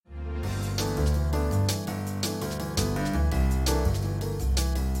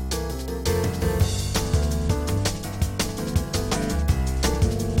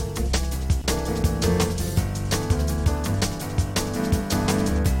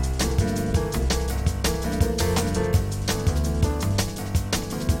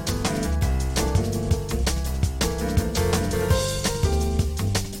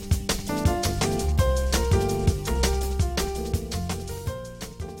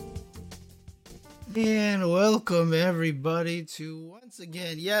And welcome everybody to once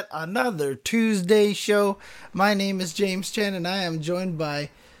again yet another Tuesday show. My name is James Chen and I am joined by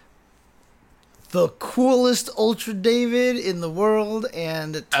the coolest Ultra David in the world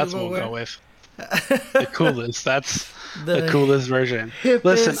and That's what we'll go with. The coolest. That's the coolest version.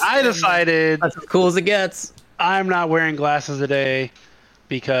 Listen, I decided that's as cool as it gets. I'm not wearing glasses today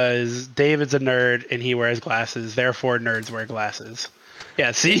because David's a nerd and he wears glasses. Therefore, nerds wear glasses.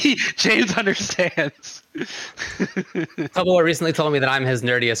 Yeah, see? James understands. Couple recently told me that I'm his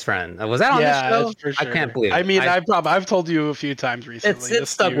nerdiest friend. Was that on this show? For sure. I can't believe it. I mean, I've told you a few times recently. It's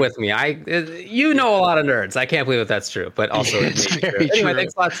stuck with me. You know a lot of nerds. I can't believe that's true, but also it's very true. Anyway,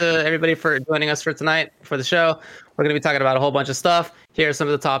 thanks a lot to everybody for joining us for tonight for the show. We're going to be talking about a whole bunch of stuff. Here are some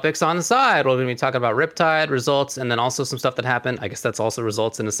of the topics on the side. We're going to be talking about Riptide results, and then also some stuff that happened. I guess that's also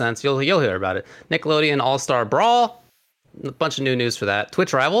results in a sense. You'll hear about it. Nickelodeon All-Star Brawl. A bunch of new news for that.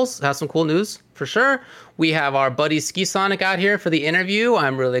 Twitch Rivals has some cool news for sure. We have our buddy Ski Sonic out here for the interview.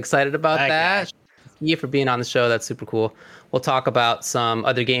 I'm really excited about that. Thank you for being on the show. That's super cool. We'll talk about some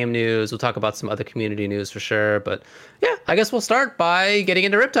other game news. We'll talk about some other community news for sure. But yeah, I guess we'll start by getting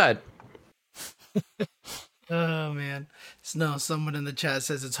into Riptide. Oh man. No, someone in the chat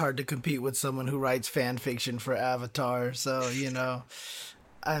says it's hard to compete with someone who writes fan fiction for Avatar. So,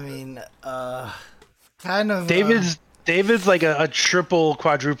 I mean, kind of David's like a triple,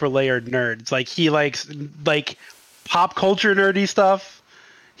 quadruple layered nerd. It's like he likes like pop culture nerdy stuff.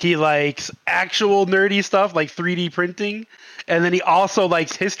 He likes actual nerdy stuff like 3D printing. And then he also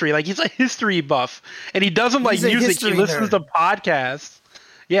likes history. Like he's a history buff. And he doesn't like music. He listens to podcasts.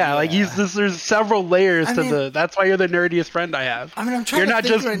 Yeah, like there's several layers that's why you're the nerdiest friend I have. I mean, I'm trying You're to not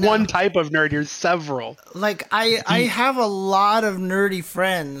think just one type of nerd, you're several. Like I have a lot of nerdy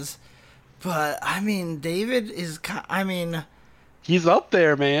friends. But, I mean, David is, he's up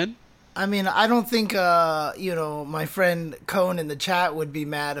there, man. I mean, I don't think, my friend Cone in the chat would be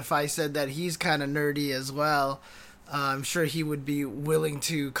mad if I said that he's kind of nerdy as well. I'm sure he would be willing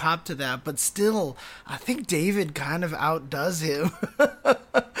to cop to that. But still, I think David kind of outdoes him. Well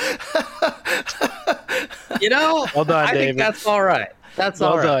done, I David. think that's all right. That's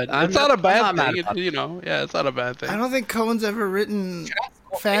well all right. Done. It's not a bad thing. It's not a bad thing. I don't think Cone's ever written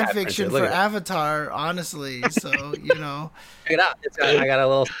fan fiction for Avatar, honestly. So, Check it out. I got a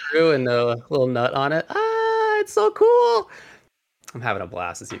little screw and a little nut on it. It's so cool. I'm having a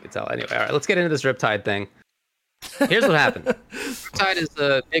blast, as you can tell. Anyway, all right, let's get into this Riptide thing. Here's what happened. Riptide is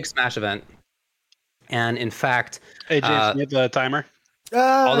a big Smash event. And in fact... Hey, James, you have the timer?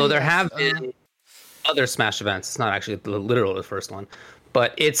 Although there have been other Smash events. It's not actually literally the first one.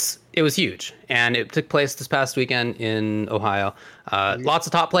 But it was huge, and it took place this past weekend in Ohio. Lots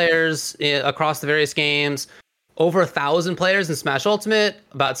of top players across the various games. Over 1,000 players in Smash Ultimate,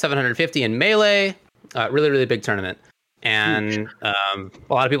 about 750 in Melee. Really, really big tournament. And a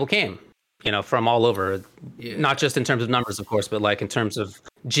lot of people came, from all over. Yeah. Not just in terms of numbers, of course, but like in terms of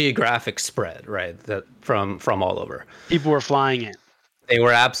geographic spread, right? That from all over. People were flying in. They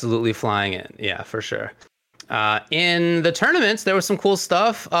were absolutely flying in. Yeah, for sure. In the tournaments, there was some cool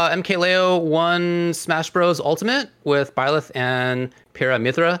stuff. MKLeo won Smash Bros. Ultimate with Byleth and Pyrrha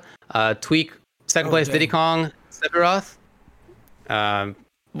Mithra. Tweak, second place, Diddy Kong, Sephiroth. I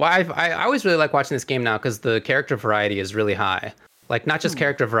always really like watching this game now because the character variety is really high. Like, not just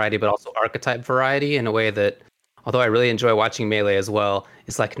character variety, but also archetype variety in a way that, although I really enjoy watching Melee as well,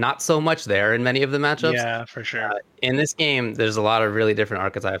 it's like not so much there in many of the matchups. Yeah, for sure. In this game, there's a lot of really different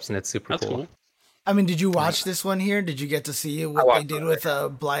archetypes, and it's super cool. I mean, did you watch this one here? Did you get to see what they did with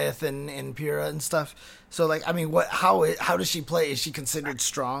Blythe and Pyrrha and stuff? So, like, I mean, how does she play? Is she considered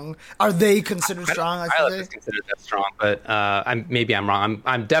strong? Are they considered strong? Byleth is considered that strong, but I'm wrong.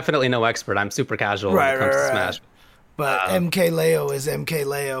 I'm definitely no expert. I'm super casual when it comes to Smash. But MKLeo is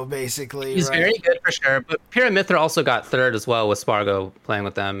MKLeo, basically. He's very good for sure. But Pyrrha Mithra also got third as well with Spargo playing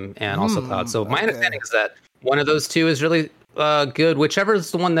with them and also Cloud. So my understanding is that one of those two is really good. Whichever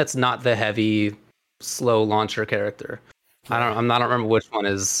is the one that's not the heavy, slow launcher character. I don't remember which one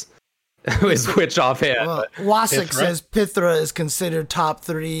is which offhand. Well, Wasik says Pythra is considered top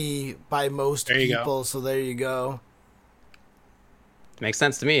 3 by most people. So there you go. Makes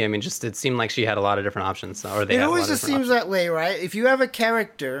sense to me. I mean, just it seemed like she had a lot of different options. Or they it always just seems that way, right? If you have a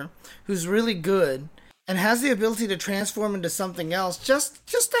character who's really good and has the ability to transform into something else, just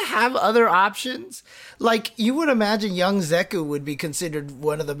to have other options. Like, you would imagine young Zeku would be considered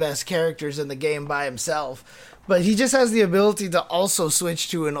one of the best characters in the game by himself. But he just has the ability to also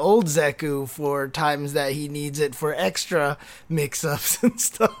switch to an old Zeku for times that he needs it for extra mix-ups and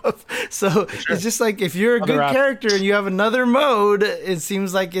stuff. So it's just like, if you're a good character and you have another mode, it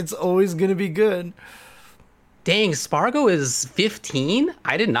seems like it's always going to be good. Dang, Spargo is 15?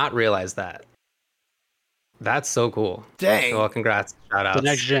 I did not realize that. That's so cool. Dang. Well, congrats. Shout outs. The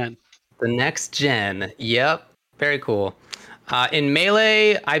next gen. The next gen. Yep. Very cool. In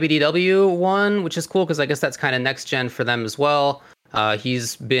Melee, IBDW won, which is cool because I guess that's kind of next gen for them as well.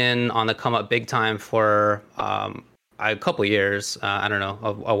 He's been on the come up big time for a couple years. I don't know,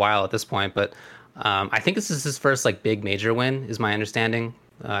 a while at this point, but I think this is his first like big major win, is my understanding.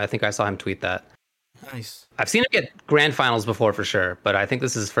 I think I saw him tweet that. Nice. I've seen him get grand finals before for sure, but I think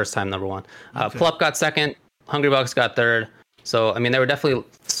this is his first time number one. Okay. Plup got second, Hungry Bucks got third. So, I mean, there were definitely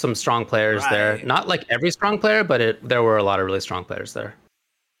some strong players there. Not like every strong player, but there were a lot of really strong players there.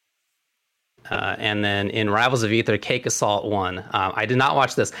 And then in Rivals of Aether, Cake Assault won. I did not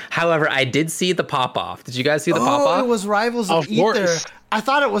watch this. However, I did see the pop-off. Did you guys see the pop-off? Oh, it was Rivals of Aether. Course. I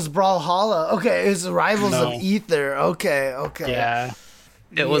thought it was Brawlhalla. Okay, it was Rivals of Aether. Okay. Yeah.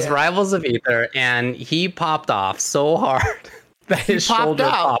 It was Rivals of Aether, and he popped off so hard that his shoulder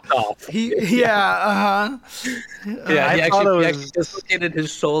popped off. He actually dislocated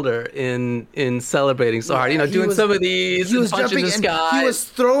his shoulder in celebrating so hard. You know, doing some of these, he was punching jumping, the sky. He was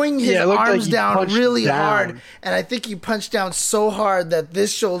throwing his arms like down really down. hard, and I think he punched down so hard that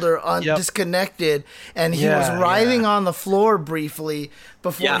this shoulder disconnected, and he was writhing on the floor briefly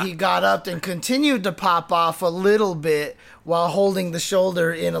before he got up and continued to pop off a little bit while holding the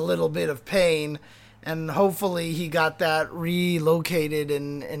shoulder in a little bit of pain. And hopefully he got that relocated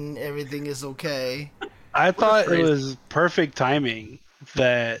and everything is okay. I thought it was perfect timing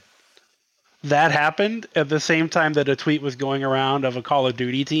that happened at the same time that a tweet was going around of a Call of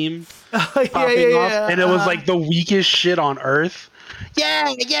Duty team popping off. And it was like the weakest shit on earth.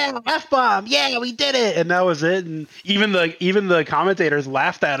 Yeah, F-bomb. Yeah, we did it. And that was it. And even the commentators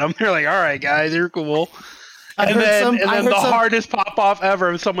laughed at him. They're like, all right, guys, you're cool. And then the hardest pop-off ever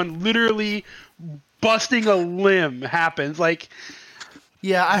of someone literally busting a limb happens. Like,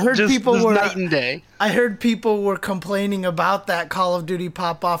 I heard people were night and day. I heard people were complaining about that Call of Duty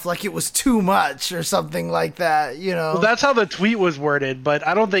pop off like it was too much or something like that. You know, well, that's how the tweet was worded, but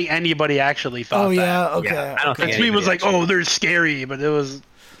I don't think anybody actually thought. Oh that. yeah, okay. Yeah, I don't think the tweet was like, "Oh, they're scary," but it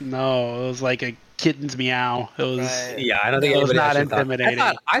was like a kitten's meow. It was I don't think it was not actually intimidating.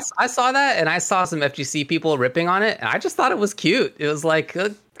 I saw that, and I saw some FGC people ripping on it, and I just thought it was cute. It was like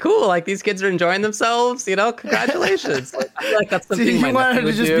cool, like these kids are enjoying themselves. You know, congratulations. Like, I feel like that's something you wanted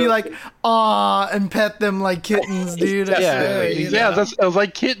to just do. be like, "Aw," and pet them like kittens, dude. It was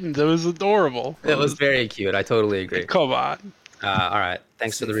like kittens. It was adorable. It was very cute. I totally agree. Come on. All right.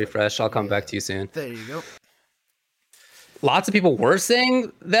 Thanks for the refresh. I'll come back to you soon. There you go. Lots of people were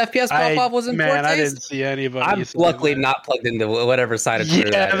saying the FPS pop-off was in poor taste. I didn't see anybody. I'm luckily not plugged into whatever side of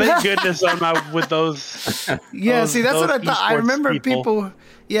Twitter. Yeah, thank goodness I'm not with those. Yeah, see, that's what I thought. I remember people.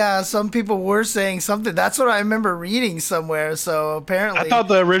 Yeah, some people were saying something. That's what I remember reading somewhere. So apparently, I thought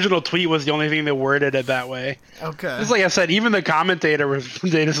the original tweet was the only thing that worded it that way. Okay. Just like I said, even the commentator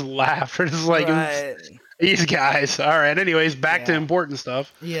they just laughed. They're just like, these guys. All right. Anyways, back to important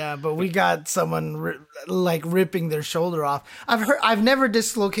stuff. Yeah, but we got someone ripping their shoulder off. I've never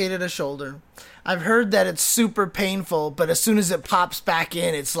dislocated a shoulder. I've heard that it's super painful, but as soon as it pops back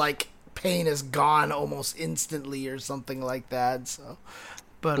in, it's like pain is gone almost instantly or something like that. So.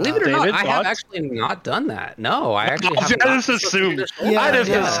 But, believe it or not, I have actually not done that. No, I actually haven't. I just assumed.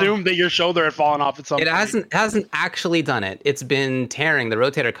 Assumed that your shoulder had fallen off at some point. It hasn't actually done it. It's been tearing. The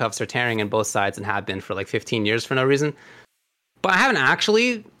rotator cuffs are tearing in both sides and have been for like 15 years for no reason. But I haven't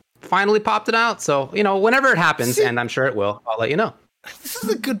actually finally popped it out. So, you know, whenever it happens, and I'm sure it will, I'll let you know. This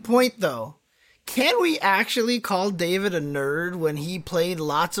is a good point, though. Can we actually call David a nerd when he played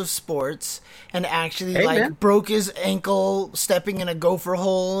lots of sports and actually broke his ankle stepping in a gopher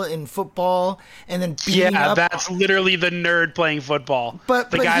hole in football and then beating up? That's literally the nerd playing football.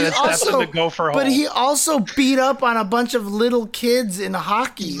 But the guy that steps in the gopher hole. But he also beat up on a bunch of little kids in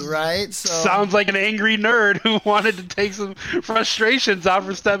hockey, right? So sounds like an angry nerd who wanted to take some frustrations out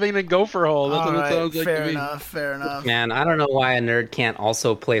for stepping in a gopher hole. That's what it sounds like to me. Fair enough. Man, I don't know why a nerd can't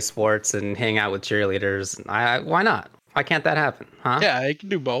also play sports and hang out with cheerleaders. Why not? Why can't that happen? Huh? Yeah, you can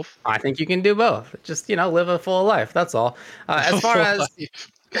do both. I think you can do both. Just, you know, live a full life. That's all. As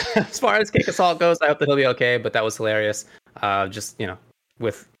far as Cake Assault goes, I hope that he'll be okay, but that was hilarious. Just, you know,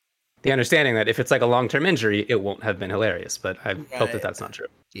 with the understanding that if it's like a long-term injury, it won't have been hilarious. But I hope that that's not true.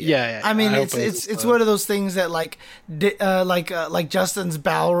 Yeah. I mean, it's one of those things that like Justin's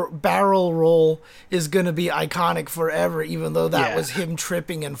barrel roll is gonna be iconic forever, even though that was him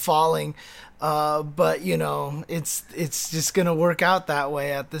tripping and falling. But you know, it's just gonna work out that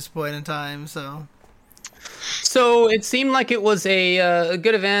way at this point in time. So it seemed like it was a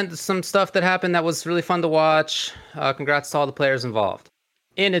good event. Some stuff that happened that was really fun to watch. Congrats to all the players involved.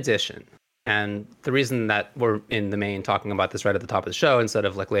 In addition, and the reason that we're in the main talking about this right at the top of the show instead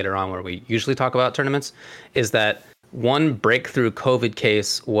of like later on where we usually talk about tournaments is that one breakthrough COVID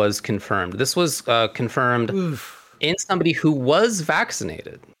case was confirmed. This was confirmed in somebody who was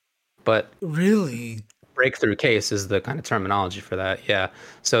vaccinated, but really breakthrough case is the kind of terminology for that. Yeah.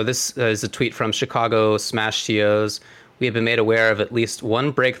 So this is a tweet from Chicago Smash TOs. We have been made aware of at least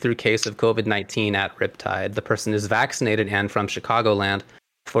one breakthrough case of COVID-19 at Riptide. The person is vaccinated and from Chicagoland.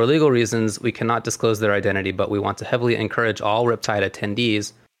 For legal reasons, we cannot disclose their identity, but we want to heavily encourage all Riptide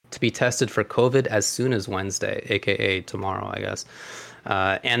attendees to be tested for COVID as soon as Wednesday, aka tomorrow, I guess.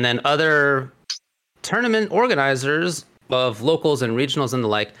 And then other tournament organizers of locals and regionals and the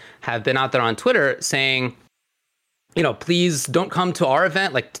like have been out there on Twitter saying, you know, please don't come to our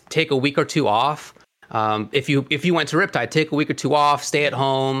event, like take a week or two off. If you went to Riptide, take a week or two off, stay at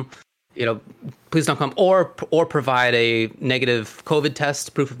home, you know, please don't come, or provide a negative COVID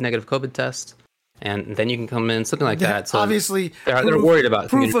test, proof of negative COVID test, and then you can come in, something like that. So obviously, they're worried about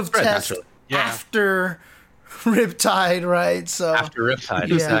proof of spread, test after Riptide, right? So after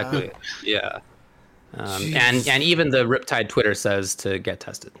Riptide, exactly, yeah. And even the Riptide Twitter says to get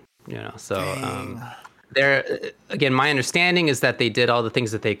tested, you know. So there again, my understanding is that they did all the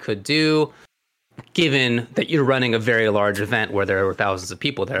things that they could do, given that you're running a very large event where there were thousands of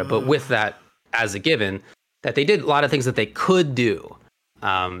people there. But with that as a given, that they did a lot of things that they could do.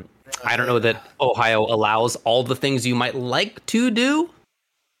 I don't know that Ohio allows all the things you might like to do,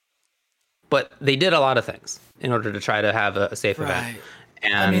 but they did a lot lot in order to try to have a safe event.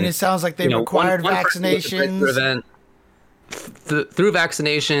 And, I mean, it sounds like they required vaccinations. Through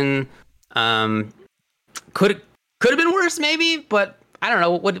vaccination, could have been worse, maybe, but I don't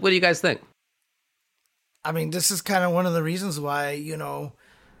know. What do you guys think? I mean, this is kind of one of the reasons why, you know,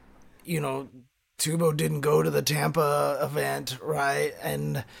 Tubo didn't go to the Tampa event, right?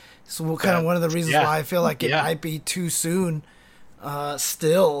 And so kind of one of the reasons why I feel like it might be too soon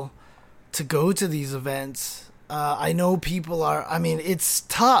still to go to these events. I know people are, I mean, it's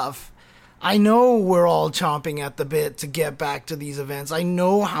tough. I know we're all chomping at the bit to get back to these events. I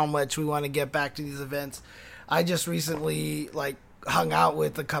know how much we want to get back to these events. I just recently, hung out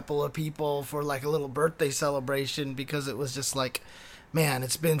with a couple of people for, a little birthday celebration because it was just man,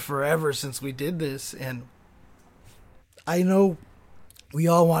 it's been forever since we did this. And I know we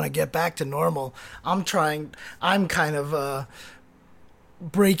all want to get back to normal. I'm kind of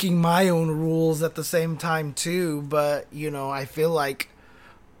breaking my own rules at the same time too, but I feel like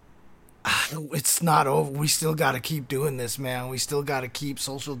it's not over. We still got to keep doing this, man. We still got to keep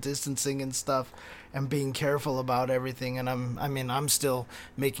social distancing and stuff and being careful about everything. And I'm still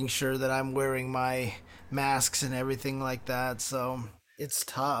making sure that I'm wearing my masks and everything like that. So it's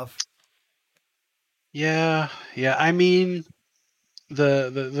tough. Yeah. I mean,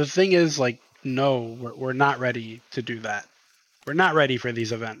 the thing is, no, we're not ready to do that. We're not ready for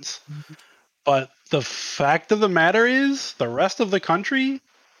these events. Mm-hmm. But the fact of the matter is, the rest of the country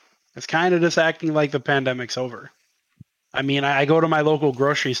is kind of just acting like the pandemic's over. I mean, I go to my local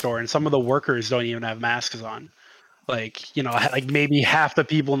grocery store and some of the workers don't even have masks on. Maybe half the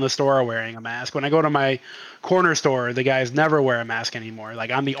people in the store are wearing a mask. When I go to my corner store, the guys never wear a mask anymore.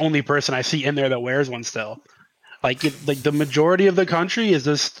 I'm the only person I see in there that wears one still. The majority of the country is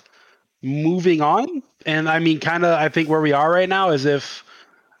just moving on. And I mean, I think where we are right now is if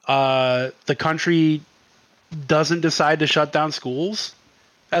the country doesn't decide to shut down schools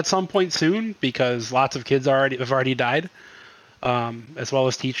at some point soon, because lots of kids have already died, as well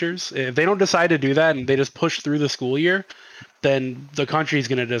as teachers. If they don't decide to do that and they just push through the school year, then the country's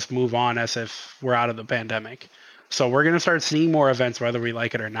going to just move on as if we're out of the pandemic. So we're going to start seeing more events, whether we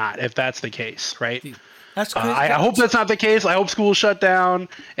like it or not, if that's the case, right? That's crazy. I hope that's not the case. I hope schools shut down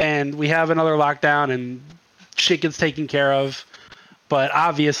and we have another lockdown and shit gets taken care of. But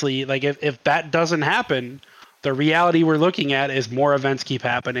obviously, if that doesn't happen, the reality we're looking at is more events keep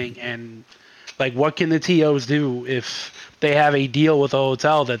happening. And what can the TOs do if they have a deal with a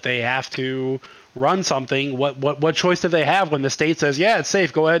hotel that they have to run something? What choice do they have when the state says, yeah, it's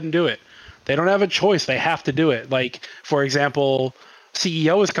safe, go ahead and do it? They don't have a choice. They have to do it. For example,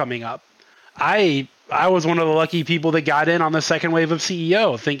 CEO is coming up. I I was one of the lucky people that got in on the second wave of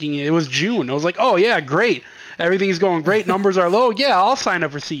CEO, thinking it was June. I was like, oh yeah, great, everything's going great, numbers are low. Yeah, I'll sign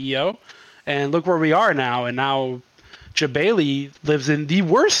up for CEO. And look where we are now. And now Jabali lives in the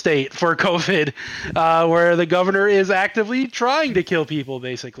worst state for COVID, where the governor is actively trying to kill people,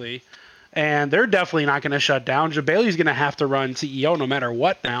 basically. And they're definitely not going to shut down. Jabali's going to have to run CEO no matter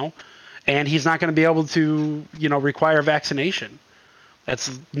what now. And he's not going to be able to, require vaccination. That's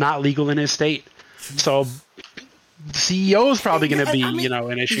not legal in his state. So CEO is probably going to be,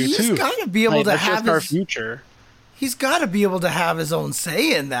 an issue too. He's got to be able to have our future. He's got to be able to have his own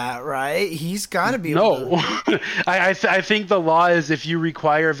say in that, right? He's got to be able to... I think the law is if you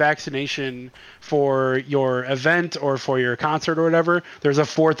require vaccination for your event or for your concert or whatever, there's a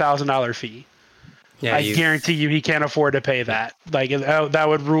 $4,000 fee. Yeah, I guarantee you he can't afford to pay that. Like, that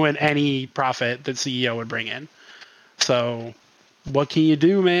would ruin any profit that CEO would bring in. So what can you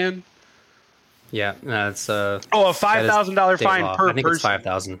do, man? Yeah, that's... a $5,000 fine per person. I think it's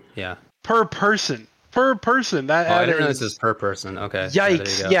 5,000, yeah. Per person. That I didn't realize this is per person. Okay.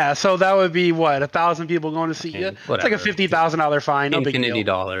 Yikes! Yeah, so that would be what 1,000 people going to see you. It's like a $50,000 fine. No big deal.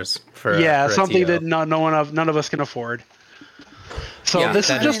 $dollars for something that none of us can afford. So this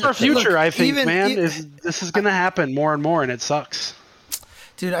is just our future, I think, man. This is going to happen more and more, and it sucks.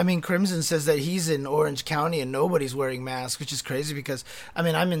 Dude, I mean, Crimson says that he's in Orange County and nobody's wearing masks, which is crazy because, I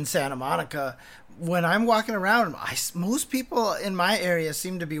mean, I'm in Santa Monica. When I'm walking around, most people in my area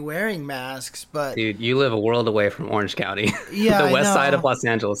seem to be wearing masks, but... Dude, you live a world away from Orange County. Yeah, the west side of Los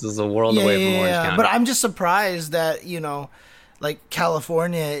Angeles is a world away from Orange County. But I'm just surprised that, like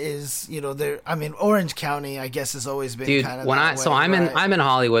California is, I mean, Orange County, I guess, has always been kind of I'm in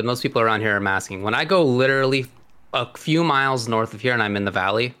Hollywood. Most people around here are masking. When I go literally a few miles north of here and I'm in the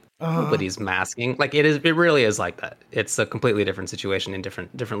valley, nobody's masking. Like it really is like that. It's a completely different situation in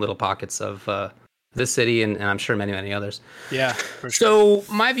different little pockets of this city and I'm sure many, many others. Yeah. For sure.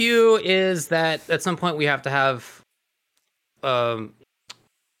 So my view is that at some point we have to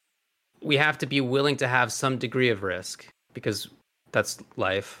be willing to have some degree of risk because that's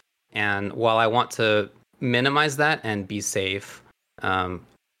life. And while I want to minimize that and be safe,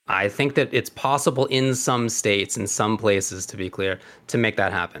 I think that it's possible in some states, in some places, to be clear, to make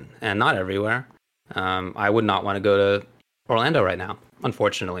that happen, and not everywhere. I would not want to go to Orlando right now,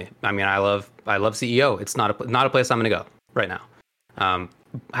 unfortunately. I mean, I love CEO. It's not a place I'm going to go right now.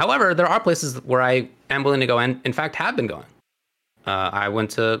 However, there are places where I am willing to go, and in fact, have been going. I went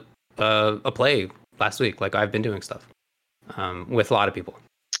to a play last week. Like I've been doing stuff with a lot of people.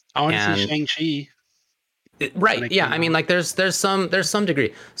 I want to see Shang-Chi. Right. Yeah. I mean, like there's some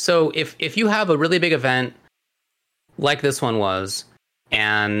degree. So if you have a really big event like this one was,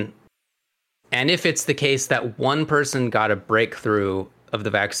 and if it's the case that one person got a breakthrough of the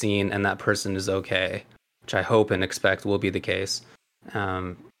vaccine and that person is okay, which I hope and expect will be the case,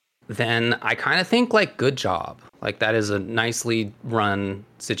 then I kind of think like good job. Like that is a nicely run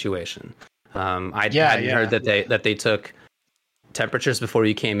situation. I hadn't heard that they took temperatures before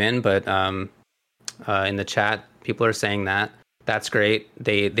you came in, but in the chat, people are saying that. That's great.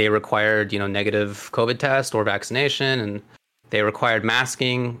 They required, negative COVID test or vaccination, and they required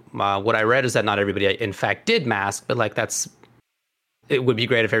masking. What I read is that not everybody, in fact, did mask, but like it would be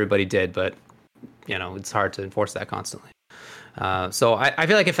great if everybody did, but it's hard to enforce that constantly. So I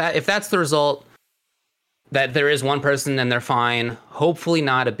feel like if that's the result, that there is one person and they're fine, hopefully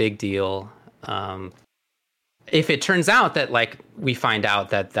not a big deal. If it turns out that like we find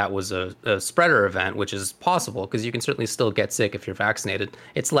out that was a spreader event, which is possible because you can certainly still get sick if you're vaccinated,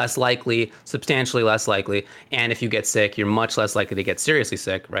 it's less likely, substantially less likely. And if you get sick, you're much less likely to get seriously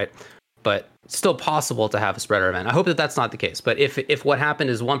sick, right? But still possible to have a spreader event. I hope that that's not the case. But if what happened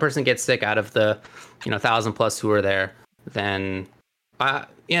is one person gets sick out of the 1,000 plus who are there, then I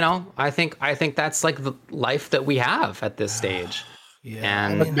think that's like the life that we have at this stage. Yeah,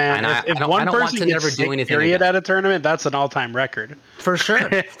 and man, if one person gets sick, period, at a tournament, that's an all-time record for sure.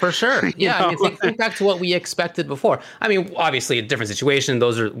 Yeah, I mean, think back to what we expected before. I mean, obviously, a different situation.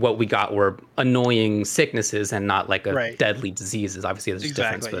 Those are what we got were annoying sicknesses and not like deadly diseases. Obviously, there's a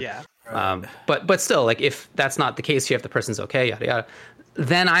difference. But, yeah. But still, like if that's not the case, if the person's okay, yada yada,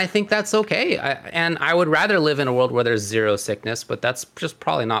 then I think that's okay. And I would rather live in a world where there's zero sickness, but that's just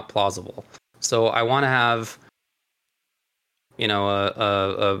probably not plausible. So I want to have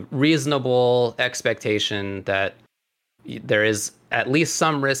a reasonable expectation that there is at least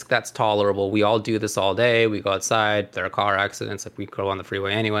some risk that's tolerable. We all do this all day. We go outside. There are car accidents. Like we go on the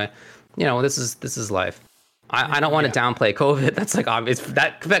freeway anyway. This is life. I don't want to downplay COVID. That's like obvious.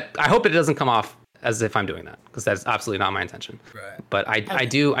 That I hope it doesn't come off as if I'm doing that because that's absolutely not my intention. Right. But I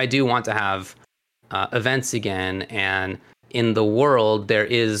do want to have events again, and in the world there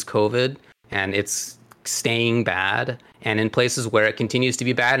is COVID, and it's staying bad, and in places where it continues to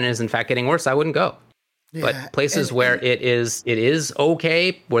be bad and is in fact getting worse, I wouldn't go. Yeah, but places where it is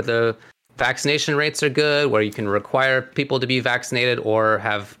okay, where the vaccination rates are good, where you can require people to be vaccinated or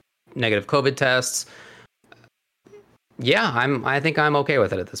have negative COVID tests, yeah, I think I'm okay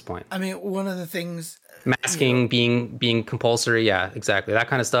with it at this point. I mean, one of the things, masking being compulsory, yeah, exactly, that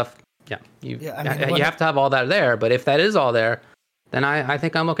kind of stuff. Yeah, you have to have all that there, but if that is all there, then I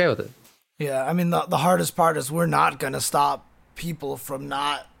think I'm okay with it. Yeah, I mean, the hardest part is we're not going to stop people from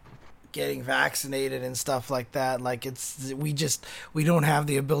not getting vaccinated and stuff like that. Like, we don't have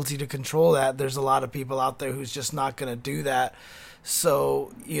the ability to control that. There's a lot of people out there who's just not going to do that.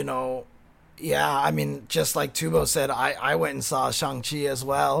 So, yeah, I mean, just like Tubo said, I went and saw Shang-Chi as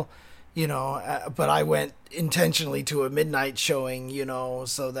well, but I went intentionally to a midnight showing,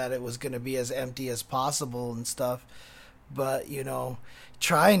 so that it was going to be as empty as possible and stuff. But,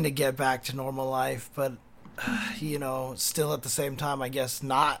 trying to get back to normal life, but, still at the same time, I guess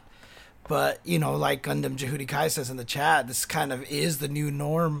not. But, like Gundam Jehudi Kai says in the chat, this kind of is the new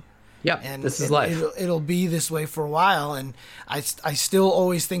norm. Yeah, and this is life. It'll be this way for a while. And I still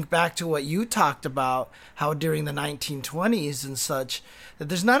always think back to what you talked about, how during the 1920s and such, that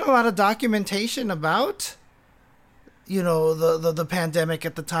there's not a lot of documentation about, the pandemic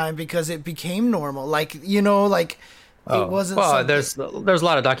at the time, because it became normal. It wasn't. Well, there's a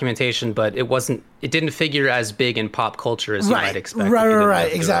lot of documentation, but it didn't figure as big in pop culture as you might expect.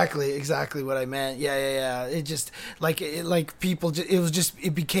 Right. Exactly what I meant. Yeah. It just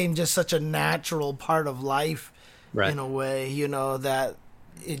it became just such a natural part of life, in a way, that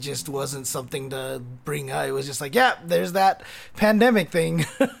it just wasn't something to bring up. It was just like, yeah, there's that pandemic thing,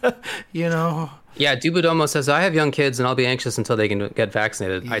 Yeah, Dubudomo says, I have young kids and I'll be anxious until they can get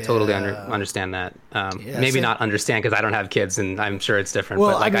vaccinated. Yeah. I totally understand that. Maybe not understand because I don't have kids and I'm sure it's different.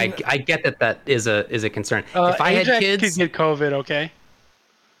 Well, but I get that is a concern. If I had kids, could get COVID, okay?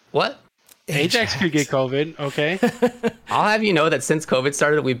 What? Ajax could get COVID, okay? I'll have you know that since COVID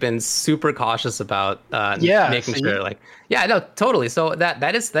started, we've been super cautious about making sure, no, totally. So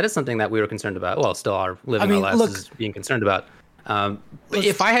that is something that we were concerned about. Well, still are living our lives is being concerned about.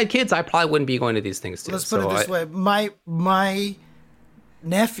 If I had kids, I probably wouldn't be going to these things too. Let's put it this way. My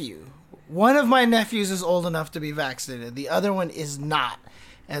nephew, one of my nephews is old enough to be vaccinated. The other one is not.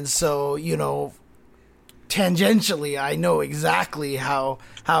 And so, tangentially, I know exactly how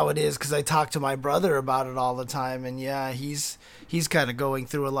it is because I talk to my brother about it all the time. And yeah, he's kind of going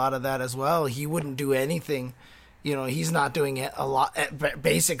through a lot of that as well. He wouldn't do anything. He's not doing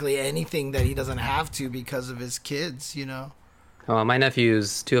basically anything that he doesn't have to because of his kids, Well, two of my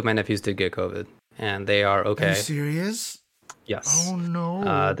nephews did get COVID, and they are okay. Are you serious? Yes. Oh,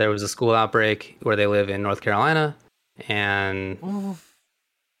 no. There was a school outbreak where they live in North Carolina, and,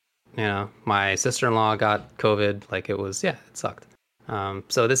 my sister-in-law got COVID. It sucked.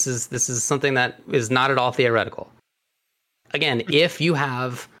 So this is something that is not at all theoretical. Again, if you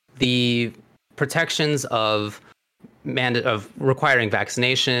have the protections of requiring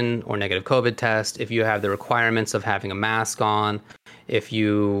vaccination or negative COVID test, if you have the requirements of having a mask on, if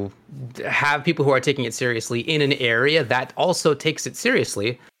you have people who are taking it seriously in an area that also takes it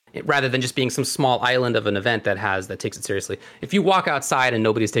seriously, rather than just being some small island of an event that takes it seriously. If you walk outside and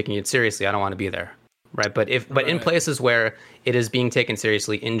nobody's taking it seriously, I don't want to be there, right? But in places where it is being taken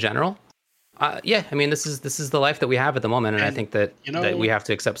seriously in general, this is the life that we have at the moment, and I think that we have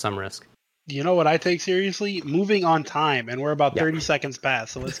to accept some risk. You know what I take seriously? Moving on time, and we're about 30 seconds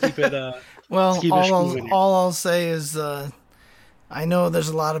past, so let's keep it. All I'll say is, I know there's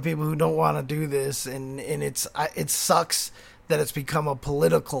a lot of people who don't want to do this, and it sucks that it's become a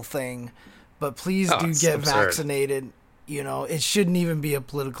political thing. But please do get vaccinated. It shouldn't even be a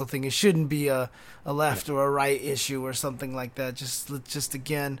political thing. It shouldn't be a left or a right issue or something like that. Just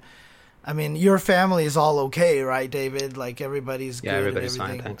again. I mean, your family is all okay, right, David? Like everybody's good. Yeah, everybody's and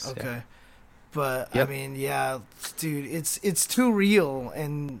everything. Fine. Thanks. Okay. Yeah. But I mean, dude, it's too real,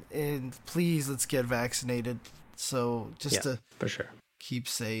 and please let's get vaccinated. So just to for sure keep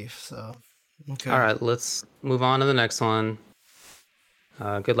safe. So okay. All right, let's move on to the next one.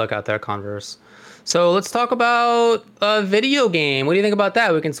 Good luck out there, Converse. So let's talk about a video game. What do you think about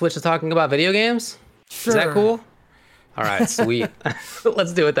that? We can switch to talking about video games. Sure. Is that cool? All right, sweet.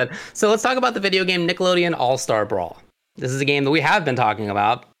 Let's do it then. So let's talk about the video game Nickelodeon All-Star Brawl. This is a game that we have been talking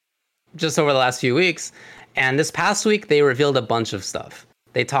about just over the last few weeks. And this past week, they revealed a bunch of stuff.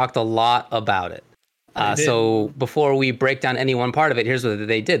 They talked a lot about it. So before we break down any one part of it, here's what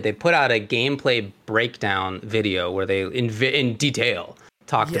they did. They put out a gameplay breakdown video where they, in detail,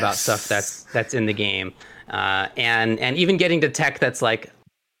 talked about stuff that's in the game, and even getting to tech that's like,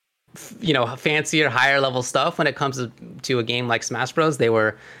 you know, fancier, higher level stuff when it comes to a game like Smash Bros. They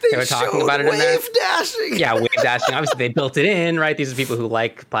were talking about it in there. Wave dashing. Yeah, wave dashing. Obviously, they built it in, right? These are people who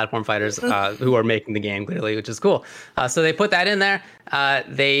like platform fighters, who are making the game clearly, which is cool. So they put that in there.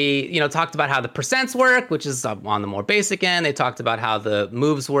 They, you know, talked about how the percents work, which is on the more basic end. They talked about how the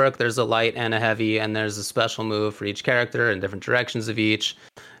moves work. There's a light and a heavy, and there's a special move for each character in different directions of each.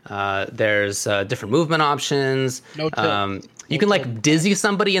 There's different movement options. No tilt. You can like dizzy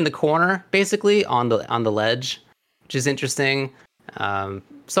somebody in the corner, basically on the ledge, which is interesting.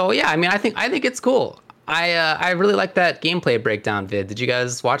 So yeah, I mean, I think it's cool. I really like that gameplay breakdown vid. Did you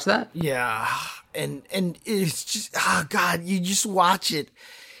guys watch that? Yeah, and it's just, oh God, you just watch it,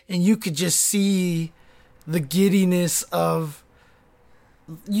 and you could just see the giddiness of.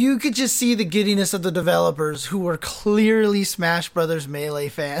 You could just see the giddiness of the developers who were clearly Smash Brothers Melee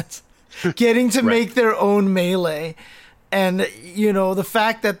fans, getting to make their own Melee. And, you know, the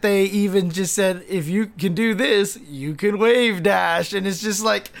fact that they even just said, if you can do this, you can wave dash. And it's just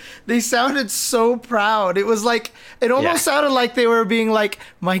like, they sounded so proud. It was like, it almost sounded like they were being like,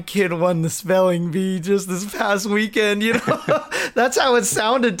 my kid won the spelling bee just this past weekend, you know? That's how it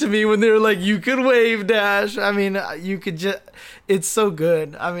sounded to me when they were like, you could wave dash. I mean, you could just, it's so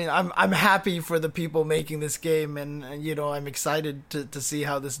good. I mean, I'm happy for the people making this game. And you know, I'm excited to see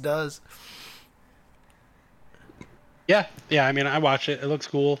how this does. Yeah. I mean, I watch it. It looks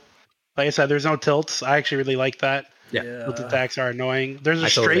cool. Like I said, there's no tilts. I actually really like that. Yeah. Tilt attacks are annoying. There's a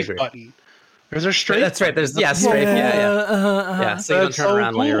totally strafe button. There's a strafe. That's right. There's strafe. Yeah. So you don't turn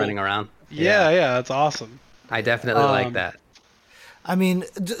around while you're running around. Yeah. That's awesome. I definitely like that. I mean,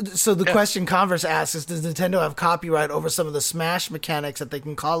 so the question Converse asks is, does Nintendo have copyright over some of the Smash mechanics that they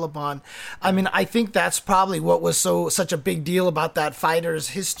can call upon? I mean, I think that's probably what was such a big deal about that Fighters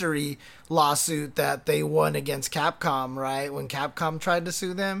History lawsuit that they won against Capcom, right? When Capcom tried to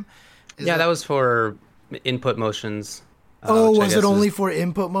sue them. That was for input motions. Was it only for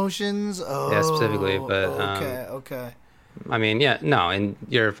input motions? Oh, yeah, specifically. But okay. I mean, and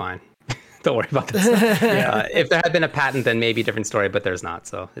you're fine. Don't worry about this. If there had been a patent, then maybe different story, but there's not,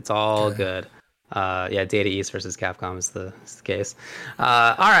 so it's all good. Data East versus Capcom is the case.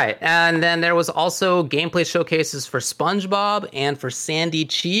 All right, and then there was also gameplay showcases for SpongeBob and for Sandy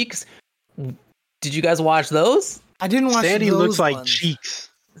Cheeks. Did you guys watch those? I didn't watch Sandy those looks like ones. Cheeks.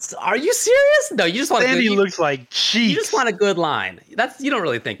 Are you serious? No, you just want Sandy looks like Cheeks. You just want a good line. You don't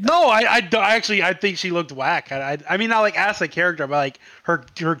really think that. No, I think she looked whack. I mean, not like as a character, but like her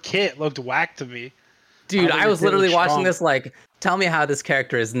kit looked whack to me. Dude, I was literally watching this like, tell me how this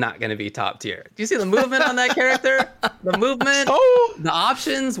character is not going to be top tier. Do you see the movement on that character? The movement, the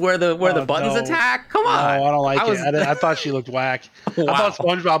options where the buttons attack. Come on. No, I don't like it. I thought she looked whack. Wow. I thought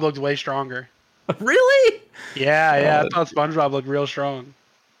SpongeBob looked way stronger. Really? Yeah. I thought SpongeBob looked real strong.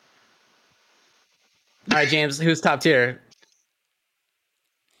 All right, James, who's top tier?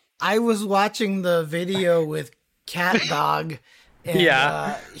 I was watching the video with Cat Dog,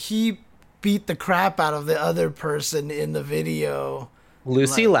 and he beat the crap out of the other person in the video.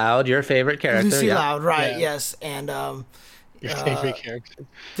 Lucy Loud, your favorite character. Lucy Loud, right? Yeah. Yes, and your favorite character.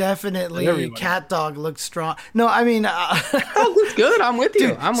 Definitely, Cat Dog looked strong. No, I mean, looks good. I'm with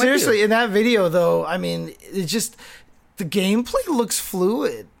you. Dude, seriously, in that video though, I mean, it just the gameplay looks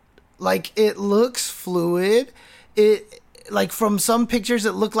fluid. Like, it looks fluid. It, like, from some pictures,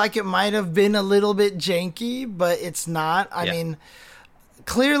 it looked like it might have been a little bit janky, but it's not. I mean,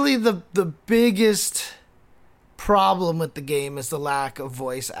 clearly the biggest problem with the game is the lack of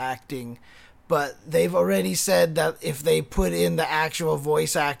voice acting. But they've already said that if they put in the actual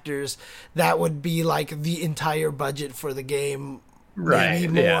voice actors, that would be, like, the entire budget for the game. Right.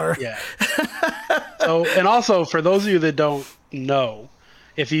 Maybe more. Yeah. So, and also, for those of you that don't know,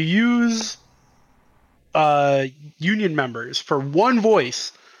 if you use union members for one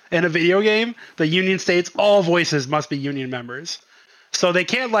voice in a video game, the union states all voices must be union members. So they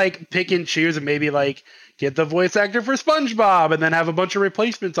can't like pick and choose and maybe like get the voice actor for SpongeBob and then have a bunch of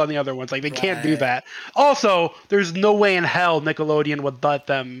replacements on the other ones. Like they can't do that. Also, there's no way in hell Nickelodeon would let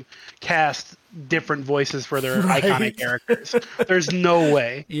them cast different voices for their iconic characters. There's no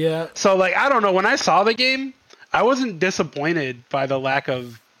way. Yeah. So like, I don't know. When I saw the game, I wasn't disappointed by the lack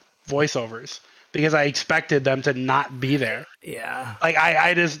of voiceovers because I expected them to not be there. Yeah. Like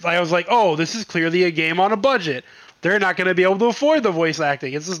I was like, oh, this is clearly a game on a budget. They're not going to be able to afford the voice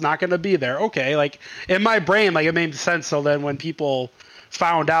acting. It's just not going to be there. Okay. Like in my brain, like it made sense. So then when people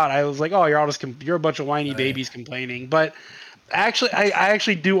found out, I was like, oh, you're a bunch of whiny babies complaining. But actually, I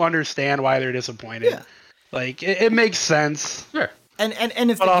actually do understand why they're disappointed. Yeah. Like it makes sense. Sure. And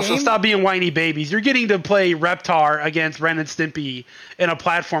if But the also, game, stop being whiny babies. You're getting to play Reptar against Ren and Stimpy in a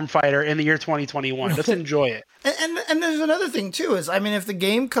platform fighter in the year 2021. Just enjoy it. and there's another thing too is, I mean, if the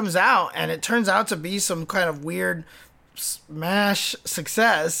game comes out and it turns out to be some kind of weird smash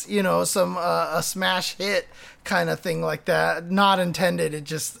success, you know, some a smash hit kind of thing like that, not intended,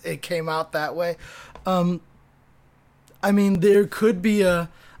 it came out that way. I mean, there could be a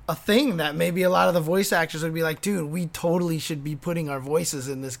thing that maybe a lot of the voice actors would be like, dude, we totally should be putting our voices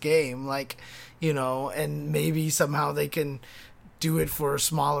in this game, like, you know, and maybe somehow they can do it for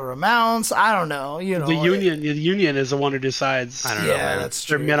smaller amounts. I don't know, you know. The union is the one who decides. I don't know, man. That's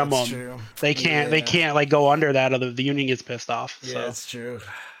true. Their minimum. That's true. They can't like go under that, or the union gets pissed off. Yeah, So. that's true.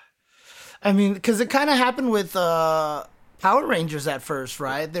 I mean, because it kind of happened with Power Rangers at first,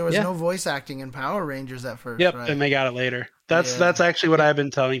 right? There was no voice acting in Power Rangers at first. Yep, right? and they got it later. That's actually what I've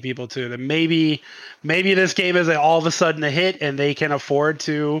been telling people too. That maybe this game is all of a sudden a hit, and they can afford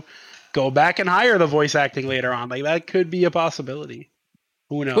to go back and hire the voice acting later on. Like that could be a possibility.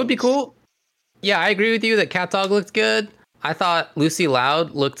 Who knows? Would be cool. Yeah, I agree with you that Cat Dog looked good. I thought Lucy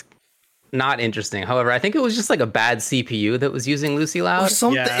Loud looked not interesting. However, I think it was just like a bad CPU that was using Lucy Or Loud.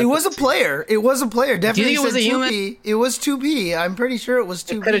 something. Yeah, it was a player. It was a player. Definitely. it was said a 2P. human? It was 2P. I'm pretty sure it was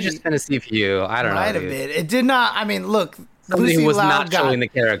 2P. It could have just been a CPU. I don't know. Might have Dude. been. It did not. I mean, look. Somebody Lucy was Loud not got, showing the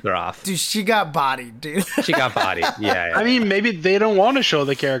character off. Dude, she got bodied, dude. She got bodied. Yeah. I mean, maybe they don't want to show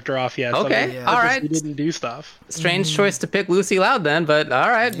the character off yet. Okay, So all right. He didn't do stuff. Strange choice to pick Lucy Loud then, but all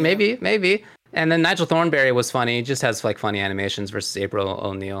right, maybe. And then Nigel Thornberry was funny. He just has like funny animations versus April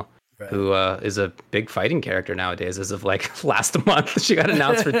O'Neil, who is a big fighting character nowadays. As of like last month, she got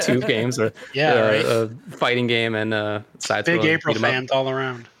announced for 2 games, or a fighting game and side Big April fans all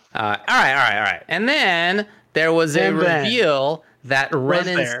around. All right. And then there was a reveal that Ren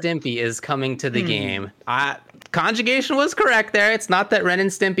and Stimpy is coming to the game. Conjugation was correct there. It's not that Ren and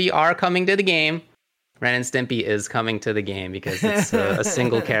Stimpy are coming to the game. Ren and Stimpy is coming to the game because it's a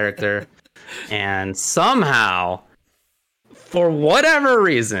single character. And somehow, for whatever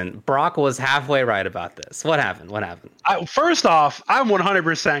reason, Brock was halfway right about this. What happened? First off, I'm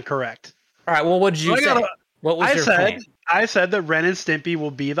 100% correct. All right, well, what did you say? What was your point? I said that Ren and Stimpy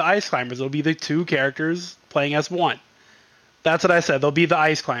will be the Ice Climbers. They'll be the 2 characters playing as one. That's what I said. They'll be the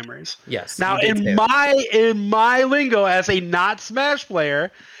Ice Climbers. Yes. Now, in my lingo as a not Smash player,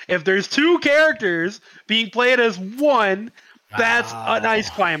 if there's 2 characters being played as one, that's an Ice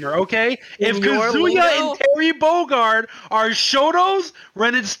Climber, okay? If Kazuya and Terry Bogard are Shotos,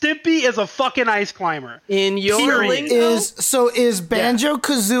 Ren and Stimpy is a fucking Ice Climber. In your lingo? Is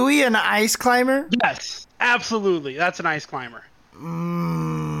Banjo-Kazooie an Ice Climber? Yes, absolutely. That's an Ice Climber.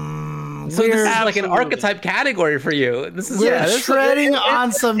 So this is like an archetype category for you. We're treading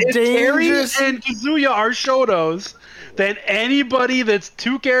on some dangerous. Terry and Kazuya are Shotos, then anybody that's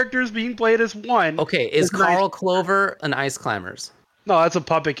 2 characters being played as one. Okay, is Carl Clover an Ice Climbers? No, that's a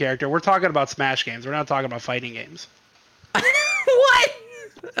puppet character. We're talking about Smash games. We're not talking about fighting games. What?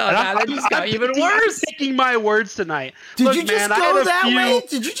 Oh, that just got even worse. I'm picking my words tonight. Did you just go that way?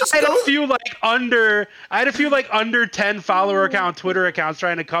 Did you just go? I had a few under 10 follower account Twitter accounts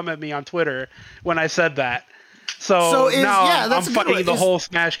trying to come at me on Twitter when I said that. So now I'm fighting the whole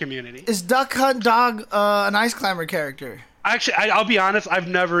Smash community. Is Duck Hunt Dog an Ice Climber character? Actually, I'll be honest. I've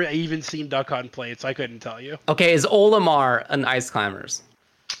never even seen Duck Hunt played, so I couldn't tell you. Okay, is Olimar an Ice Climbers?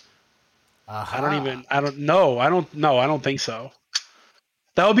 I don't know. I don't think so.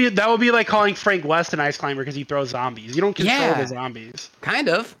 That would be like calling Frank West an Ice Climber because he throws zombies. You don't control the zombies. Kind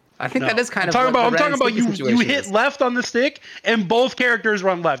of. I think that is kind of. I'm talking about you hit left on the stick and both characters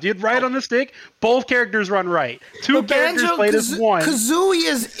run left. You hit right on the stick, both characters run right. 2 characters played as one. Kazooie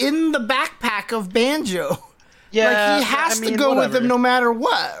is in the backpack of Banjo. Yeah, he has to go with him no matter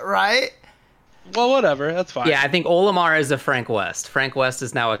what, right? Well, whatever. That's fine. Yeah, I think Olimar is a Frank West. Frank West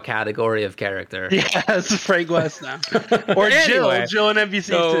is now a category of character. Yeah, it's Frank West now. Or Anyway, Jill in NBC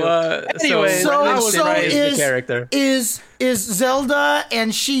too. Anyway, so the character. Is Zelda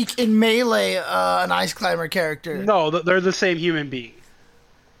and Sheik in Melee an Ice Climber character? No, they're the same human being.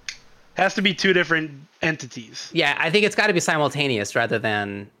 Has to be 2 different entities. Yeah, I think it's got to be simultaneous rather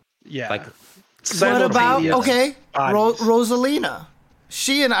than like. What about bodies. Rosalina?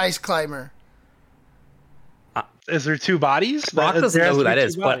 She an Ice Climber? Is there 2 bodies? Brock doesn't know who that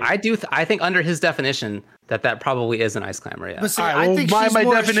is, but I think under his definition that probably is an Ice Climber. Yeah. But see, All right, I think my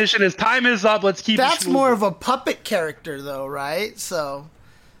definition is time is up. Let's keep. That's more of a puppet character, though, right? So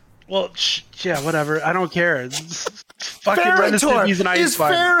Well, yeah, whatever. I don't care. Fucking Ren and Ferritor! Stimpy's an ice Is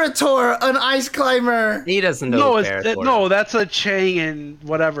climber. Ferritor an ice climber? He doesn't know. No, Ferritor. no, that's a Chang and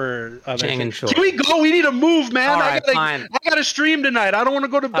whatever. Chang and Choi. Can we go? We need to move, man. All right, I gotta stream tonight. I don't want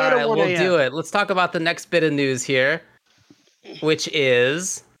to go to bed All right, at 1 we'll a.m. do it. Let's talk about the next bit of news here, which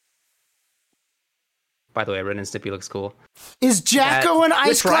is. By the way, Ren and Stimpy looks cool. Is Jacko an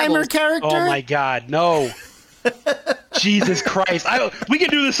ice Which climber rivals? character? Oh my god, no. Jesus Christ. We can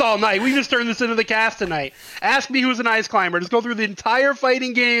do this all night. We just turn this into the cast tonight. Ask me who's an ice climber. Just go through the entire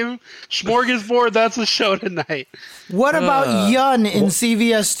fighting game. Smorgasbord, that's the show tonight. What about Yun in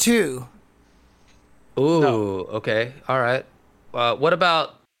CVS 2? Ooh, No. okay, all right. What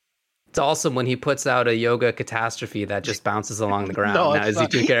about Dalsum when he puts out a yoga catastrophe that just bounces along the ground? No, now, it's is he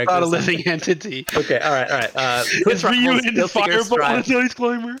two characters? not a living entity. Okay, all right. It's Ryu in the Fireball as the ice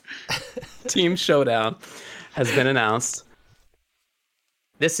climber. Team Showdown has been announced.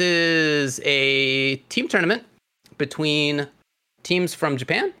 This is a team tournament between teams from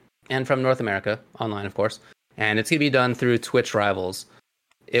Japan and from North America, online, of course. And it's going to be done through Twitch Rivals.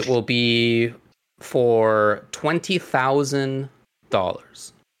 It will be for $20,000.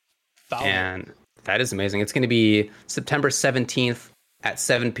 And that is amazing. It's going to be September 17th at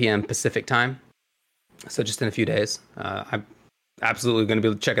 7 p.m. Pacific time. So just in a few days. I'm absolutely going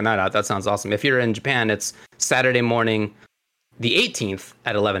to be checking that out. That sounds awesome. If you're in Japan, it's Saturday morning, the 18th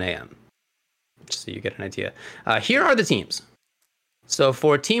at 11 a.m. Just so you get an idea. Here are the teams. So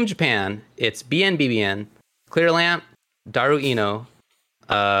for Team Japan, it's BNBBN, Clear Lamp, Daru Ino,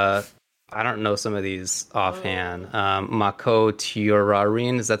 I don't know some of these offhand. Mako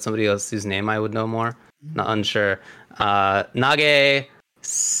Tiorarin, is that somebody else whose name I would know more? Not unsure. Nage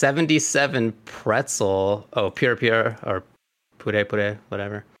 77 Pretzel. Oh, Pure or Pure,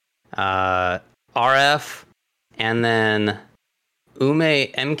 whatever. RF, and then Ume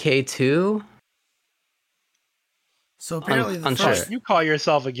MK2. So apparently the unsure. first... You call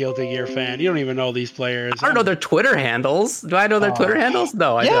yourself a Guilty Gear fan. You don't even know these players. I don't know their Twitter handles. Do I know their Twitter handles?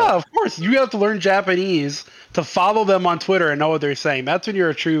 No, I don't. Yeah, of course. You have to learn Japanese to follow them on Twitter and know what they're saying. That's when you're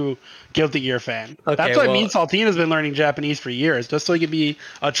a true Guilty Gear fan. Okay, That's why well- me and Saltina's been learning Japanese for years, just so you can be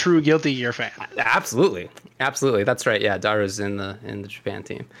a true Guilty Gear fan. Absolutely. That's right. Yeah, Daru's in the Japan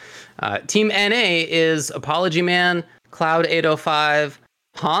team. Team NA is Apology Man, Cloud 805,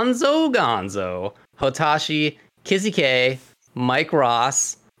 Hanzo Gonzo, Hotashi, Kizzy K, Mike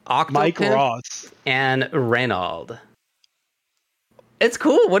Ross, Octopimp, Mike Ross. and Reynald. It's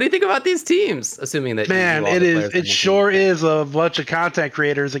cool. What do you think about these teams? Assuming that Man, you all it the is. players It on the sure team. is a bunch of content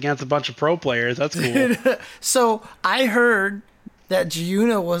creators against a bunch of pro players. That's cool. So I heard that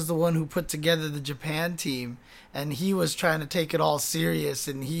Giuna was the one who put together the Japan team, and he was trying to take it all serious,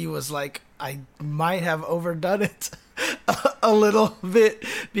 and he was like, I might have overdone it a little bit,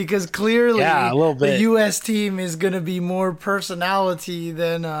 because clearly Yeah, a little bit. the U.S. team is going to be more personality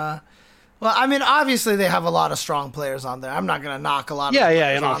than... well, I mean, obviously they have a lot of strong players on there. I'm not going to knock a lot of Yeah, the yeah,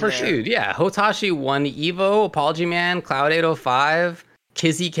 players no, on for there. sure. Dude, yeah. Hotashi won Evo, Apology Man, Cloud 805,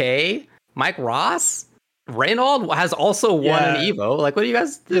 Kizzy K, Mike Ross, Reynald has also won an Yeah. Evo. Like, what do you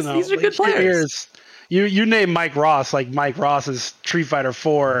guys? You know, These are good like, players. You name Mike Ross, like Mike Ross is Street Fighter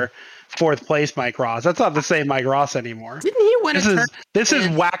 4 fourth place Mike Ross. That's not the same Mike Ross anymore. Didn't he win This is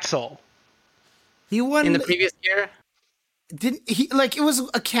Waxel. He won in the previous year? Didn't he, like, it was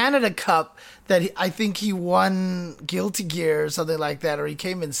a Canada Cup that I think he won Guilty Gear or something like that, or he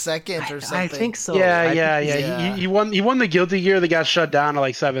came in second or something. I think so. Yeah. yeah. He won the Guilty Gear that got shut down at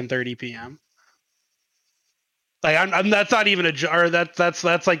like 7:30 p.m. Like I'm that's not even a jar. That's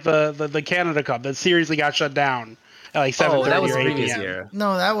like the Canada Cup that seriously got shut down at like 7:30 Oh, that was or the 8 previous p.m. year.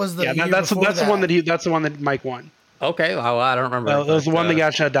 No, that was the Yeah, year that's before the one that's the one that Mike won. Okay, well, I don't remember. That was the but, one that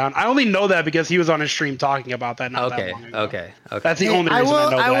got shut down. I only know that because he was on his stream talking about that. Not Okay, that long ago. okay. That's the Hey, only reason I know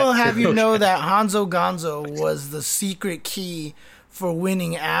that. I will have you know that Hanzo Gonzo was the secret key for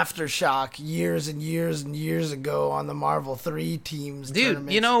winning Aftershock years and years and years ago on the Marvel 3 teams. Dude,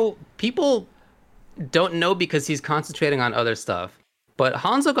 tournaments. you know, people don't know because he's concentrating on other stuff. But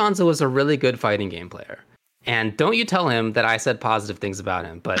Hanzo Gonzo is a really good fighting game player. And don't you tell him that I said positive things about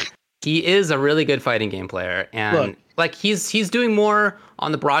him, but he is a really good fighting game player. And Look. like he's doing more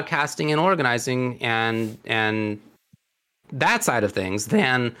on the broadcasting and organizing and that side of things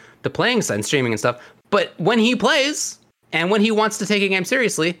than the playing side and streaming and stuff. But when he plays and when he wants to take a game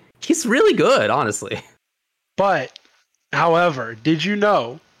seriously, he's really good, honestly. But, however, did you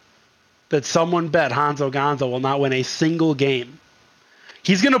know that someone bet Hanzo Gonzo will not win a single game?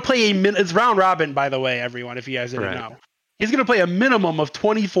 He's going to play it's round robin, by the way, everyone, if you guys didn't Right. know. He's going to play a minimum of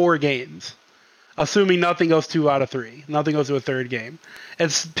 24 games assuming nothing goes 2 out of 3. Nothing goes to a third game.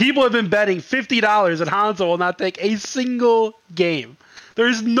 People have been betting $50 that Hanzo will not take a single game.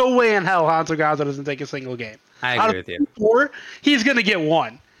 There's no way in hell Hanzo Gonzo doesn't take a single game. I agree with you. 4, he's going to get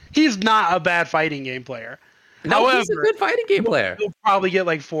 1. He's not a bad fighting game player. No, he's a good fighting game player. He'll probably get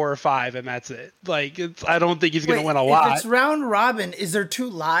like 4 or 5, and that's it. Like, I don't think he's going to win a lot. If it's round robin, is there 2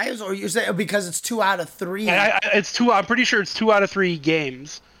 lives, or you say because it's 2 out of 3? It's 2. I'm pretty sure it's 2 out of 3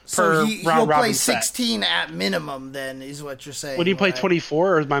 games. So he'll play set. 16 at minimum. Then is what you're saying. Would he play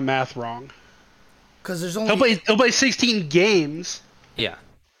 24, or is my math wrong? Because there's only he'll play 16 games. Yeah.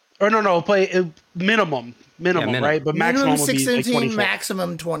 Or no, he'll play minimum, right? But maximum would be like 24.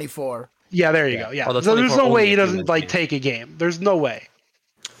 Maximum 24. Yeah, there you go. Yeah, so there's no way he doesn't like take a game. There's no way.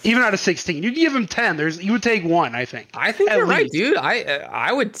 Even out of 16, you give him 10. You would take 1, I think. I think you're right, dude.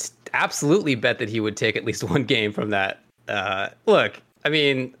 I would absolutely bet that he would take at least 1 game from that. Look, I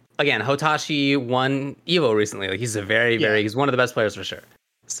mean, again, Hotashi won Evo recently. Like, he's he's one of the best players for sure.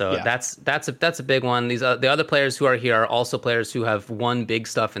 So that's a big one. The other players who are here are also players who have won big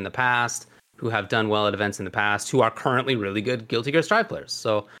stuff in the past, who have done well at events in the past, who are currently really good Guilty Gear Strive players.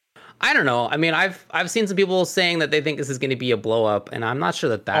 So I don't know. I mean, I've seen some people saying that they think this is going to be a blow up, and I'm not sure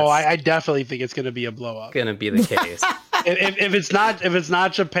that that's. Oh, I definitely think it's going to be a blow up. Going to be the case. if it's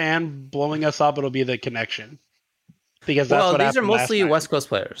not Japan blowing us up, it'll be the connection. Because that's what these are mostly West Coast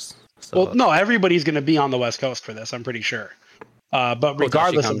players. So. Well, no, everybody's going to be on the West Coast for this. I'm pretty sure. But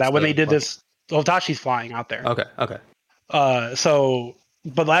regardless of that, when they did this, Hotashi's flying out there. Okay.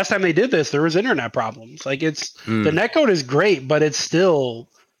 But last time they did this, there was internet problems. Like the netcode is great, but it's still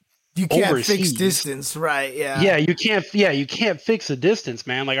you can't overseas. Fix distance, right? Yeah. Yeah, you can't. Yeah, you can't fix the distance,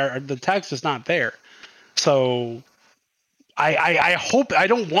 man. Like the text is not there. So I hope I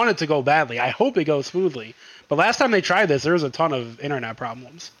don't want it to go badly. I hope it goes smoothly. But last time they tried this, there was a ton of internet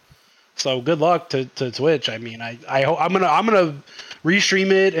problems. So good luck to Twitch. I mean, I'm gonna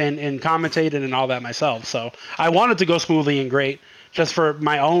restream it and commentate it and all that myself. So I want it to go smoothly and great, just for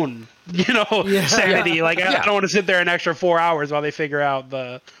my own, sanity. Yeah. Like I don't want to sit there an extra 4 hours while they figure out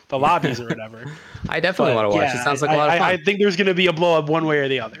the lobbies or whatever. I definitely want to watch. It sounds like a lot of fun. I think there's gonna be a blow up one way or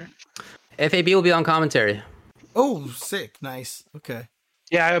the other. FAB will be on commentary. Oh, sick! Nice. Okay.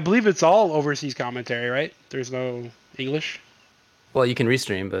 Yeah, I believe it's all overseas commentary, right? There's no English. Well, you can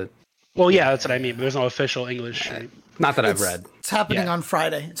restream, but. Well, yeah, that's what I mean. But there's no official English. Not that I've read. It's happening on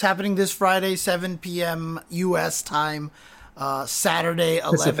Friday. It's happening this Friday, 7 p.m. U.S. time, Saturday,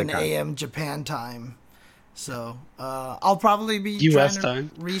 11 a.m. Japan time. So I'll probably be U.S. trying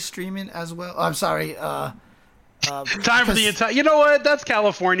to restream it as well. I'm sorry. Time for the entire. You know what? That's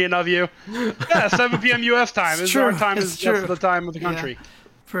Californian of you. Yeah, 7 p.m. U.S. time. That's our time. That's the time of the country. Yeah,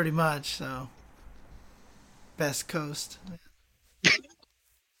 pretty much. So, best coast.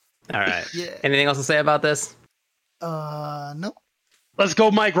 All right. Yeah. Anything else to say about this? No. Let's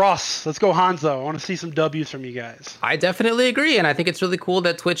go, Mike Ross. Let's go, Hanzo. I want to see some W's from you guys. I definitely agree, and I think it's really cool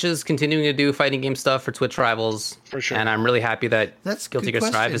that Twitch is continuing to do fighting game stuff for Twitch Rivals. For sure. And I'm really happy that Guilty Gear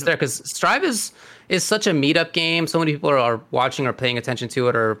Strive is there, because Strive is such a meetup game. So many people are watching or paying attention to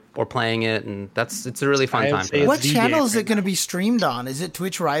it or playing it, and it's a really fun time. What channel is it going to be streamed on? Is it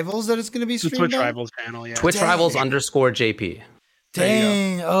Twitch Rivals that it's going to be streamed on? The Twitch Rivals channel, yeah. Twitch Rivals _JP.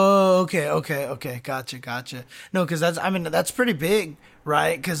 Dang. Oh, okay. Gotcha. No, because that's pretty big,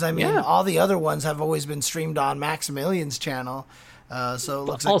 right? Because all the other ones have always been streamed on Maximilian's channel. So it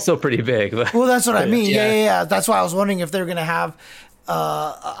looks also pretty big. But well, that's what I mean. Yeah. That's why I was wondering if they're gonna have.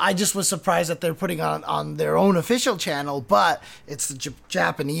 I just was surprised that they're putting on their own official channel, but it's the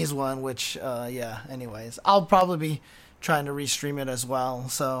Japanese one. Which, Anyways, I'll probably be trying to restream it as well.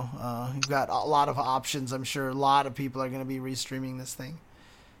 So you've got a lot of options. I'm sure a lot of people are going to be restreaming this thing.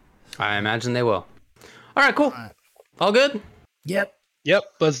 I imagine they will. All right, cool. All good? Yep.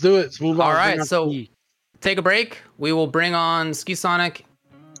 Let's do it. Let's move on. All right, so take a break. We will bring on Ski Sonic.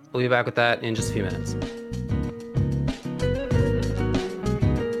 We'll be back with that in just a few minutes.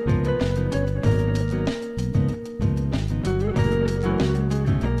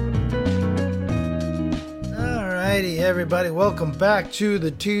 Alrighty, everybody, welcome back to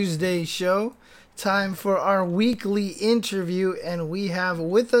the Tuesday show. Time for our weekly interview, and we have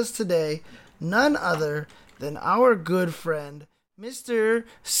with us today none other than our good friend, Mr.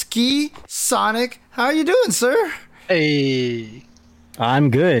 Ski Sonic. How are you doing, sir? Hey,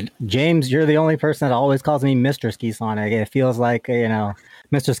 I'm good. James, you're the only person that always calls me Mr. Ski Sonic. It feels like,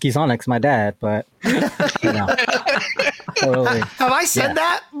 Mr. Ski Sonic's my dad, but, totally. Have I said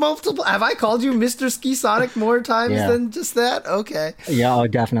that multiple? Have I called you Mr. Ski Sonic more times than just that? Okay. Yeah, oh,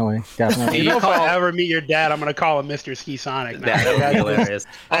 definitely. You know, if I ever meet your dad, I'm going to call him Mr. Ski Sonic. That would be hilarious.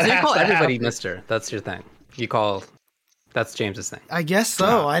 Also, you call everybody happen. Mr. That's your thing. That's James's thing. I guess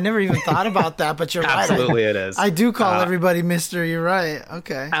so. I never even thought about that, but you're right. Absolutely, it is. I do call everybody Mr. You're right.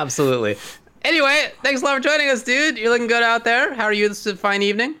 Okay. Absolutely. Anyway, thanks a lot for joining us, dude. You're looking good out there. How are you this fine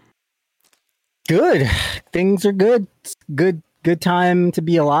evening? Good. Things are good. Good time to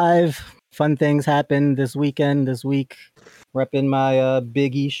be alive. Fun things happened this week. Repping my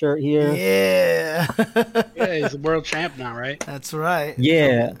Big E shirt here. Yeah. Yeah, he's a world champ now, right? That's right.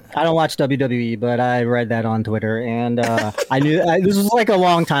 Yeah, I don't watch WWE, but I read that on Twitter, and I knew this was like a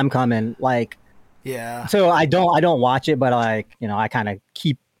long time coming. Like, yeah. So I don't watch it, but I kind of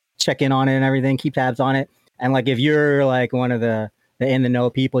keep checking on it and everything, keep tabs on it. And like, if you're like one of the in the know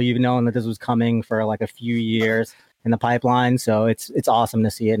people, you've known that this was coming for like a few years in the pipeline. So it's awesome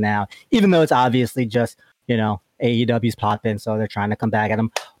to see it now, even though it's obviously just AEW's popping, so they're trying to come back at him.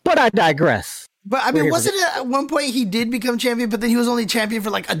 But I digress. But I mean, wasn't it at one point he did become champion, but then he was only champion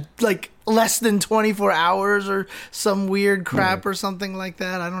for like less than 24 hours or some weird crap or something like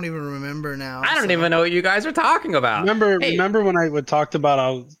that? I don't even remember now. I don't even know what you guys are talking about. Remember when I would talked about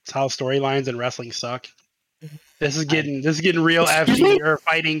how storylines in wrestling suck? This is getting real FC or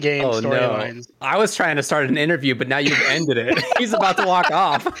fighting game storylines. No. I was trying to start an interview, but now you've ended it. He's about to walk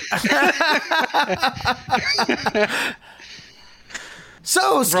off.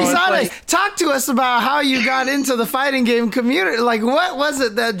 So, Skizana, talk to us about how you got into the fighting game community. Like, what was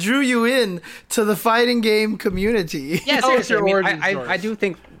it that drew you in to the fighting game community? Yeah, seriously. I do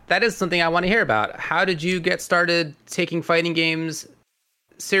think that is something I want to hear about. How did you get started taking fighting games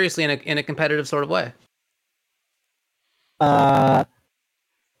seriously in a competitive sort of way?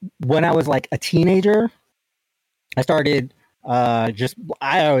 When I was like a teenager, I started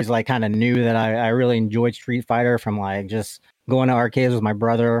I always like kind of knew that I really enjoyed Street Fighter from like just going to arcades with my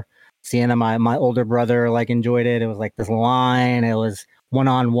brother, seeing that my older brother like enjoyed it. It was like this line, it was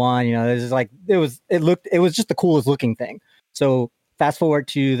 1-on-1, it was just like it was just the coolest looking thing. So fast forward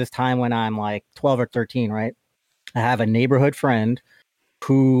to this time when I'm like 12 or 13, right? I have a neighborhood friend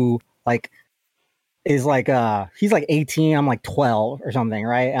who like is like he's like 18, I'm like 12 or something,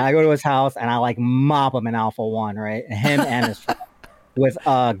 right? And I go to his house and I like mop him in Alpha 1, right? Him and his friend with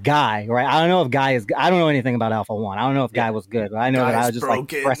a Guy, right? I don't know if Guy is I don't know anything about Alpha 1. I don't know if Guy was good, but I know that I was just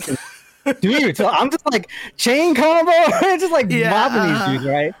broken. Like pressing dude, so I'm just like chain combo just like mopping these dudes,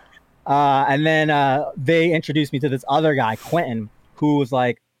 right? And then they introduced me to this other guy, Quentin, who was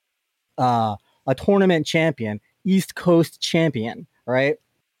like a tournament champion, East Coast champion, right?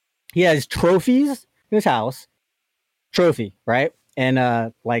 He has trophies in his house, right?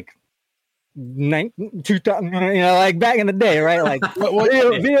 And like 2000, like back in the day, right? Like what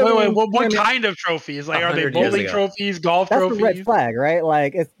kind of trophies? Like, are they bowling trophies, golf trophies? That's the red flag, right?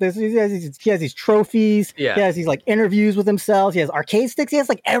 Like he has these trophies. Yeah. He has these like interviews with himself. He has arcade sticks. He has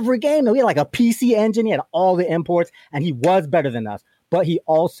like every game. He had like a PC engine. He had all the imports, and he was better than us. But he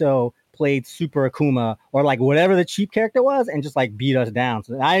also played Super Akuma or like whatever the cheap character was, and just like beat us down.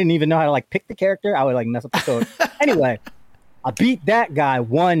 So I didn't even know how to like pick the character. I would like mess up the code. Anyway, I beat that guy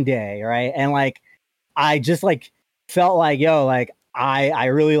one day, right? And like I just like felt like, yo, like I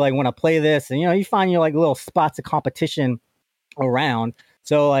really like want to play this. And you find your like little spots of competition around.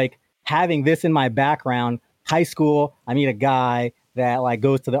 So like having this in my background, high school, I meet a guy that like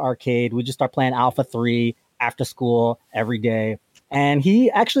goes to the arcade. We just start playing Alpha 3 after school every day. And he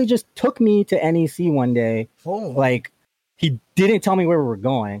actually just took me to NEC one day. Oh. Like, he didn't tell me where we were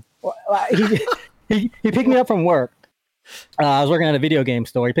going. He picked me up from work. I was working at a video game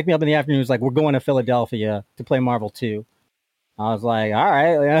store. He picked me up in the afternoon. He was like, we're going to Philadelphia to play Marvel 2. I was like, all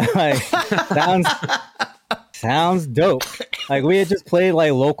right. Like, sounds dope. Like, we had just played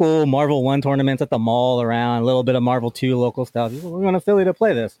like local Marvel 1 tournaments at the mall around, a little bit of Marvel 2 local stuff. We're going to Philly to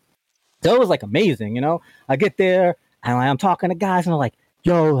play this. So it was like amazing, I get there. And like, I'm talking to guys, and I'm like,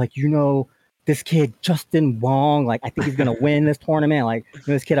 yo, like, this kid, Justin Wong, like, I think he's going to win this tournament. Like,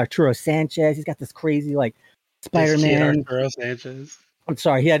 this kid, Arturo Sanchez, he's got this crazy, like, Spider-Man. Arturo Sanchez. I'm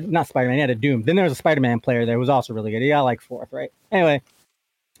sorry, he had, not Spider-Man, he had a Doom. Then there was a Spider-Man player there who was also really good. He got, like, 4th, right? Anyway,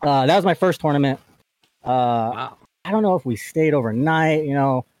 that was my first tournament. Wow. I don't know if we stayed overnight,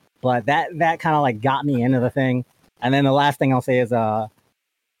 but that kind of, like, got me into the thing. And then the last thing I'll say is,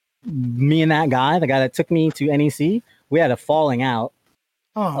 me and that guy, the guy that took me to NEC, we had a falling out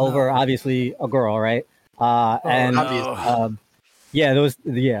over obviously a girl, right? Yeah, those.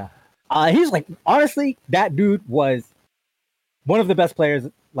 Yeah, he's like honestly, that dude was one of the best players.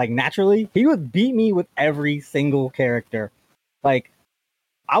 Like naturally, he would beat me with every single character. Like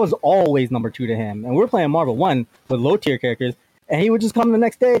I was always number 2 to him, and we're playing Marvel 1 with low tier characters, and he would just come the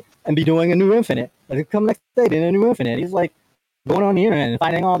next day and be doing a new Infinite. Like he'd come next day doing a new Infinite. He's like going on the internet and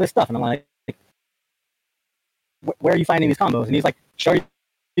finding all this stuff, and I'm like, where are you finding these combos? And he's like,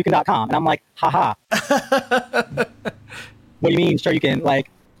 SureYouCan.com, and I'm like, haha. What do you mean, sure you can?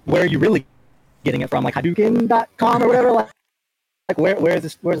 Like, where are you really getting it from? Like Hadouken.com or whatever? Like where's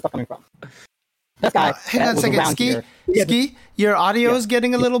this stuff coming from? That guy. Hang on a second, Ski. Your audio is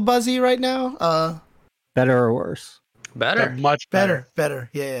getting a little buzzy right now. Better or worse? Better. Much better. Better.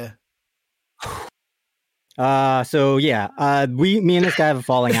 Yeah. So yeah, me and this guy have a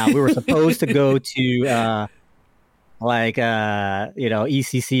falling out. We were supposed to go to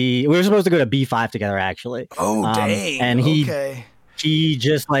ECC. We were supposed to go to B5 together actually. Oh dang. And he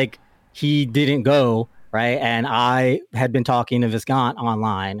just like he didn't go, right? And I had been talking to Viscant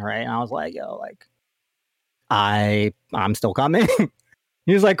online, right? And I was like, yo, like I'm still coming.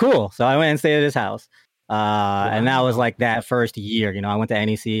 He was like, cool. So I went and stayed at his house. And that was like that first year, I went to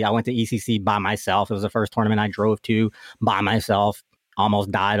NEC, I went to ECC by myself. It was the first tournament I drove to by myself,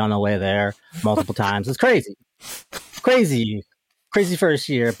 almost died on the way there multiple times. It's crazy first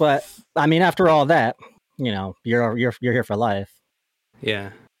year. But I mean, after all that, you're here for life. Yeah.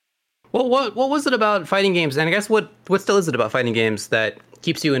 Well, what was it about fighting games? And I guess what still is it about fighting games that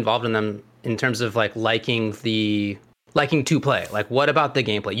keeps you involved in them in terms of like liking to play? Like, what about the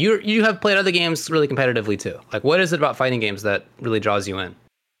gameplay? You have played other games really competitively too. Like, what is it about fighting games that really draws you in?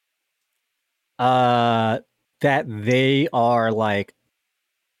 That they are like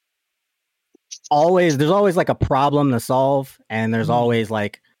there's always like a problem to solve, and there's always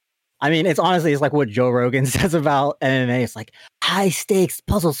like, I mean, it's like what Joe Rogan says about MMA. It's like high stakes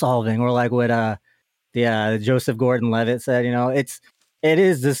puzzle solving, or like what Joseph Gordon-Levitt said. It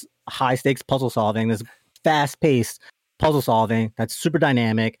is this high stakes puzzle solving, this fast paced puzzle solving that's super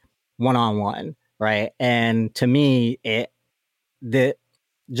dynamic, one-on-one, right? And to me, the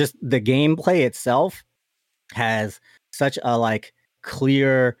gameplay itself has such a like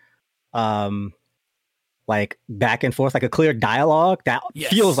clear like back and forth, like a clear dialogue that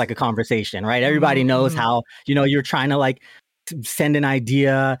feels like a conversation, right? Everybody knows how, you're trying to like send an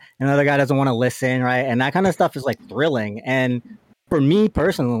idea and the other guy doesn't want to listen, right? And that kind of stuff is like thrilling. And for me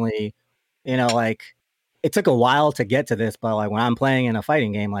personally, like it took a while to get to this, but like when I'm playing in a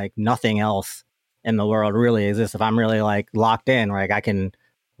fighting game, like nothing else in the world really exists. If I'm really like locked in, right, I can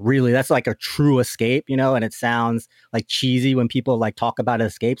really, that's like a true escape, and it sounds like cheesy when people like talk about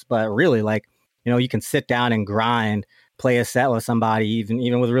escapes, but really like, you can sit down and grind, play a set with somebody,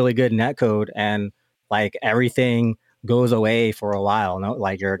 even with really good netcode, and like everything goes away for a while.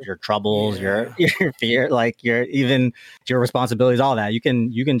 Like your troubles, your fear, like your responsibilities, all that. You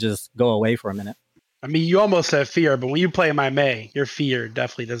can just go away for a minute. I mean, you almost have fear, but when you play my May, your fear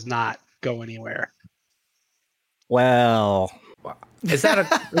definitely does not go anywhere. Well, is that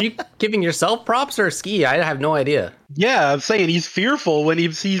are you giving yourself props or Ski? I have no idea. Yeah, I'm saying he's fearful when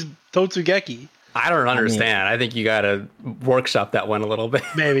he sees Totsugeki. I don't understand. I think you got to workshop that one a little bit.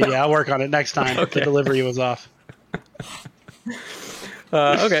 Maybe, yeah, I'll work on it next time. Okay. The delivery was off.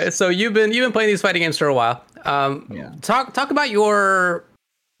 Okay, so you've been playing these fighting games for a while. Talk about your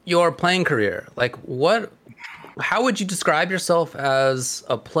playing career. Like, how would you describe yourself as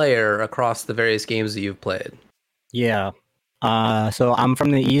a player across the various games that you've played? Yeah. So I'm from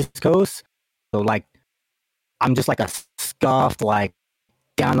the East Coast. So like, I'm just like a scuffed, like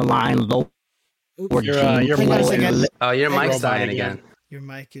down the line, low. Your mic's dying again. Your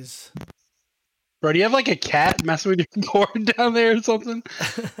mic is. Bro, do you have like a cat messing with your cord down there or something?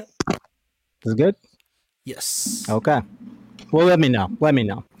 Is it good? Yes. Okay. Well, let me know.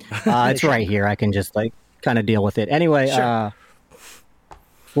 It's right here. I can just like kind of deal with it. Anyway, Sure.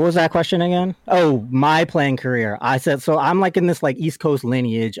 What was that question again? Oh, my playing career. I said, so I'm like in this like East Coast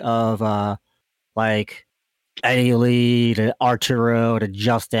lineage of like Eddie Lee to Arturo to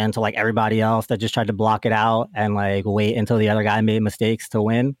Justin to like everybody else that just tried to block it out and like wait until the other guy made mistakes to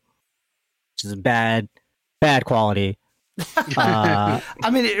win, which is bad quality. I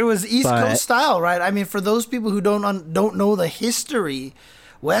mean, it was East Coast style, right? I mean, for those people who don't know the history,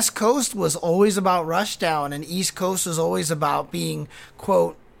 West Coast was always about rushdown, and East Coast was always about being,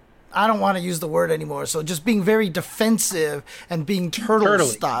 quote, I don't want to use the word anymore, so just being very defensive and being turtle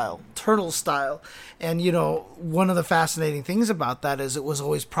style. And, one of the fascinating things about that is it was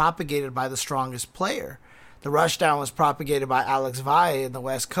always propagated by the strongest player. The rushdown was propagated by Alex Valle in the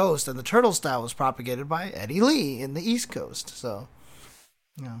West Coast, and the turtle style was propagated by Eddie Lee in the East Coast. So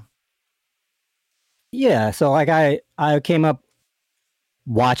No. Yeah, so like I came up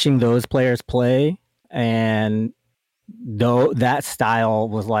watching those players play, and though that style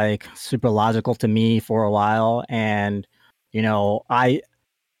was like super logical to me for a while, and you know, I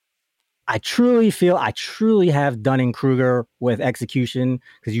truly have Dunning-Kruger with execution,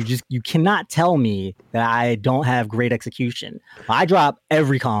 because you cannot tell me that I don't have great execution. I drop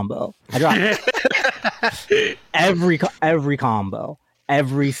every combo. I drop every combo,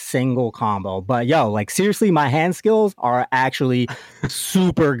 every single combo. But yo, like seriously, my hand skills are actually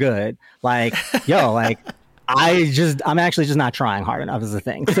super good. Like yo, like I'm actually just not trying hard enough is the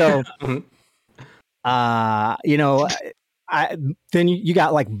thing. So, you know. Then you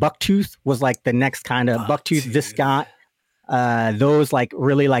got like Bucktooth was like the next kind of Bucktooth, Viscount, those like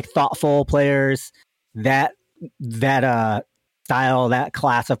really like thoughtful players, that style, that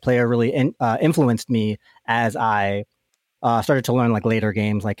class of player really influenced me as I started to learn like later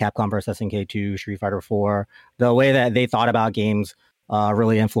games like Capcom vs SNK 2, Street Fighter 4. The way that they thought about games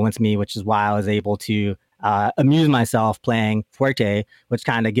really influenced me, which is why I was able to amuse myself playing Fuerte, which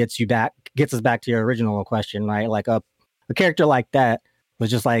kind of gets us back to your original question, right? Like a character like that was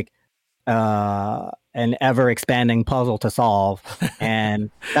just like an ever expanding puzzle to solve.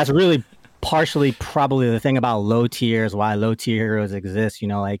 And that's really partially probably the thing about low tiers, why low tier heroes exist. You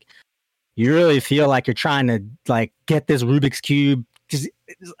know, like you really feel like you're trying to like get this Rubik's Cube, just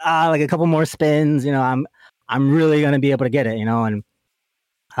like a couple more spins, you know, I'm really going to be able to get it, you know, and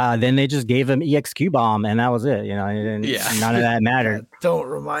then they just gave him EXQ bomb and that was it, you know, and none of that mattered. Don't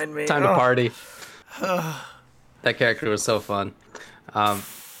remind me. Time to party. That character was so fun.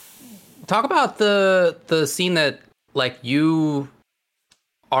 Talk about the scene that like you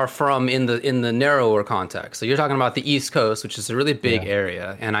are from in the narrower context. So you're talking about the East Coast, which is a really big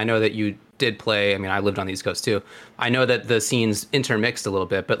area, and I know that you did play. I mean, I lived on the East Coast too. I know that the scenes intermixed a little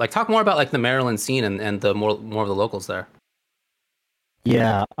bit, but like talk more about like the Maryland scene and the more of the locals there.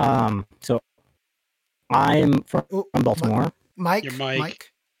 Yeah. So I'm from Baltimore. Mike. Your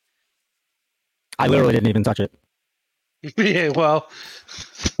mic. I literally didn't even touch it. Yeah, well.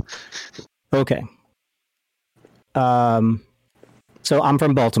 Okay. So I'm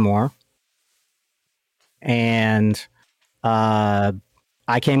from Baltimore, and I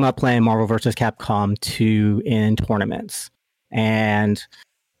came up playing Marvel vs. Capcom 2 in tournaments, and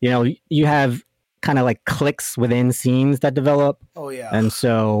you know you have kind of like cliques within scenes that develop. Oh yeah. And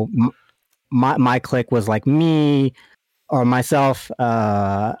so my clique was like me or myself,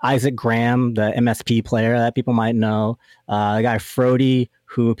 Isaac Graham, the MSP player that people might know, the guy Frody,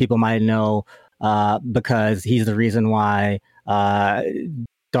 who people might know because he's the reason why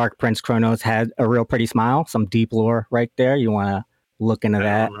Dark Prince Chronos had a real pretty smile. Some deep lore right there. You want to look into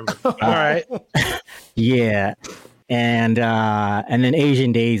that. All right. Yeah. And then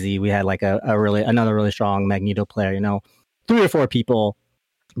Asian Daisy, we had like another really strong Magneto player, you know, 3 or 4 people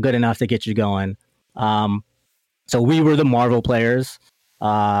good enough to get you going. So we were the Marvel players.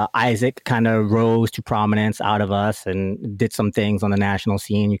 Isaac kind of rose to prominence out of us and did some things on the national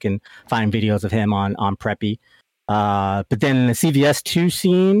scene. You can find videos of him on Preppy. But then in the CVS 2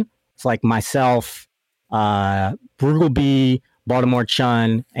 scene, it's like myself, Brutal B, Baltimore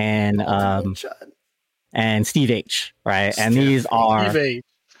Chun, and Steve H, right? And these are they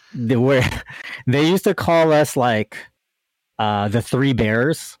used to call us like the 3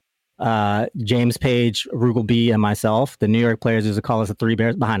 Bears. James Page, Rugal B, and myself. The New York players used to call us the 3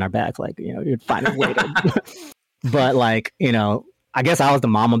 Bears behind our backs. Like, you know, you'd find it later. But like, you know, I guess I was the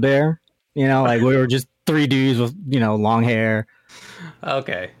mama bear. You know, like we were just 3 dudes with, you know, long hair.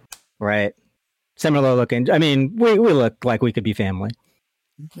 Okay. Right. Similar looking. I mean, we look like we could be family.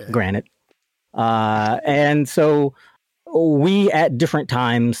 Okay. Granted. And so we at different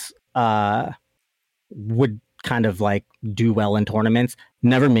times would kind of like do well in tournaments.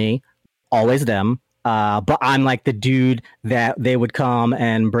 Never me, always them. But I'm like the dude that they would come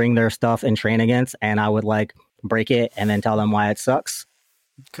and bring their stuff and train against, and I would like break it and then tell them why it sucks.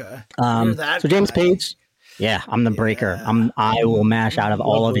 Okay. So James Page, yeah, I'm the breaker. I will mash out of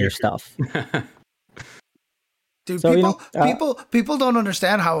all of your stuff. Dude, so, people don't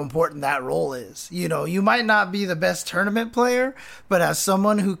understand how important that role is. You know, you might not be the best tournament player, but as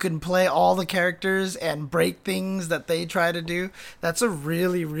someone who can play all the characters and break things that they try to do, that's a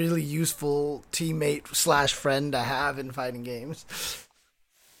really, really useful teammate / friend to have in fighting games.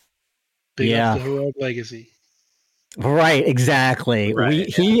 Big up to Heroic Legacy. Right, exactly. Right,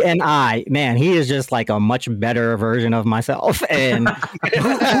 he and I, man, he is just like a much better version of myself. And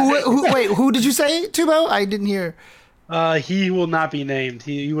who did you say, Tubo? I didn't hear. He will not be named.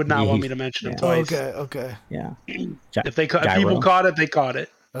 He would not want me to mention him twice. Okay. Yeah. If people caught it, they caught it.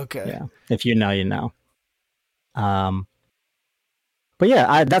 Okay. Yeah. If you know, you know. But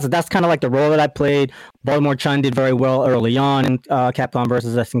yeah, that's kind of like the role that I played. Baltimore Chun did very well early on in Capcom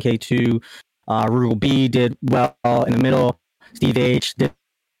versus SNK 2. Rule B did well in the middle. Steve H did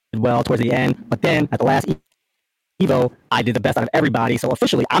well towards the end. But then at the last Evo, I did the best out of everybody. So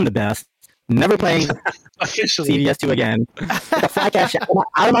officially, I'm the best. Never playing CVS 2 again. With a fly cash out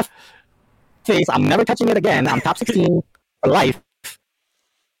of my face. I'm never touching it again. I'm top 16 for life.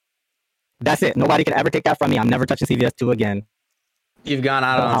 That's it. Nobody can ever take that from me. I'm never touching CVS 2 again. You've gone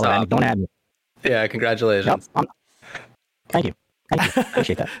out on top. Don't add me. Yeah, congratulations. Yep. Thank you.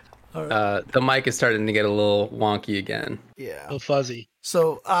 Appreciate that. Right. The mic is starting to get a little wonky again. Yeah. A little fuzzy.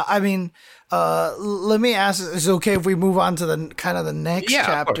 So, let me ask, is it okay if we move on to the next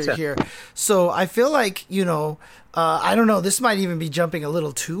chapter here? So I feel like, I don't know, this might even be jumping a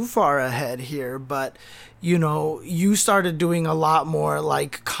little too far ahead here, but, you started doing a lot more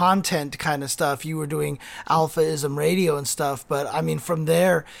like content kind of stuff. You were doing Alphaism Radio and stuff, but I mean, from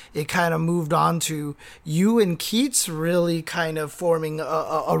there, it kind of moved on to you and Keats really kind of forming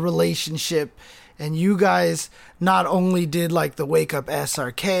a relationship. And you guys not only did like the Wake Up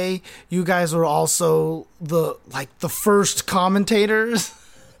SRK, you guys were also the first commentators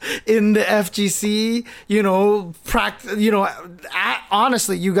in the FGC.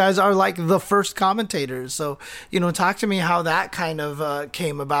 Honestly, you guys are like the first commentators. So, talk to me how that kind of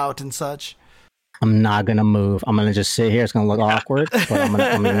came about and such. I'm not gonna move. I'm gonna just sit here. It's gonna look awkward, but I'm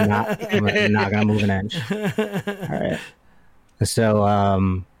not gonna move an inch. All right.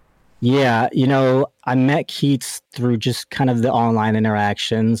 So, yeah, I met Keats through just kind of the online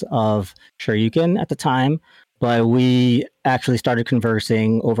interactions of Shoryuken at the time, but we actually started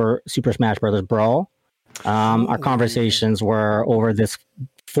conversing over Super Smash Bros. Brawl. Our conversations were over this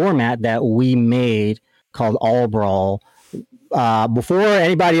format that we made called All Brawl. Before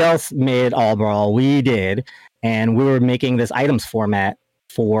anybody else made All Brawl, we did, and we were making this items format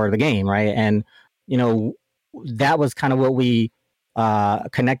for the game, right? And, that was kind of what we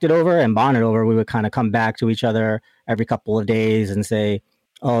connected over and bonded over. We would kind of come back to each other every couple of days and say,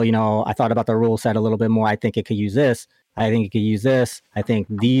 oh, I thought about the rule set a little bit more. I think it could use this. I think it could use this. I think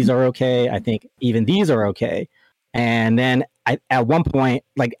these are okay. I think even these are okay. And then at one point,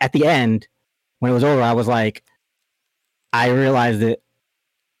 like at the end, when it was over, I was like, I realized that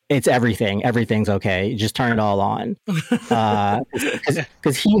it's everything. Everything's okay. Just turn it all on.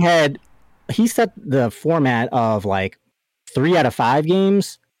 Because he set the format of like 3 out of 5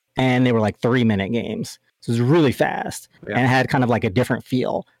 games, and they were like 3-minute games. So it was really fast and it had kind of like a different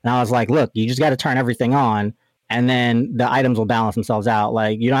feel. And I was like, look, you just got to turn everything on, and then the items will balance themselves out.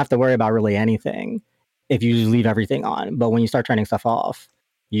 Like, you don't have to worry about really anything if you just leave everything on. But when you start turning stuff off,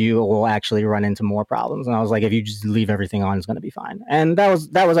 you will actually run into more problems. And I was like, if you just leave everything on, it's going to be fine. And that was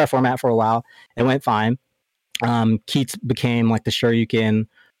our format for a while. It went fine. Keats became like the Shoryuken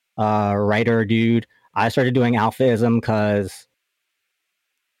writer dude. I started doing Alphaism because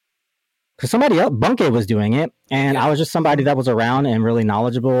somebody else, Bunke, was doing it, and I was just somebody that was around and really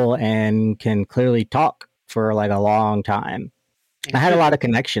knowledgeable and can clearly talk for like a long time. I had a lot of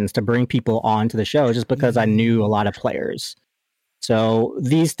connections to bring people onto the show just because I knew a lot of players. So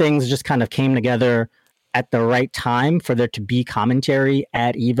these things just kind of came together at the right time for there to be commentary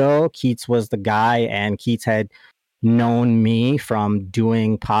at Evo. Keats was the guy, and Keats had known me from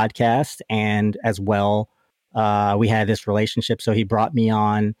doing podcasts, and as well we had this relationship, so he brought me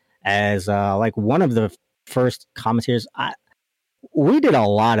on as like one of the first commentators. We did a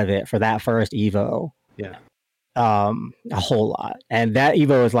lot of it for that first Evo, a whole lot, and that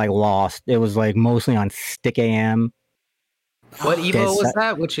Evo was like lost. It was like mostly on Stick AM. What Evo was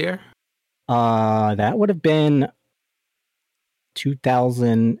that? Which year? That would have been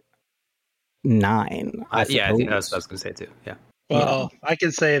 2009. I think that's what I was going to say too. Yeah. Well, I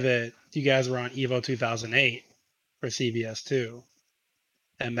can say that you guys were on Evo 2008 for CBS 2,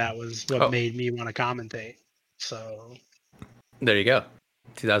 and that was what made me want to commentate. So there you go.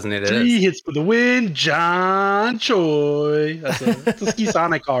 2008. 3 hits for the win, John Choi. That's a Ski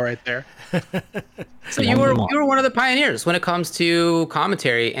Sonic call right there. So you were one of the pioneers when it comes to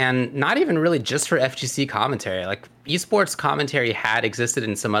commentary, and not even really just for FGC commentary. Like, esports commentary had existed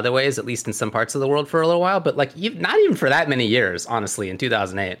in some other ways, at least in some parts of the world for a little while, but like not even for that many years, honestly, in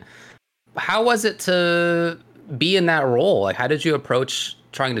 2008. How was it to be in that role? Like, how did you approach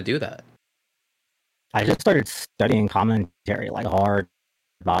trying to do that? I just started studying commentary like hard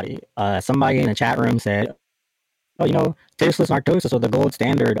body. Somebody in the chat room said, oh, tasteless narcosis are the gold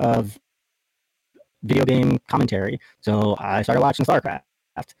standard of video game commentary. So I started watching StarCraft.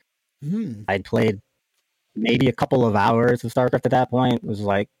 I'd played maybe a couple of hours of StarCraft at that point. It was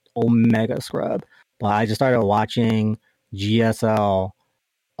like Omega Scrub. But I just started watching GSL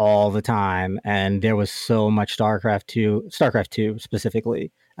all the time, and there was so much StarCraft 2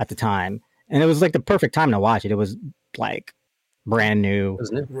 specifically at the time. And it was like the perfect time to watch it. It was like brand new.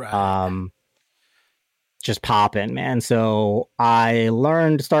 Right. Just popping, man. So I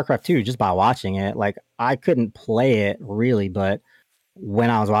learned StarCraft 2 just by watching it. Like I couldn't play it really, but when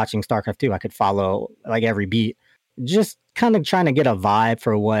I was watching StarCraft 2, I could follow like every beat, just kind of trying to get a vibe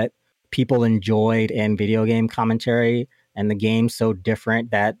for what people enjoyed in video game commentary. And the game's so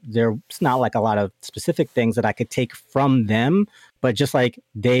different that there's not like a lot of specific things that I could take from them, but just like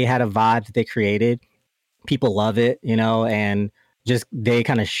they had a vibe that they created. People love it, you know, and just they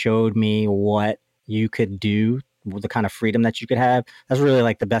kind of showed me what you could do, the kind of freedom that you could have. That's really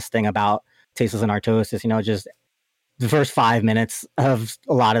like the best thing about Tasteless and Artosis, you know, just the first 5 minutes of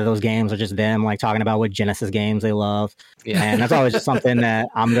a lot of those games are just them like talking about what Genesis games they love. Yeah. And that's always just something that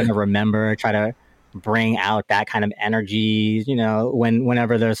I'm going to remember, try to bring out that kind of energy, you know,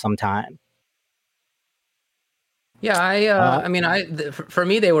 whenever there's some time. Yeah, I mean, for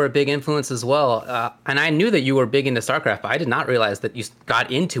me, they were a big influence as well. And I knew that you were big into StarCraft, but I did not realize that you got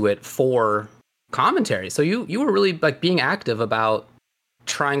into it for commentary. So you were really like being active about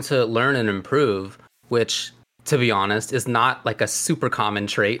trying to learn and improve, which, to be honest, is not like a super common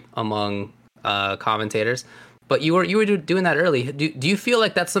trait among commentators. But you were doing that early. Do you feel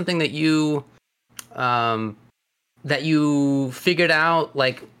like that's something that you figured out,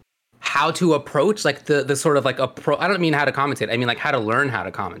 like how to approach like the sort of like I don't mean how to commentate. I mean like how to learn how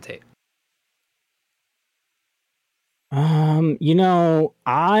to commentate. You know,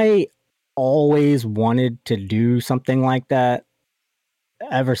 I always wanted to do something like that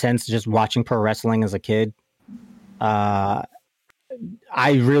ever since just watching pro wrestling as a kid. I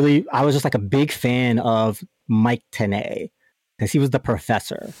was just like a big fan of Mike Tenay because he was the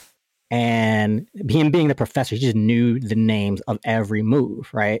professor. And him being the professor, he just knew the names of every move,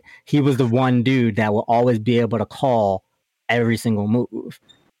 right? He was the one dude that will always be able to call every single move.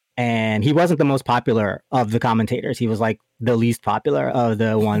 And he wasn't the most popular of the commentators. He was like the least popular of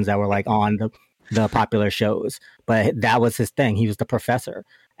the ones that were like on the popular shows. But that was his thing. He was the professor.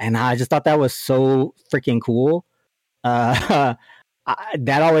 And I just thought that was so freaking cool. That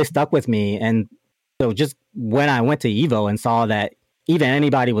always stuck with me. And so just when I went to Evo and saw that even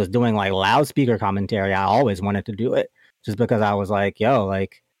anybody was doing like loudspeaker commentary, I always wanted to do it just because I was like, yo,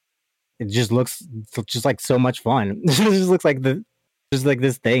 like it just looks just like so much fun. It just looks like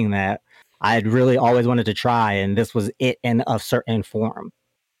this thing that I'd really always wanted to try. And this was it in a certain form.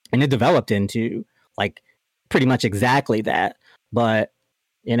 And it developed into like pretty much exactly that. But,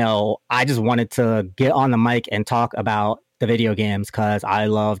 you know, I just wanted to get on the mic and talk about the video games because I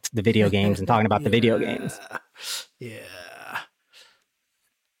loved the video games and talking about the video games. Yeah.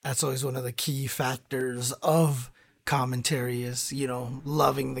 That's always one of the key factors of commentary is, you know,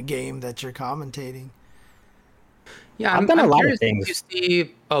 loving the game that you're commentating. Yeah, I've done a lot of things.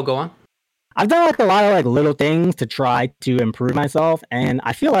 Oh, go on. I've done like a lot of like little things to try to improve myself, and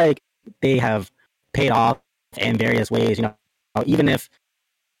I feel like they have paid off in various ways. You know, even if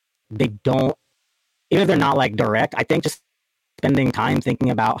they're not like direct, I think just spending time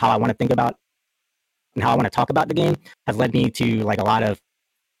thinking about how I want to think about and how I want to talk about the game has led me to like a lot of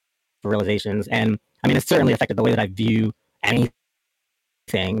realizations. And I mean, it's certainly affected the way that I view anything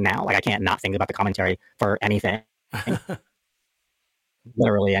now. Like I can't not think about the commentary for anything.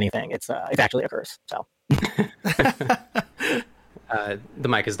 Literally anything. It's actually a curse. So the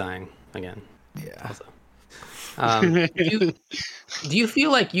mic is dying again. Yeah. Also. Do you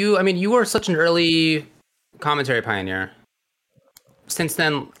feel like you were such an early commentary pioneer? Since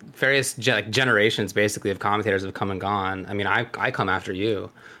then, various generations basically of commentators have come and gone. I mean, I come after you,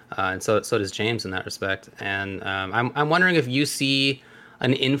 and so does James in that respect. And I'm wondering if you see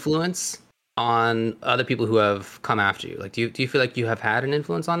an influence on other people who have come after you. Like, do you feel like you have had an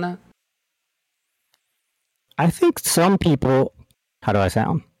influence on that? I think some people. How do I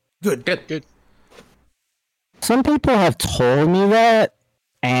sound? Good. Some people have told me that,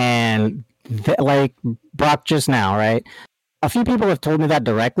 and like Brock just now, right? A few people have told me that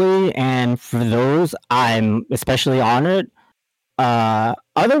directly, and for those, I'm especially honored.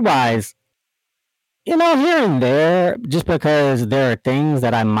 Otherwise, you know, here and there, just because there are things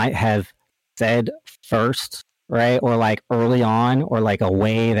that I might have said first, right? Or like early on, or like a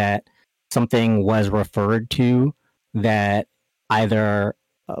way that something was referred to that either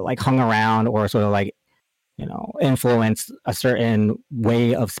like hung around or sort of like, influence a certain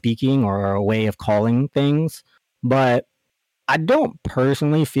way of speaking or a way of calling things. But I don't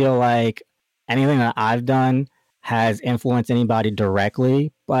personally feel like anything that I've done has influenced anybody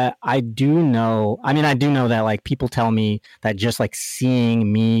directly, but I do know that like people tell me that just like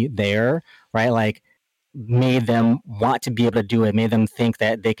seeing me there, right, like made them want to be able to do it, made them think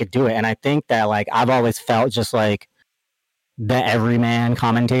that they could do it. And I think that like I've always felt just like the everyman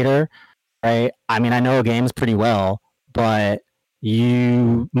commentator, right? I mean, I know games pretty well, but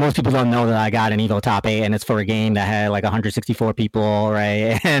most people don't know that I got an Evo top 8 and it's for a game that had like 164 people,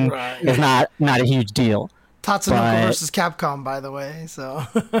 right? And it's not a huge deal. Tatsunoko versus Capcom, by the way. So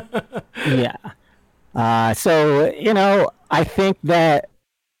yeah. So I think that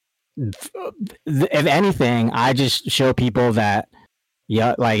if anything, I just show people that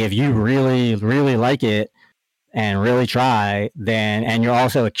like if you really, really like it and really try, and you're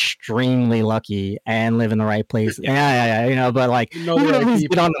also extremely lucky and live in the right place. Yeah. But like you can at least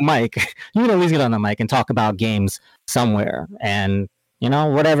get on the mic. You can at least get on the mic and talk about games somewhere, and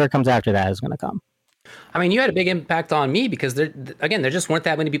whatever comes after that is going to come. I mean, you had a big impact on me because there just weren't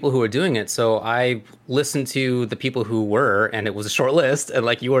that many people who were doing it. So I listened to the people who were, and it was a short list, and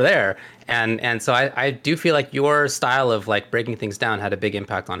like you were there. And so I do feel like your style of like breaking things down had a big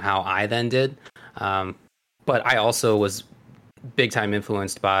impact on how I then did. But I also was big time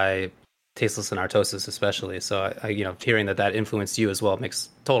influenced by Tasteless and Artosis, especially. So I hearing that influenced you as well makes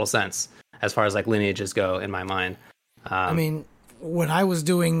total sense as far as like lineages go in my mind. I mean, when I was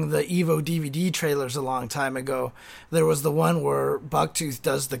doing the Evo DVD trailers a long time ago, there was the one where Bucktooth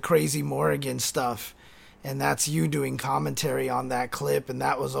does the crazy Morrigan stuff, and that's you doing commentary on that clip, and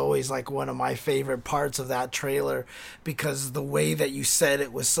that was always like one of my favorite parts of that trailer because the way that you said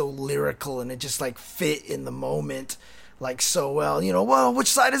it was so lyrical and it just like fit in the moment like so well. Well,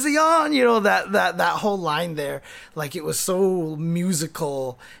 which side is he on? That whole line there, like it was so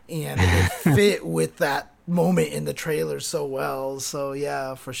musical and it fit with that moment in the trailer so well. So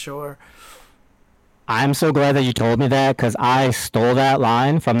yeah, for sure. I'm so glad that you told me that because I stole that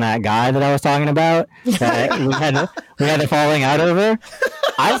line from that guy that I was talking about that we had the falling out over.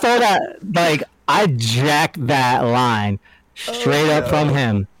 I stole that, like I jacked that line straight up from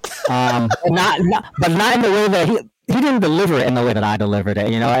him. But not in the way that he didn't deliver it in the way that I delivered it,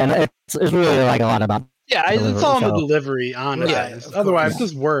 and it's really like a lot about it's all in the delivery, honestly. Yeah, otherwise it's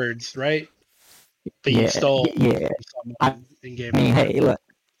just words, right? But you stole someone and gave me. Hey, look.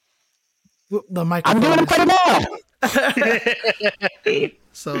 The mic. I'm doing it pretty well.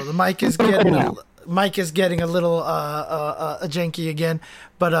 So the mic is getting a little janky again.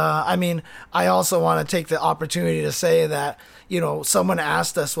 But I mean, I also want to take the opportunity to say that someone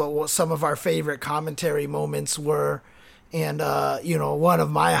asked us what some of our favorite commentary moments were. And, one of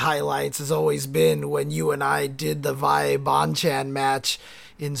my highlights has always been when you and I did the Vi Bonchan match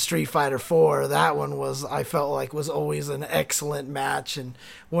in Street Fighter 4. That one I felt like was always an excellent match. And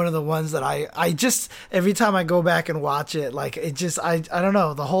one of the ones that I just, every time I go back and watch it, like it just, I don't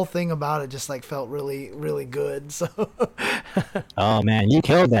know, the whole thing about it just like felt really, really good. So. Oh man, you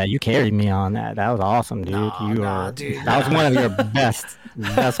killed that. You carried me on that. That was awesome, dude. Dude. That was one of your best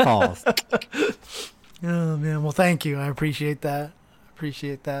calls. Oh man, well thank you. I appreciate that.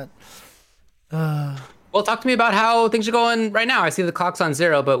 Well, talk to me about how things are going right now. I see the clock's on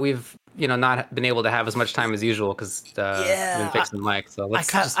 0, but we've not been able to have as much time as usual because we've been fixing the mic. So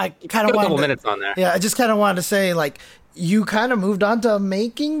let's I kind of a couple minutes on there. Yeah, I just kind of wanted to say like you kind of moved on to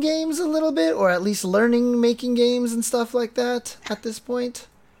making games a little bit, or at least learning making games and stuff like that at this point.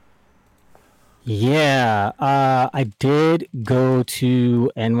 Yeah, I did go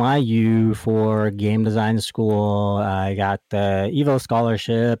to NYU for game design school. I got the Evo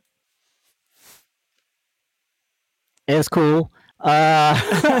scholarship. It was cool.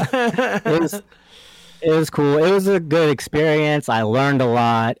 It was cool. It was a good experience. I learned a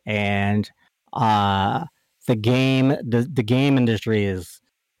lot, and the game industry is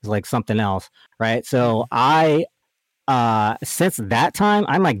like something else, right? So I since that time,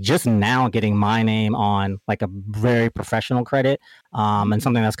 I'm like just now getting my name on like a very professional credit, and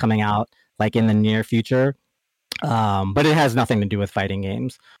something that's coming out like in the near future. But it has nothing to do with fighting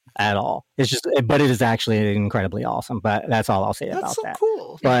games at all. But it is actually incredibly awesome. But that's all I'll say about that. That's so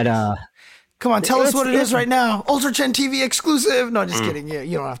cool. But come on, tell us what it is right now. Ultra Chen TV exclusive. No, just kidding.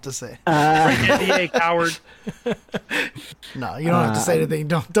 You don't have to say. NDA, coward. No, you don't have to say anything.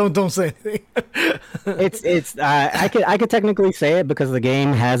 Don't say anything. It's I could technically say it because the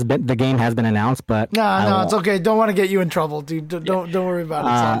game has been announced, but no, it's okay. Don't want to get you in trouble, dude. Don't worry about it.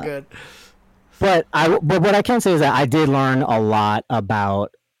 It's all good. But what I can say is that I did learn a lot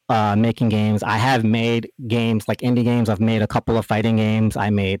about making games. I have made games like indie games. I've made a couple of fighting games. I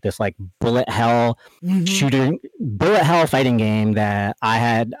made this like bullet hell fighting game that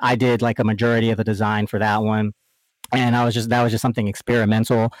I did like a majority of the design for that one. And that was just something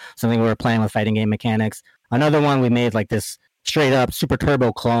experimental, something we were playing with fighting game mechanics. Another one we made like this straight up Super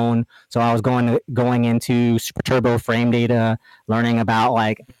Turbo clone. So I was going into Super Turbo frame data, learning about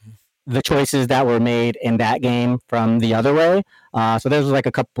like the choices that were made in that game from the other way. So there was like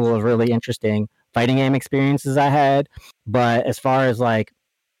a couple of really interesting fighting game experiences I had. But as far as like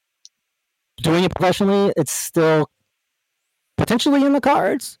doing it professionally, it's still potentially in the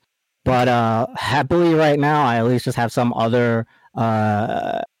cards. But happily right now, I at least just have some other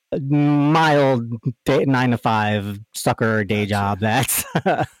mild 9 to 5 sucker day job that's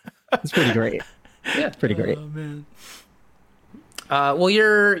it's pretty great. Yeah, it's pretty great. Oh, man. Well,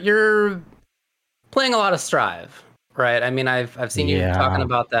 you're playing a lot of Strive, right? I mean, I've seen you talking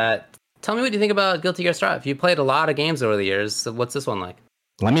about that. Tell me what you think about Guilty Gear Strive. You played a lot of games over the years. So what's this one like?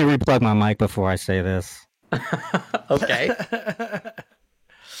 Let me replug my mic before I say this. Okay.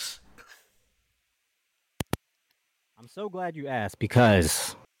 I'm so glad you asked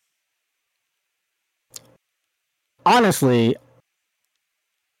because honestly,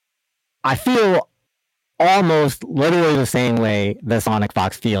 I feel almost literally the same way that Sonic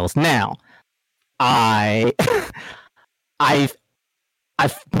Fox feels. Now, I'm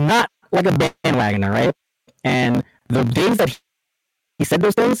not like a bandwagoner, right? And the days that he said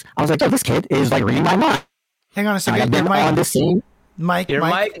those things, I was like, "Oh, this kid is like reading my mind." Hang on a second. I've been on the scene. Your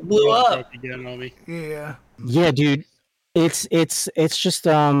mic blew up. Yeah. Yeah, dude. It's just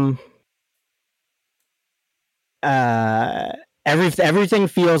everything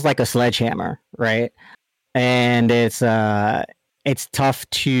feels like a sledgehammer, right? And it's tough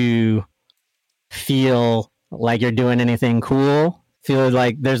to feel like you're doing anything cool. Feel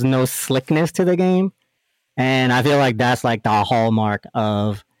like there's no slickness to the game. And I feel like that's like the hallmark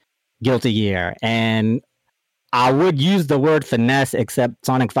of Guilty Gear. And I would use the word finesse, except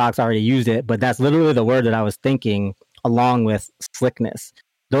Sonic Fox already used it, but that's literally the word that I was thinking along with slickness.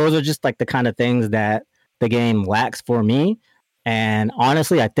 Those are just like the kind of things that the game lacks for me. And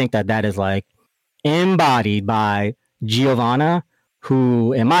honestly, I think that is like embodied by Giovanna,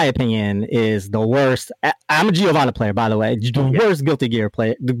 who, in my opinion, is the worst. I'm a Giovanna player, by the way. The worst Guilty Gear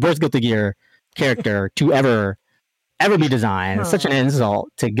player, the worst Guilty Gear character to ever be designed. It's such an insult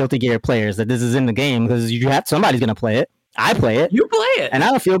to Guilty Gear players that this is in the game because somebody's gonna play it. I play it. You play it, and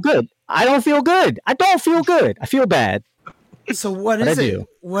I don't feel good. I don't feel good. I feel bad. So what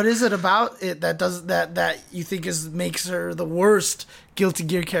is it about it that does that you think makes her the worst Guilty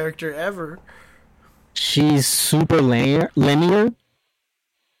Gear character ever? She's super linear,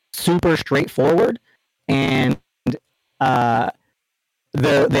 super straightforward, and the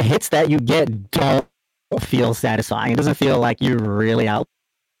hits that you get don't feel satisfying. It doesn't feel like you really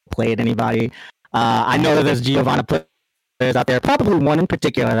outplayed anybody. I know that there's Giovanna players out there, probably one in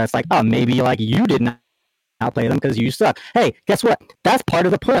particular that's like, oh, maybe like you did not outplay them because you suck. Hey, guess what? That's part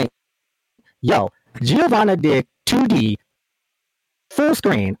of the point. Yo, Giovanna did 2D full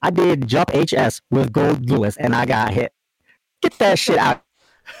screen. I did Jump HS with Gold Lewis and I got hit. Get that shit out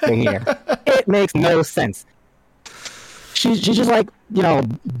of here. It makes no sense. She's just like,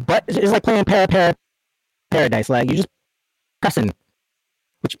 but it's like playing Paradise. Like you just pressing,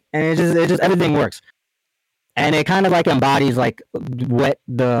 and it just everything works. And it kind of like embodies like what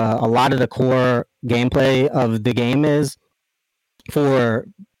a lot of the core gameplay of the game is for,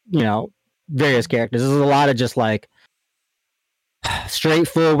 various characters. There's a lot of just like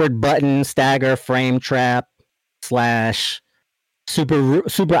straightforward button stagger frame trap /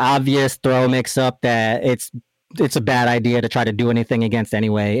 super obvious throw mix up that it's a bad idea to try to do anything against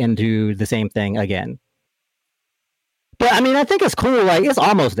anyway and do the same thing again. But I mean, I think it's cool. Like it's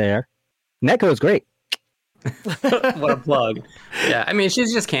almost there. Netcode's great. What a plug. Yeah, I mean,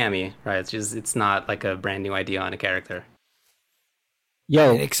 she's just Cammy, right? It's not like a brand new idea on a character.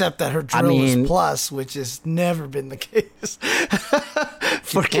 Yo, except that her drill is plus, which has never been the case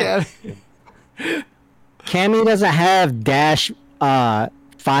for Cammy. Cammy doesn't have dash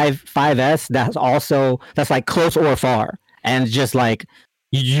 5S that's like close or far, and just like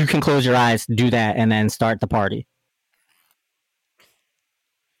you can close your eyes, do that, and then start the party.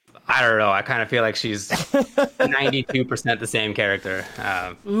 I don't know. I kind of feel like she's 92% the same character.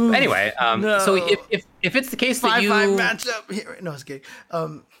 Anyway, no. So if it's the case that 5-5 matchup here, no, it's kidding.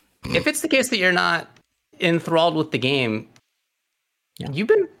 If it's the case that you're not enthralled with the game, you've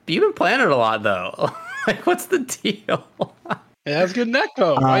been playing it a lot though. Like, what's the deal? It has good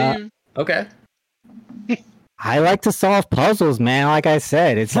netcode. Okay. I like to solve puzzles, man. Like I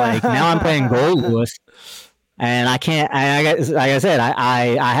said, it's like now I'm playing Gold Lewis, and I can't. Like I said,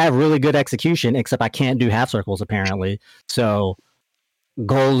 I have really good execution, except I can't do half circles apparently. So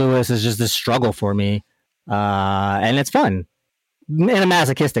Gold Lewis is just a struggle for me, and it's fun in a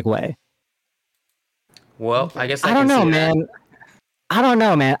masochistic way. Well, I guess I don't know, man. I don't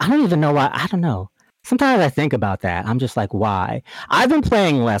know, man. I don't even know why. I don't know. Sometimes I think about that. I'm just like, why? I've been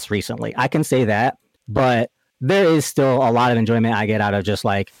playing less recently. I can say that, but there is still a lot of enjoyment I get out of just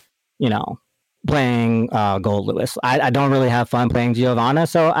like, playing Gold Lewis. I don't really have fun playing Giovanna,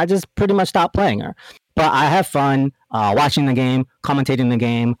 so I just pretty much stopped playing her. But I have fun watching the game, commentating the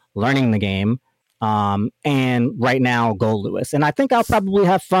game, learning the game, and right now Gold Lewis. And I think I'll probably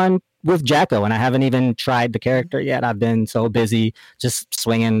have fun with Jacko, and I haven't even tried the character yet. I've been so busy just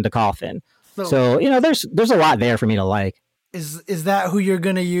swinging the coffin. So there's a lot there for me to like. Is that who you're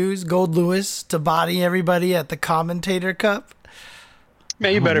gonna use, Gold Lewis, to body everybody at the Commentator Cup?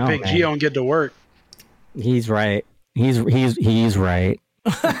 Man, you better pick Gio and get to work. He's right. He's right.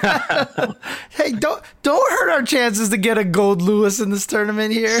 Hey, don't hurt our chances to get a Gold Lewis in this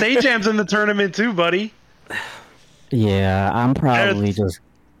tournament here. Sajam's in the tournament too, buddy. Yeah, I'm probably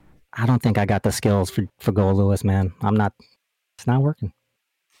I don't think I got the skills for Gold Lewis, man. It's not working.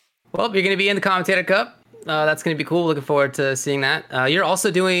 Well, you're going to be in the Commentator Cup. That's going to be cool. Looking forward to seeing that. You're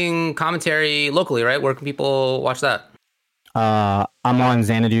also doing commentary locally, right? Where can people watch that? I'm on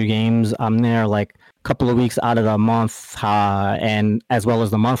Xanadu Games. I'm there like a couple of weeks out of the month, and as well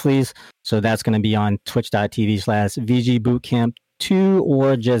as the monthlies. So that's going to be on twitch.tv/VG Bootcamp 2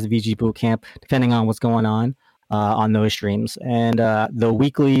 or just VG Bootcamp, depending on what's going on those streams. And the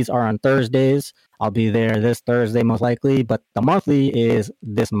weeklies are on Thursdays. I'll be there this Thursday most likely, but the monthly is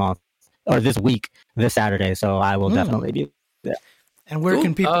this month or this week, this Saturday. So I will definitely be there. And where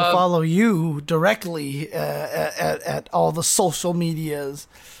can people follow you directly at all the social medias?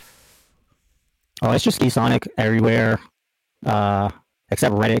 Oh, it's just SkiSonic everywhere,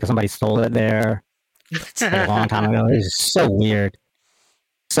 except Reddit because somebody stole it there a long time ago. It's so weird.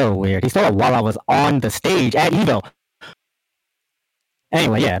 So weird. He stole it while I was on the stage at Evo.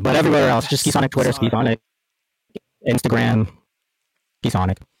 Anyway, yeah, but everywhere else, just SkiSonic, Twitter, SkiSonic, Instagram,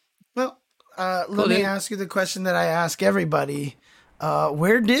 SkiSonic. Well, let me ask you the question that I ask everybody.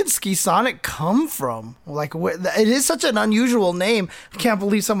 Where did SkiSonic come from? Like, it is such an unusual name. I can't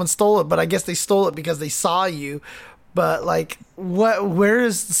believe someone stole it, but I guess they stole it because they saw you. But, like, where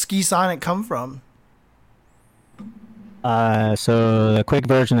does SkiSonic come from? So the quick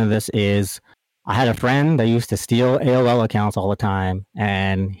version of this is I had a friend that used to steal AOL accounts all the time,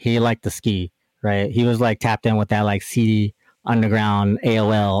 and he liked to ski, right? He was like tapped in with that like seedy underground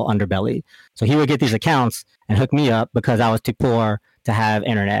AOL underbelly. So he would get these accounts and hook me up because I was too poor to have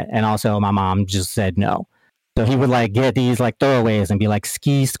internet. And also my mom just said no. So he would like get these like throwaways and be like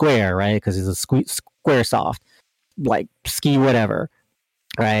ski square, right? Because he's a square soft, like ski whatever,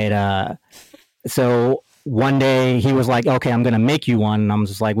 right? So one day he was like, okay, I'm going to make you one. And I'm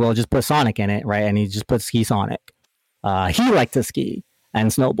just like, well, just put Sonic in it, right? And he just put SkiSonic. He liked to ski and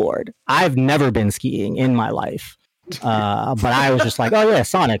snowboard. I've never been skiing in my life. But I was just like, oh yeah,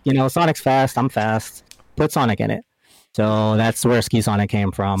 Sonic, Sonic's fast. I'm fast. Put Sonic in it. So that's where SkiSonic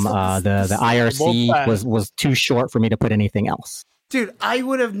came from. The IRC was too short for me to put anything else. Dude, I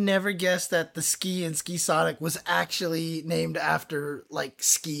would have never guessed that the ski in SkiSonic was actually named after like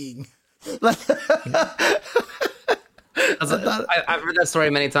skiing. I've heard that story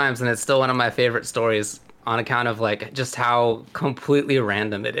many times, and it's still one of my favorite stories on account of like just how completely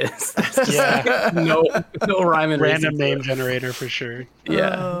random it is. Yeah, no rhyme and random name generator for sure.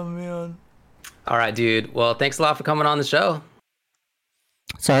 Yeah. Oh man. All right, dude. Well, thanks a lot for coming on the show.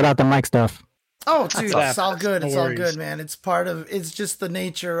 Sorry about the mic stuff. Oh, dude, it's all good. No It's all worries. good, man. It's just the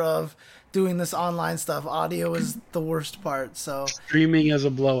nature of doing this online stuff. Audio is the worst part. So Streaming is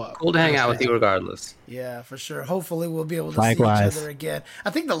a blow up. Cool to hang out with you regardless. yeah, for sure. Hopefully we'll be able to Likewise. see each other again. I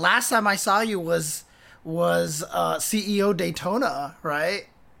think the last time I saw you was CEO Daytona, right?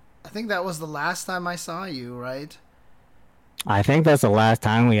 I think that was the last time I saw you, right? I think that's the last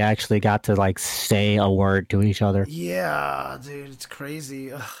time we actually got to like say a word to each other. Yeah, dude, it's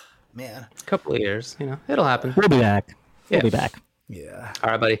crazy. Ugh, man. A couple of years, it'll happen. We'll be back. Yeah. We'll be back. Yeah.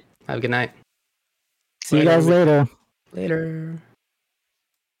 All right, buddy. Have a good night. See you guys later. Later.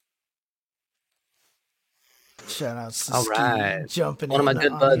 Shout out to All Ski right. jumping One of my in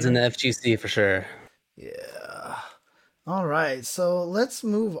good on buds in here. the FGC for sure. Yeah. All right, so let's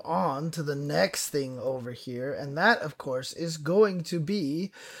move on to the next thing over here, and that, of course, is going to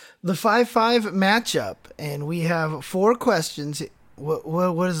be the 5-5 matchup. And we have 4 questions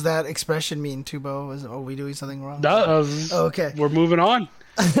What does that expression mean, Tubo? Are we doing something wrong? Okay. We're moving on.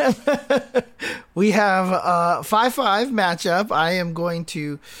 We have a 5-5 matchup. I am going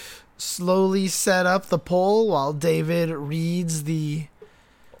to slowly set up the poll while David reads the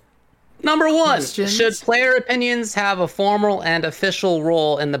Number 1, questions. Should player opinions have a formal and official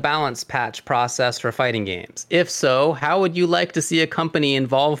role in the balance patch process for fighting games? If so, how would you like to see a company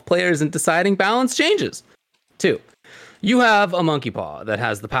involve players in deciding balance changes? 2, you have a monkey paw that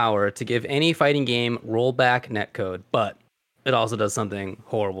has the power to give any fighting game rollback netcode, but it also does something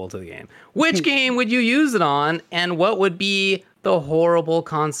horrible to the game. Which game would you use it on, and what would be the horrible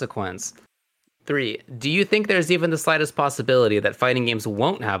consequence? 3, do you think there's even the slightest possibility that fighting games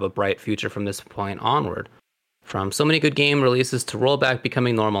won't have a bright future from this point onward? From so many good game releases to rollback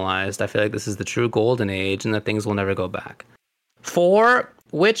becoming normalized, I feel like this is the true golden age and that things will never go back. 4,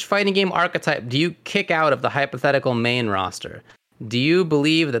 which fighting game archetype do you kick out of the hypothetical main roster? Do you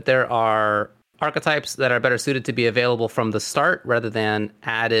believe that there are archetypes that are better suited to be available from the start rather than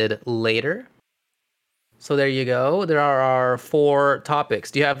added later? So there you go. There are our 4 topics.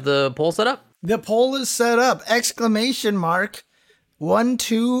 Do you have the poll set up? The poll is set up! Exclamation mark 1,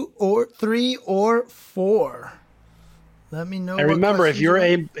 2, or 3, or 4. Let me know. And remember, if you're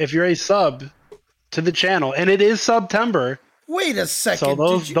a sub to the channel, and it is September. Wait a second.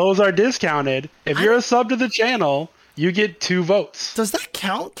 So those are discounted. If you're a sub to the channel, you get 2 votes. Does that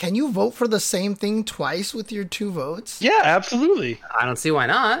count? Can you vote for the same thing twice with your 2 votes? Yeah, absolutely. I don't see why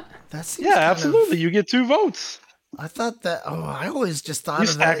not. That seems absolutely. You get 2 votes. I thought that. Oh, I always just thought you of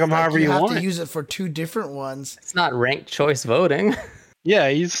stack it. them however you want. have to use it for 2 different ones. It's not ranked choice voting. Yeah,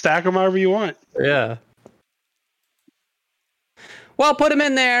 you stack them however you want. Yeah. Well, put them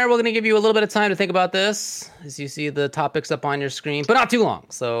in there. We're going to give you a little bit of time to think about this as you see the topics up on your screen, but not too long.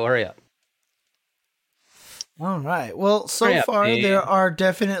 So hurry up. All right. Well, so far there are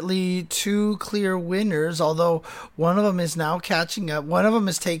definitely 2 clear winners, although one of them is now catching up. One of them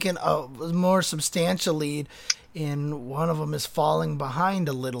has taken a more substantial lead, and one of them is falling behind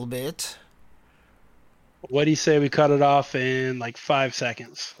a little bit. What do you say we cut it off in like 5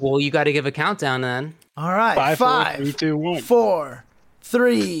 seconds? Well, you got to give a countdown then. All right. 5, 5, 4, 3, 2, 1. 4,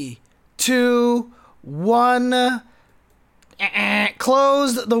 3, 2, 1.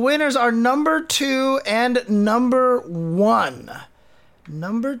 Closed. The winners are number 2 and number 1.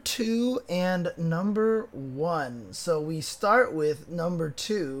 Number 2 and number 1. So we start with number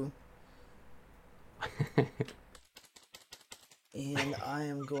 2. And I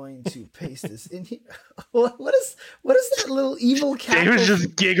am going to paste this in here. What is that little evil cackle? He was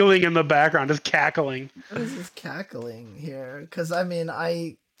just giggling in the background, just cackling. What is this cackling here? Because I mean,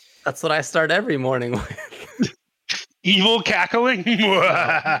 That's what I start every morning with. Evil cackling?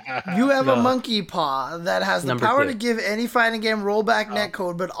 You have a monkey paw that has the Number power 2. to give any fighting game rollback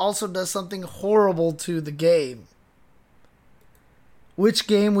netcode, but also does something horrible to the game. Which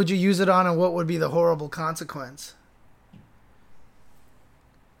game would you use it on, and what would be the horrible consequence?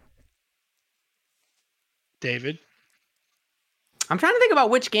 David? I'm trying to think about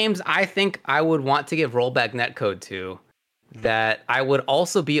which games I think I would want to give rollback netcode to that I would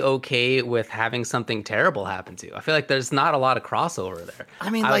also be okay with having something terrible happen to. I feel like there's not a lot of crossover there. I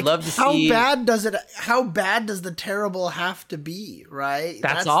mean, I would love to how see... bad does the terrible have to be, right?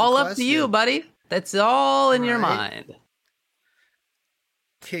 That's all up to you, buddy. That's all in your mind.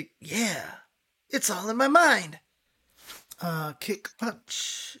 Kick, yeah. It's all in my mind. Kick,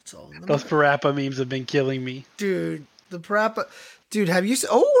 punch. It's all in the Those mind. Parappa memes have been killing me. Dude, the Parappa... Dude, have you seen...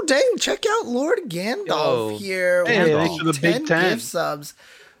 Oh, dang, check out Lord Gandalf here. Hey, with thanks for the big 10 gift subs.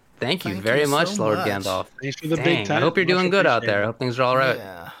 Thank you very much, so Lord much. Gandalf. Thanks for the Dang, big time. I hope you're doing good out there. I appreciated. hope things are all right.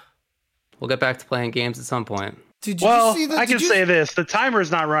 Yeah. We'll get back to playing games at some point. Did you Well, see the... I can say this. The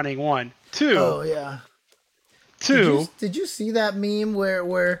timer's not running. 1. 2. Oh, yeah. 2. Did you see that meme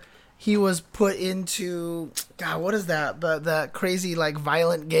where he was put into... God, what is that? That crazy, like,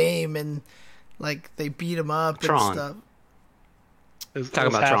 violent game, and, like, they beat him up Tron. and stuff. Talking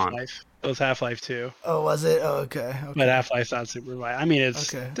about Tron. Half-Life. It was Half-Life 2. Oh, was it? Oh, okay. But Half-Life's not super violent. I mean,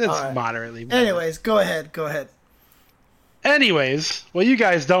 it's Okay. it's All right. moderately violent. Anyways, go ahead. Anyways, well, you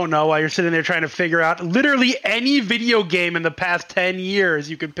guys don't know while you're sitting there trying to figure out literally any video game in the past 10 years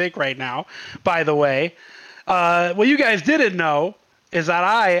you can pick right now, by the way. What you guys didn't know is that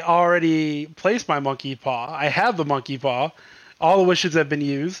I already placed my monkey paw. I have the monkey paw. All the wishes have been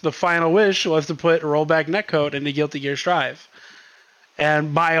used. The final wish was to put rollback netcode into Guilty Gear Strive.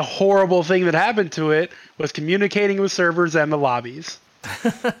 And my horrible thing that happened to it was communicating with servers and the lobbies.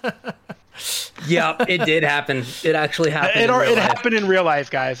 Yep, it did happen. It actually happened. It happened in real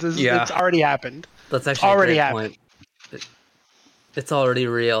life, guys. It's already happened. That's actually already a great happened. point. It's already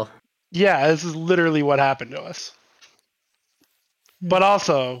real. Yeah, this is literally what happened to us. But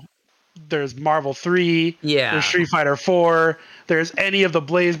also, there's Marvel 3, Yeah. there's Street Fighter 4, there's any of the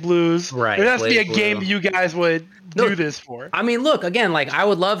Blaze Blues. Right, There has to be a Blaze game Blue. you guys would do this for. I mean, look, again, like I'd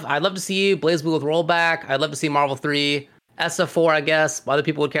love to see Blaze Blue with rollback. I'd love to see Marvel 3, SF4, I guess. Other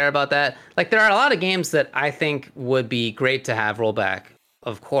people would care about that. Like, there are a lot of games that I think would be great to have rollback,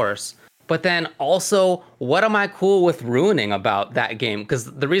 of course. But then also, what am I cool with ruining about that game? Because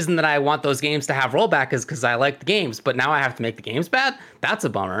the reason that I want those games to have rollback is because I like the games, but now I have to make the games bad? That's a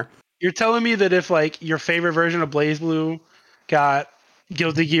bummer. You're telling me that if like your favorite version of Blaze Blue got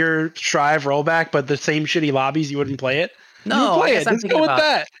Guilty Gear Strive rollback, but the same shitty lobbies, you wouldn't play it? No, you would play I guess it. I'm Just thinking go with about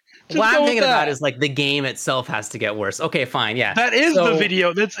that. Just what go I'm with thinking about that. is like the game itself has to get worse. Okay, fine, yeah. That is So, the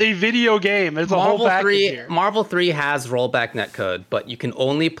video. That's a video game. It's a whole Marvel package 3, here. Marvel 3 has rollback netcode, but you can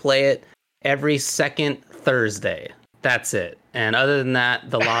only play it every second Thursday. That's it. And other than that,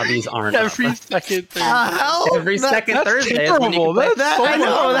 the lobbies aren't up. Every second thing. Hell, Every second that's Thursday is when you can terrible. play. That's That, so I know.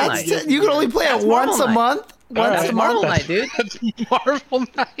 Marvel That's Night. you can only play That's it once Marvel a Night. month. Once That's a Marvel month. Night, dude. That's Marvel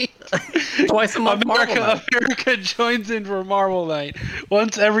Night. Twice a month. Marvel Night. America joins in for Marvel Night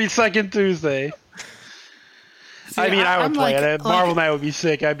once every second Tuesday. See, I mean, I would I'm play like- it. Marvel Night would be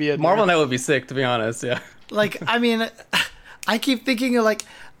sick. I'd be in Marvel there. Night would be sick, to be honest. Yeah. Like, I mean, I keep thinking of like,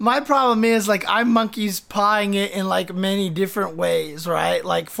 my problem is like I'm monkey's pawing it in like many different ways, right?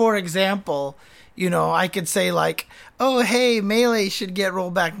 Like, for example, you know, I could say like, oh, hey, Melee should get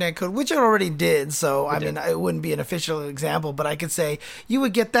rollback netcode, which it already did. So, I mean, it wouldn't be an official example, but I could say you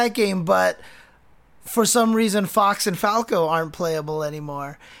would get that game, but for some reason Fox and Falco aren't playable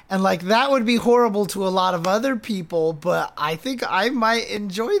anymore. And like that would be horrible to a lot of other people, but I think I might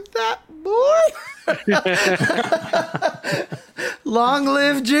enjoy that more. Long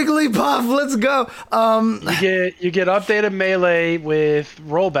live Jigglypuff, let's go. You get updated Melee with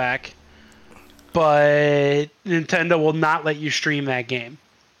rollback, but Nintendo will not let you stream that game.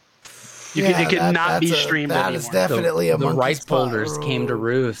 It could not be streamed That anymore. is definitely a The monkey's rights paw holders came to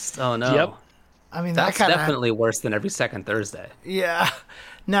rule. roost. Oh no. Yep. I mean, That's that kind of definitely worse than every second Thursday. Yeah.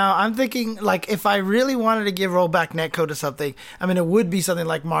 Now, I'm thinking, like, if I really wanted to give rollback netcode to something, I mean, it would be something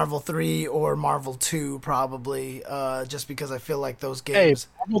like Marvel 3 or Marvel 2, probably, just because I feel like those Hey, games...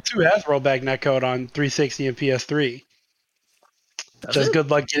 Marvel 2 has rollback netcode on 360 and PS3. Just good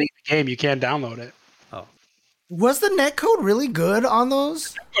luck getting the game. You can't download it. Oh. Was the netcode really good on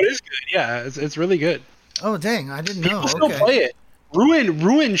those? It is good. Yeah, it's really good. Oh, dang, I didn't know. People still Okay. play it.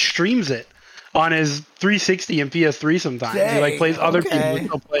 Ruin streams it on his 360 and PS3 sometimes. He like plays other okay. people who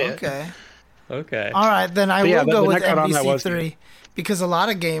still play it. Okay. Okay. All right, then I But yeah, will go the with netcode on that was MVC3 because a lot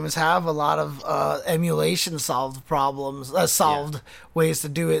of games have a lot of emulation solved problems, solved ways to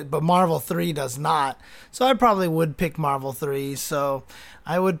do it, but Marvel 3 does not. So I probably would pick Marvel 3. So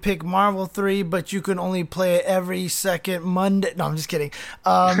I would pick Marvel 3, but you can only play it every second Monday. No, I'm just kidding.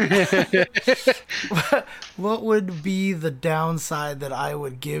 What would be the downside that I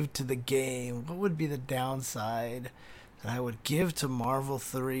would give to the game? What would be the downside that I would give to Marvel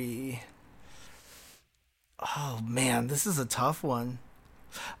 3? Oh man, this is a tough one.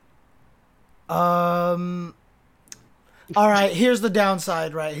 All right, here's the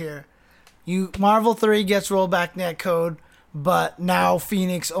downside right here. Marvel 3 gets rollback netcode, but now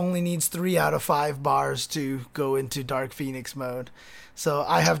Phoenix only needs 3 out of 5 bars to go into Dark Phoenix mode. So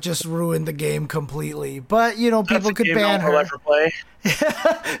I have just ruined the game completely. But you know, people could ban her. Play.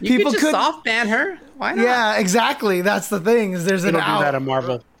 You could just soft ban her. Why not? Yeah, exactly. That's the thing. Is there's We an don't do out. that in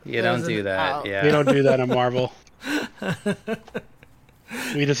Marvel. You don't There's do an that. out. Yeah. We don't do that in Marvel.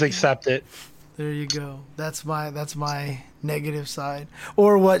 We just accept it. There you go. That's my negative side.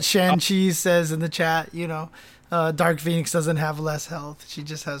 Or what Shan-Chi says in the chat, you know, Dark Phoenix doesn't have less health. She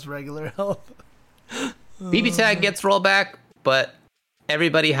just has regular health. BB Tag gets rollback, but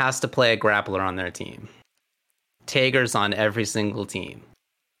everybody has to play a grappler on their team. Tager's on every single team.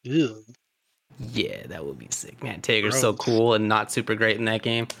 Ew. Yeah, that would be sick. Man, Tager's so cool and not super great in that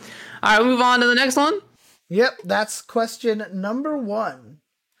game. All right, we'll move on to the next one. Yep, that's question number 1.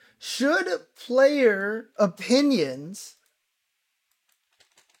 Should player opinions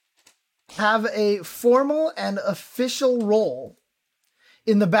have a formal and official role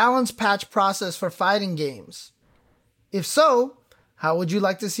in the balance patch process for fighting games? If so, how would you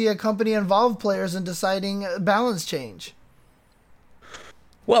like to see a company involve players in deciding balance change?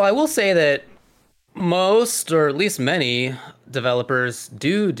 Well, I will say that most, or at least many, developers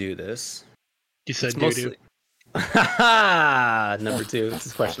do this. You said It's doo doo. mostly number 2. This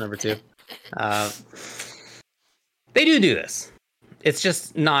is question number 2. They do this. It's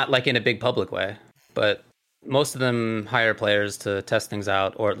just not like in a big public way, but most of them hire players to test things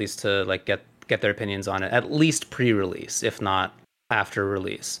out, or at least to like get their opinions on it, at least pre-release, if not after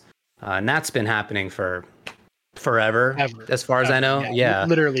release. And that's been happening for forever, as far as I know. Yeah,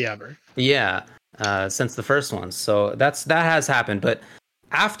 literally ever. Yeah, since the first one. So that has happened, but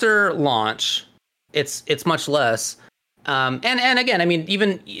after launch, it's much less. And again, I mean,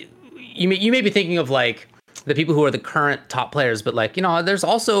 even you may be thinking of like the people who are the current top players, but like, you know, there's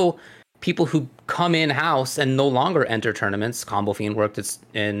also people who come in house and no longer enter tournaments. Combo Fiend worked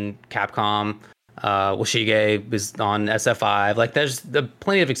in Capcom. Washige was on SF5. Like, there's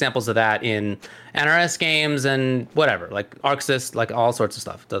plenty of examples of that in NRS games and whatever. Like ArcSys, like all sorts of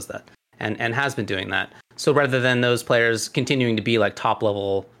stuff does that, and has been doing that. So rather than those players continuing to be like top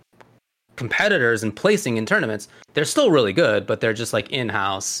level competitors and placing in tournaments, they're still really good, but they're just like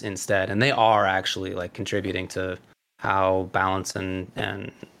in-house instead, and they are actually like contributing to how balance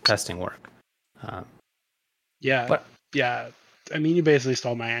and testing work. Yeah. I mean, you basically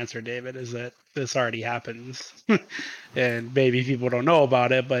stole my answer, David, is that this already happens. And maybe people don't know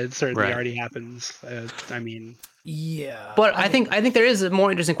about it, but it certainly already happens. I mean... Yeah. But I think there is a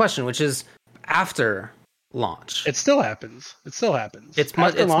more interesting question, which is after launch. It still happens. It's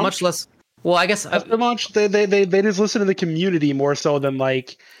much less... Well, I guess... After launch, they just listen to the community more so than,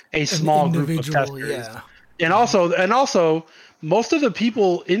 like, a small group of testers. Yeah. And also, most of the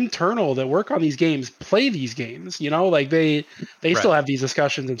people internal that work on these games play these games, you know, like they still have these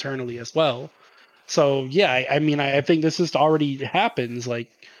discussions internally as well. So yeah, I mean, I think this just already happens. Like,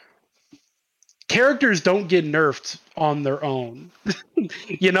 characters don't get nerfed on their own.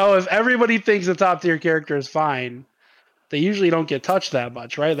 You know, if everybody thinks a top tier character is fine, they usually don't get touched that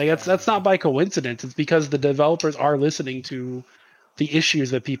much, right? Like that's not by coincidence. It's because the developers are listening to the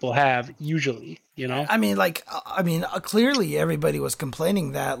issues that people have usually, you know? I mean, clearly everybody was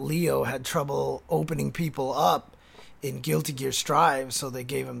complaining that Leo had trouble opening people up in Guilty Gear Strive, so they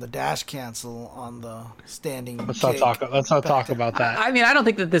gave him the dash cancel on the standing. Let's not talk about that. I mean, I don't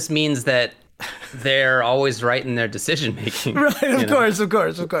think that this means that they're always right in their decision making. Right, of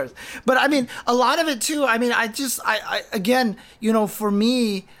course. But I mean, a lot of it too, I mean, I again, you know, for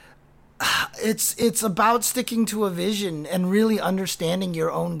me, it's about sticking to a vision and really understanding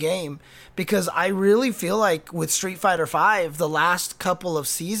your own game, because I really feel like with Street Fighter V, the last couple of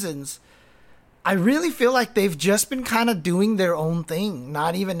seasons, I really feel like they've just been kind of doing their own thing,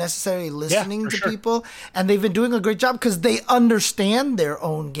 not even necessarily listening to people. And they've been doing a great job because they understand their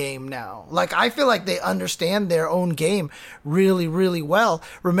own game now. Like, I feel like they understand their own game really, really well.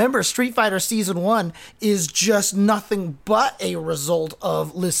 Remember, Street Fighter Season 1 is just nothing but a result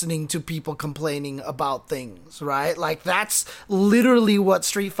of listening to people complaining about things, right? Like, that's literally what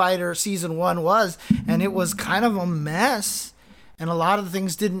Street Fighter Season 1 was. And it was kind of a mess. And a lot of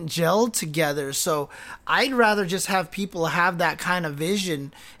things didn't gel together. So I'd rather just have people have that kind of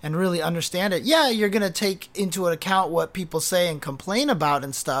vision and really understand it. Yeah, you're going to take into account what people say and complain about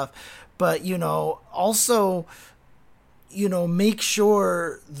and stuff. But, you know, also, you know, make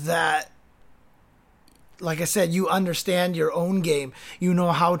sure that, like I said, you understand your own game. You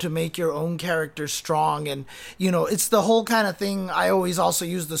know how to make your own character strong. And, you know, it's the whole kind of thing. I always also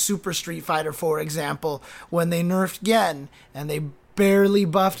use the Super Street Fighter, for example, when they nerfed Gen and they barely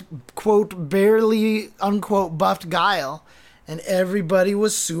buffed, quote, barely, unquote, buffed Guile. And everybody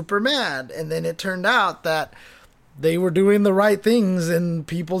was super mad. And then it turned out that they were doing the right things and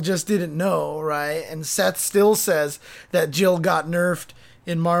people just didn't know, right? And Seth still says that Jill got nerfed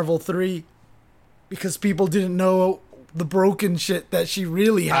in Marvel 3. Because people didn't know the broken shit that she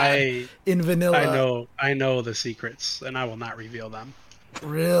really had in vanilla. I know the secrets, and I will not reveal them.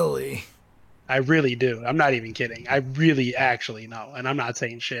 Really? I really do. I'm not even kidding. I really actually know, and I'm not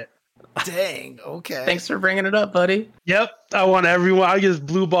saying shit. Dang, okay. Thanks for bringing it up, buddy. Yep, I want everyone. I just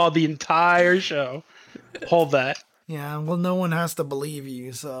blue balled the entire show. Hold that. Yeah, well, no one has to believe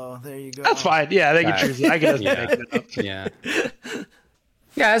you, so there you go. That's fine. Yeah, they can choose it. I guess make it up. Yeah.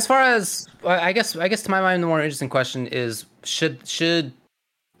 Yeah, as far as I guess to my mind, the more interesting question is should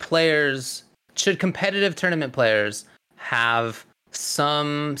competitive tournament players have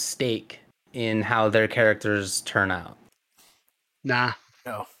some stake in how their characters turn out? Nah.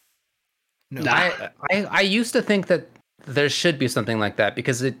 No. I used to think that there should be something like that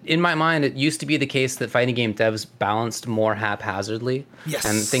because in my mind it used to be the case that fighting game devs balanced more haphazardly. Yes.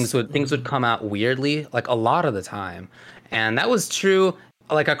 And things would come out weirdly, like a lot of the time. And that was true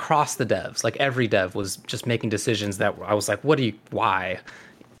like across the devs. Like every dev was just making decisions that I was like, why?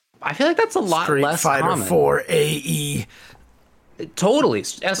 I feel like that's a lot less common. Street Fighter 4 AE. Totally.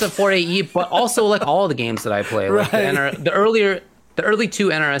 SF4 AE, but also like all the games that I play. Like right. the earlier the early 2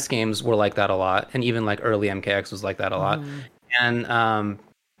 NRS games were like that a lot, and even like early MKX was like that a lot. And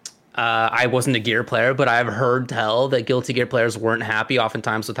I wasn't a Gear player, but I've heard tell that Guilty Gear players weren't happy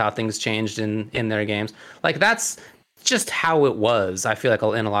oftentimes with how things changed in their games. Like, that's just how it was, I feel like,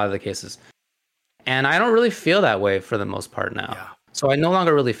 in a lot of the cases. And I don't really feel that way for the most part now. Yeah. So I no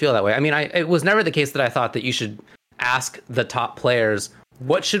longer really feel that way. I mean, it was never the case that I thought that you should ask the top players,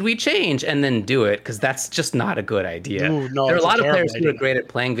 what should we change, and then do it, because that's just not a good idea. Ooh, no, there are a it's lot of terrible players who are idea. great at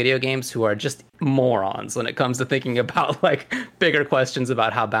playing video games who are just morons when it comes to thinking about like bigger questions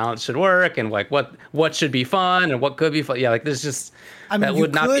about how balance should work and like what should be fun and what could be fun. Yeah, like there's just that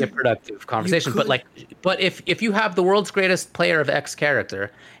would not be a productive conversation. But if you have the world's greatest player of X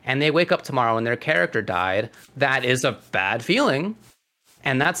character and they wake up tomorrow and their character died, that is a bad feeling.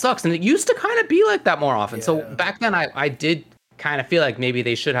 And that sucks. And it used to kind of be like that more often. So back then I did kind of feel like maybe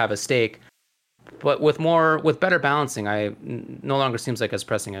they should have a stake, but with better balancing, no longer seems like as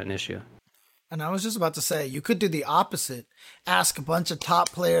pressing an issue. And I was just about to say, you could do the opposite. Ask a bunch of top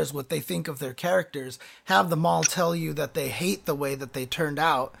players what they think of their characters, have them all tell you that they hate the way that they turned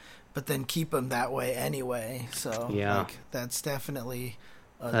out, but then keep them that way anyway. So like, that's definitely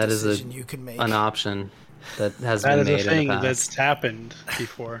a decision you can make. An option that has been made That is a thing in the past. that's happened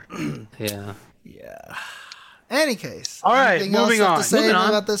before. Yeah. Any case. All right, anything else moving you have on. to say Moving on.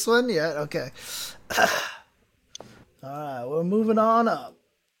 about this one? Yeah, okay. All right, we're moving on up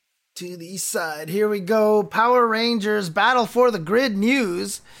to the east side. Here we go. Power Rangers Battle for the Grid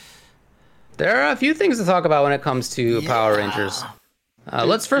news. There are a few things to talk about when it comes to Power Rangers.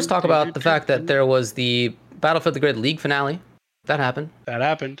 Let's first talk about the fact that there was the Battle for the Grid League finale. That happened.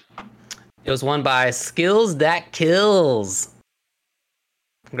 It was won by Skills That Kills.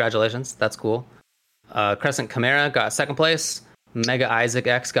 Congratulations. That's cool. Crescent Chimera got second place. Mega Isaac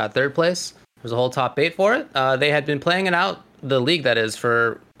X got third place. There's a whole top 8 for it. They had been playing it out, the league that is,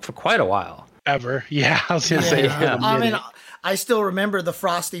 for quite a while. Ever. Yeah, I was going to say. Yeah. I mean, I still remember the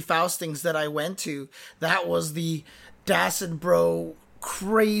Frosty Faustings that I went to. That was the Dacin Bro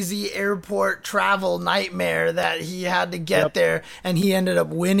crazy airport travel nightmare that he had to get there, and he ended up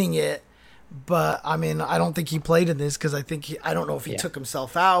winning it. But I mean, I don't think he played in this because I don't know if he took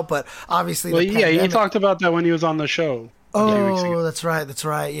himself out, but obviously, he talked about that when he was on the show. Oh, that's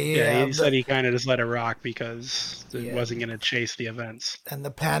right. Yeah. He said he kind of just let it rock because it wasn't going to chase the events. And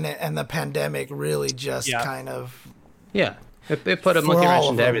the pandemic really just kind of it put a monkey wrench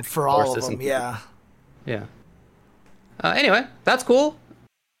into everything for all of them. Yeah. Anyway, that's cool.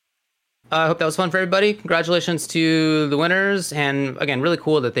 I hope that was fun for everybody. Congratulations to the winners, and again, really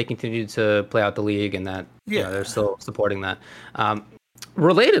cool that they continue to play out the league and that they're still supporting that.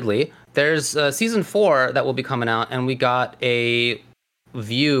 Relatedly, there's season 4 that will be coming out, and we got a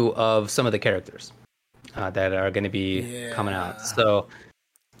view of some of the characters that are going to be coming out. So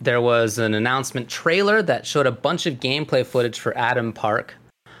there was an announcement trailer that showed a bunch of gameplay footage for Adam Park,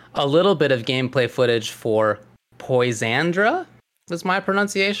 a little bit of gameplay footage for Poisandra. Was my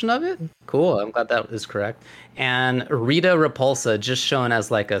pronunciation of it? Cool. I'm glad that is correct. And Rita Repulsa just shown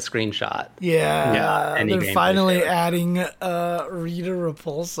as like a screenshot. Yeah. They're finally adding Rita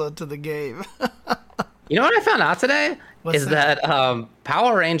Repulsa to the game. You know what I found out today? Is that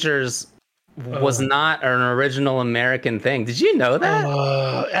Power Rangers was not an original American thing. Did you know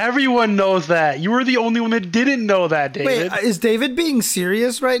that? Everyone knows that. You were the only one that didn't know that, David. Wait, is David being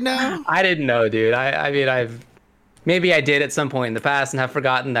serious right now? I didn't know, dude. I mean, maybe I did at some point in the past and have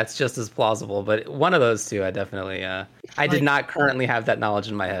forgotten. That's just as plausible. But one of those two, I definitely, I did not currently have that knowledge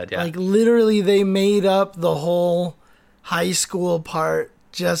in my head. Yeah. Like literally they made up the whole high school part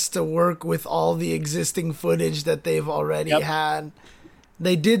just to work with all the existing footage that they've already had.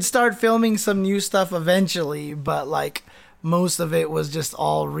 They did start filming some new stuff eventually, but like most of it was just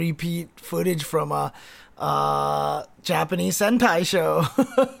all repeat footage from a Japanese Sentai show.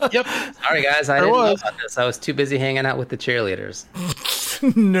 Yep. Sorry, guys. I didn't know about this. I was too busy hanging out with the cheerleaders.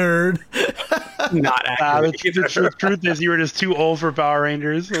 Nerd. Not accurate. The truth is, you were just too old for Power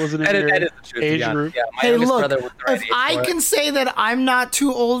Rangers. It wasn't in your age group. Yeah, hey, look, if I can say that I'm not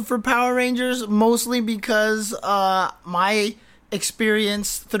too old for Power Rangers, mostly because my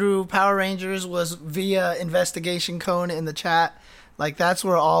experience through Power Rangers was via Investigation Cone in the chat. Like, that's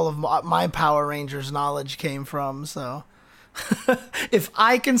where all of my Power Rangers knowledge came from, so... If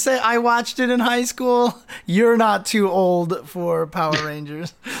I can say I watched it in high school, you're not too old for Power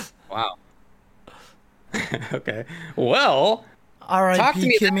Rangers. Wow. Okay. Well, talk to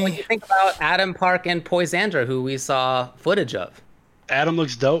me about what you think about Adam Park and Poisandra, who we saw footage of. Adam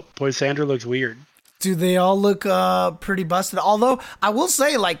looks dope. Poisandra looks weird. Do they all look pretty busted? Although I will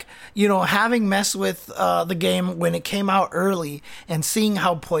say, like, you know, having messed with the game when it came out early and seeing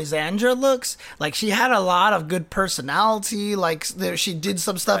how Poisandra looks, like she had a lot of good personality. Like she did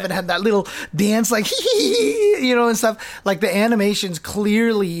some stuff and had that little dance, like you know, and stuff. Like the animations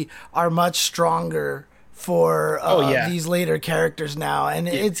clearly are much stronger for these later characters now, and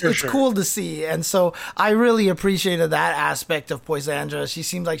it's cool to see. And so I really appreciated that aspect of Poisandra. She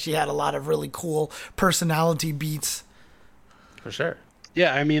seemed like she had a lot of really cool personality beats. For sure.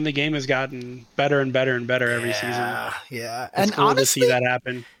 Yeah, I mean the game has gotten better and better and better every season. Yeah, It's and cool honestly, to see that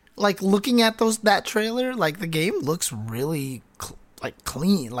happen. like looking at that trailer, like the game looks really like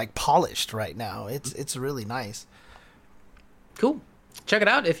clean, like polished right now. It's really nice. Cool. Check it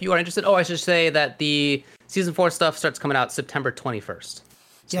out if you are interested. Oh, I should say that the season 4 stuff starts coming out September 21st.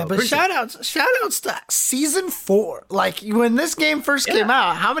 Yeah, but shout outs to season 4. Like when this game first came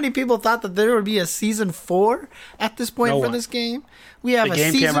out, how many people thought that there would be a season 4 at this point for this game? We have The a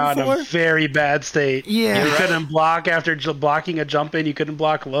game season came out 4. in a very bad state. Yeah. You couldn't block after blocking a jump in. You couldn't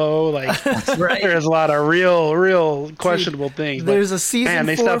block low. Like right. There's a lot of real questionable things. There's a season 4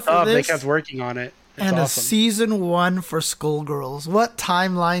 they stepped for up. this. They kept working on it. It's And awesome. a season 1 for Skullgirls. What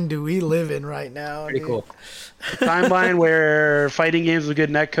timeline do we live in right now? Pretty dude? cool. Timeline where fighting games with good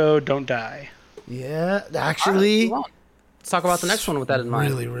netcode don't die. Yeah, actually, Let's talk about the next one with that in mind.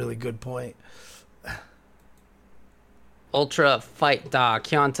 really, really good point. Ultra Fight Da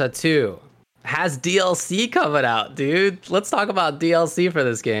Kyanta 2 has DLC coming out, dude. Let's talk about DLC for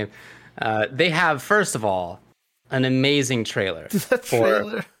this game. They have, first of all, an amazing trailer That for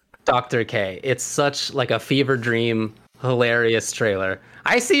trailer. Dr. K. It's such like a fever dream, hilarious trailer.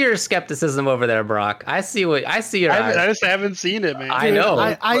 I see your skepticism over there, Brock. I see your I eyes. just haven't seen it, man. I know.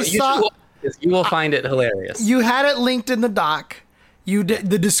 I But saw- you will find it hilarious. You had it linked in the doc.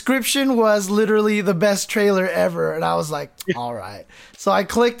 The description was literally the best trailer ever, and I was like, all right. So I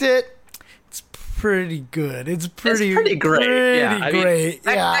clicked it. It's pretty good. It's pretty great. Yeah, I mean, great.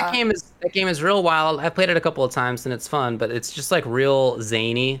 that game is real wild. I played it a couple of times and it's fun, but it's just like real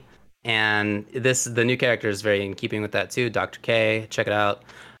zany. And the new character is very in keeping with that too. Dr. K, check it out.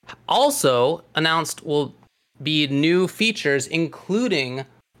 Also announced will be new features, including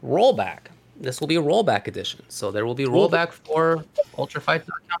rollback. This will be a rollback edition, so there will be rollback for Ultra Fight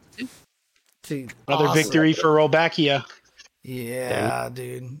Kyanta 2. Dude, Another awesome. victory for Rollbackia. Yeah,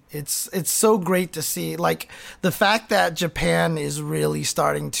 dude. It's so great to see. Like the fact that Japan is really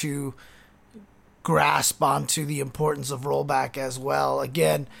starting to grasp onto the importance of rollback as well.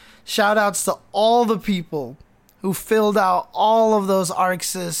 Again, shout outs to all the people who filled out all of those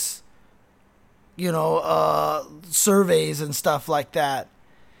ArcSys, surveys and stuff like that.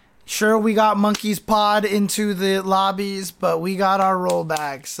 Sure, we got Monkey's Pod into the lobbies, but we got our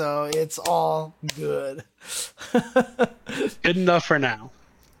rollback, so it's all good. Good enough for now.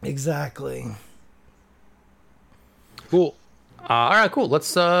 Exactly. Cool. All right, cool.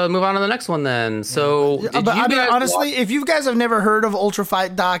 Let's move on to the next one then. So, But I mean, honestly, if you guys have never heard of Ultra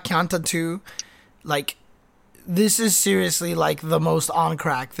Fight Da Kyanta 2, like, this is seriously like the most on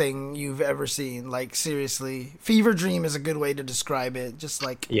crack thing you've ever seen. Like, seriously, Fever Dream is a good way to describe it. Just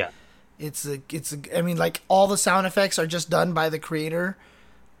like, yeah, I mean, like, all the sound effects are just done by the creator,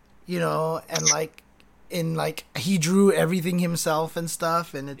 and like, he drew everything himself and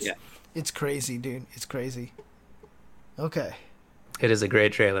stuff, and it's crazy, dude. It's crazy. Okay. it is a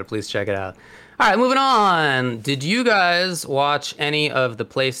great trailer. Please check it out. All right, moving on. Did you guys watch any of the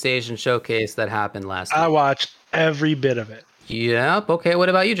PlayStation Showcase that happened last I week? watched every bit of it. Yep. Okay. What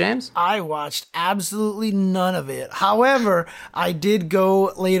about you, James? I watched absolutely none of it. However, I did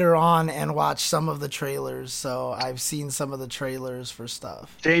go later on and watch some of the trailers, so I've seen some of the trailers for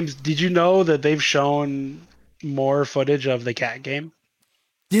stuff. James, did you know that they've shown more footage of the cat game?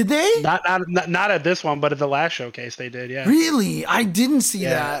 Did they? Not at this one, but at the last showcase they did. Yeah. Really? I didn't see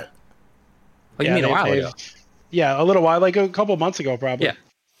that. Oh, you mean a while they've- ago? Yeah, a little while, like a couple months ago, probably. Yeah.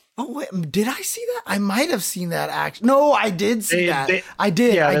 Oh, wait, did I see that? I might have seen that actually. No, I did see that. They- I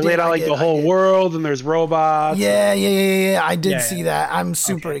did. Yeah, I they did, laid out I like did, the I whole did. world, and there's robots. Yeah. I did Yeah, see yeah. that. I'm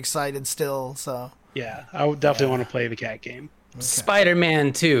super excited still, so. Yeah, I would definitely want to play the cat game.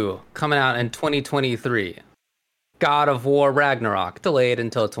 Spider-Man 2 coming out in 2023. God of War Ragnarok delayed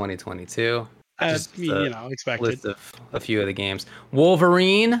until 2022. Just, Expected. List of a few of the games.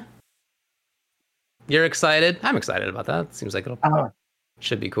 Wolverine. You're excited? I'm excited about that. Seems like it'll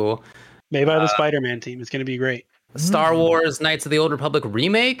should be cool. Made by the Spider-Man team. It's going to be great. Star Wars Knights of the Old Republic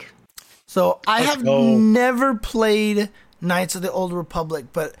remake. So I Let's have go. never played Knights of the Old Republic,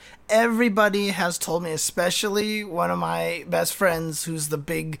 but everybody has told me, especially one of my best friends who's the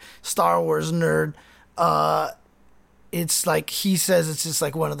big Star Wars nerd, it's like he says it's just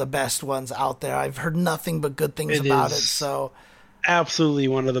like one of the best ones out there. I've heard nothing but good things about it. So absolutely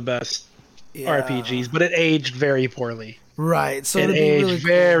one of the best RPGs, but it aged very poorly. Right. So it aged really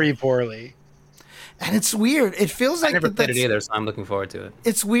very poorly. And it's weird. It feels like I never played it either, so I'm looking forward to it.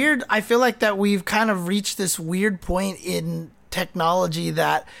 It's weird. I feel like that we've kind of reached this weird point in technology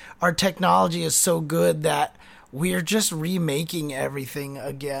that our technology is so good that we're just remaking everything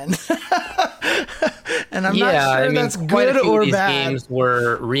again. And I'm not sure that's good or bad. Games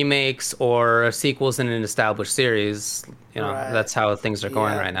were remakes or sequels in an established series. You know, that's how things are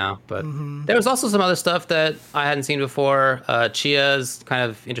going right now. But there was also some other stuff that I hadn't seen before. Chia's kind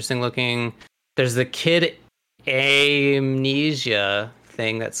of interesting looking. There's the Kid Amnesia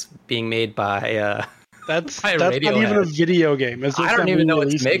thing that's being made by that's not even a video game. I don't even know what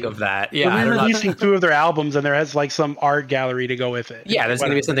to make of that. Yeah, they're releasing 2 of their albums, and there has like some art gallery to go with it. Yeah, there's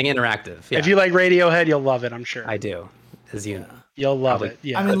going to be something interactive. Yeah. If you like Radiohead, you'll love it. I'm sure. I do, as you know. You'll love it.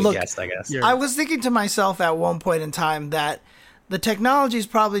 Yeah, I mean, look, I guess. I was thinking to myself at one point in time that the technology's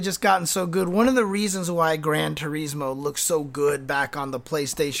probably just gotten so good. One of the reasons why Gran Turismo looks so good back on the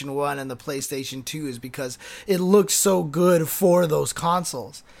PlayStation 1 and the PlayStation 2 is because it looks so good for those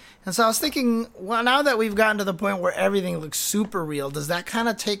consoles. And so I was thinking, well, now that we've gotten to the point where everything looks super real, does that kind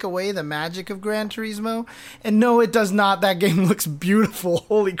of take away the magic of Gran Turismo? And no, it does not. That game looks beautiful.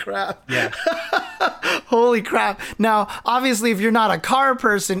 Holy crap. Yeah. Holy crap. Now, obviously, if you're not a car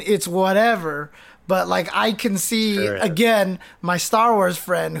person, it's whatever. But, like, I can see, again, my Star Wars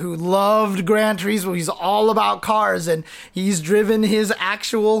friend who loved Gran Turismo. He's all about cars, and he's driven his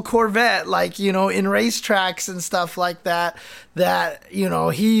actual Corvette, like, you know, in racetracks and stuff like that, you know,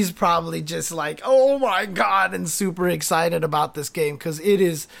 he's probably just like, oh, my God, and super excited about this game because it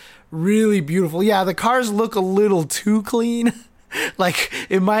is really beautiful. Yeah, the cars look a little too clean. Like,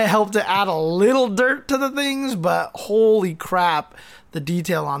 it might help to add a little dirt to the things, but holy crap. The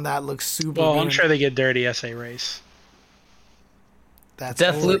detail on that looks super good. I'm sure they get dirty SA Race.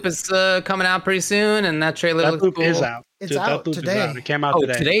 Deathloop is coming out pretty soon, and that trailer looks cool. Is out. It's out today. It came out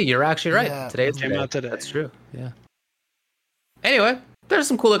today. Today, you're actually right. Yeah. Today it came out today. That's true. Yeah. Anyway, there's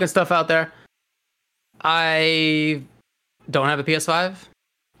some cool looking stuff out there. I don't have a PS5.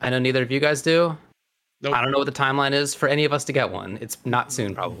 I know neither of you guys do. Nope. I don't know what the timeline is for any of us to get one. It's not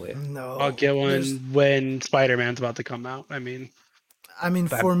soon, probably. No. I'll get one when Spider-Man's about to come out. I mean,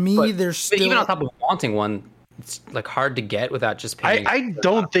 for me, there's still... Even on top of wanting one, it's like hard to get without just paying. I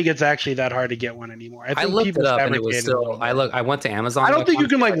don't think it's actually that hard to get one anymore. I looked it up and it was still... I went to Amazon. I don't think you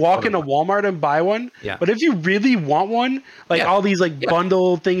can like walk into Walmart and buy one. Yeah. But if you really want one, like all these like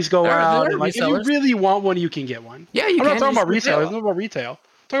bundle things go out. And, like if you really want one, you can get one. Yeah, you I'm can. not talking about resale. I'm talking about retail.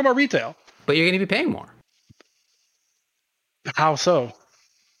 I'm talking about retail. But you're going to be paying more. How so?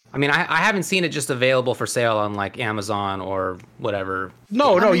 I mean, I haven't seen it just available for sale on like Amazon or whatever.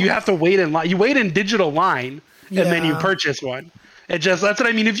 No, you have to wait in line. You wait in digital line and then you purchase one. That's what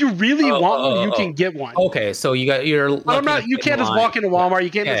I mean. If you really want one, you can get one. Okay, so you can't just walk into Walmart. You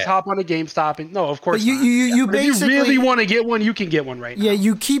can't just hop on a GameStop and no, of course. But you basically, if you really want to get one, you can get one right now. Yeah,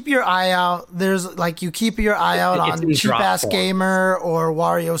 you keep your eye out. There's like you keep your eye out on Cheap Ass Gamer or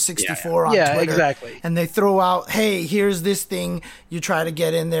Wario64 on Twitter. Exactly. And they throw out, hey, here's this thing. You try to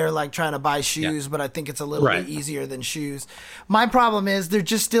get in there like trying to buy shoes, but I think it's a little bit easier than shoes. My problem is there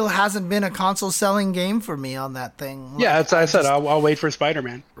just still hasn't been a console selling game for me on that thing. Yeah, that's what I said. I'll wait for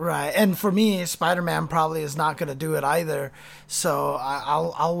Spider-Man. Right, and for me, Spider-Man probably is not going to do it either. So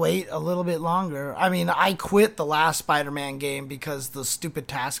I'll wait a little bit longer. I mean, I quit the last Spider-Man game because the stupid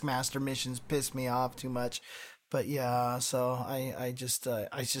Taskmaster missions pissed me off too much. But yeah, so I just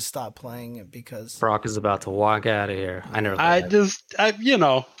stopped playing it because Brock is about to walk out of here.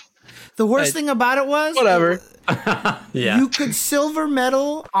 The worst thing about it was whatever. You could silver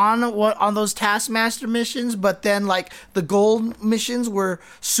medal on those Taskmaster missions, but then like the gold missions were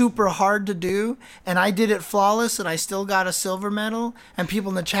super hard to do, and I did it flawless, and I still got a silver medal. And people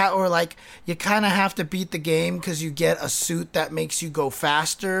in the chat were like, "You kind of have to beat the game because you get a suit that makes you go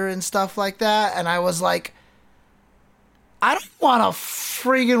faster and stuff like that." And I was like, I don't want to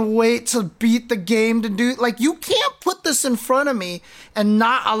friggin' wait to beat the game to do... Like, you can't put this in front of me and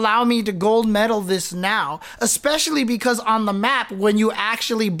not allow me to gold medal this now. Especially because on the map, when you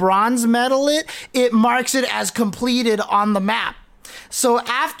actually bronze medal it, it marks it as completed on the map. So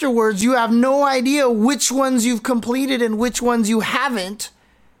afterwards, you have no idea which ones you've completed and which ones you haven't.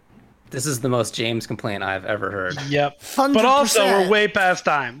 This is the most James complaint I've ever heard. Yep. 100%. But also, we're way past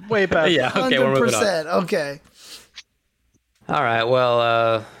time. Way past time. Okay, we're moving on. 100%. Okay. All right.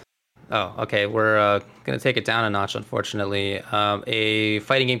 Well, okay. We're going to take it down a notch, unfortunately. A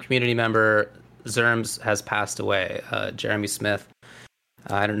fighting game community member, Zerms, has passed away. Jeremy Smith.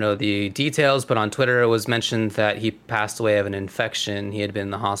 I don't know the details, but on Twitter it was mentioned that he passed away of an infection. He had been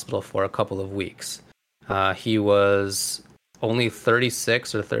in the hospital for a couple of weeks. He was only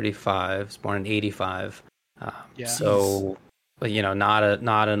 36 or 35. He was born in 85. So, not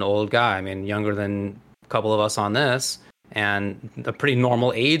an old guy. I mean, younger than a couple of us on this, and a pretty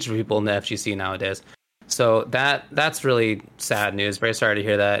normal age for people in the FGC nowadays. So that's really sad news. Very sorry to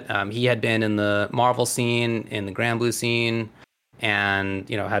hear that. He had been in the Marvel scene, in the Grand Blue scene, and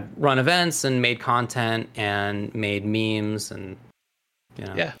had run events and made content and made memes and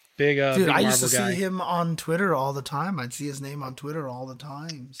big big Dude, I used to Marvel guy. see him on Twitter all the time. I'd see his name on Twitter all the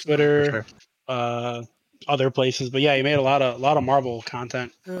time. So. Twitter, other places, but yeah, he made a lot of Marvel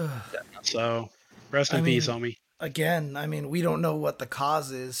content. So rest in peace, homie. Again, I mean, we don't know what the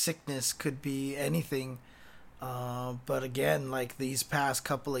cause is. Sickness could be anything. But again, like these past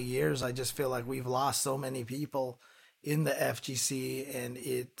couple of years, I just feel like we've lost so many people in the FGC, and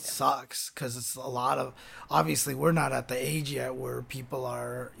it sucks because it's a lot of, obviously we're not at the age yet where people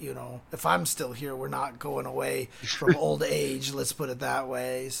are, if I'm still here, we're not going away from old age, let's put it that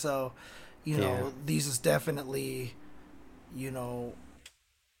way. So, these is definitely,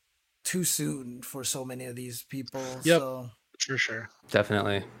 too soon for so many of these people. Yep. So For sure.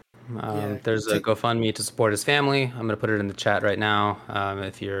 Definitely. There's a GoFundMe to support his family. I'm going to put it in the chat right now.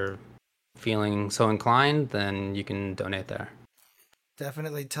 If you're feeling so inclined, then you can donate there.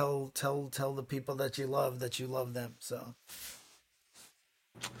 definitely tell the people that you love them. So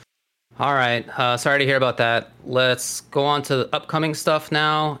All right. Sorry to hear about that. Let's go on to the upcoming stuff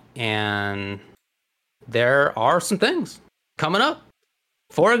now. And there are some things coming up.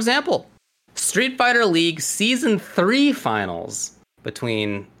 For example, Street Fighter League Season 3 finals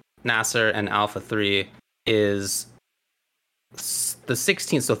between Nasser and Alpha 3 is the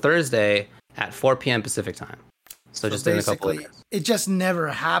 16th, so Thursday at 4 p.m. Pacific time. So just in a couple of days. It just never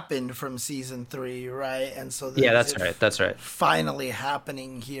happened from Season 3, right? And so that's right. Finally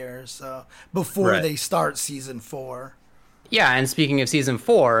happening here. So before they start Season 4. Yeah, and speaking of Season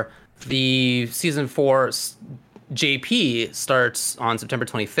 4, the Season 4 JP starts on September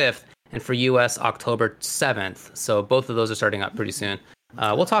 25th, and for US, October 7th. So both of those are starting up pretty soon.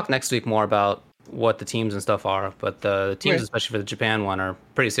 We'll talk next week more about what the teams and stuff are, but the teams, especially for the Japan one, are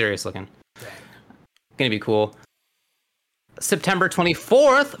pretty serious looking. Gonna be cool. September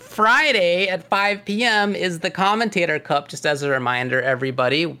 24th, Friday at 5 p.m. is the Commentator Cup. Just as a reminder,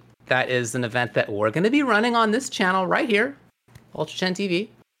 everybody, that is an event that we're going to be running on this channel right here, Ultra Chen TV.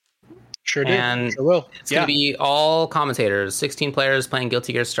 Sure do. And sure will. It's going to be all commentators, 16 players playing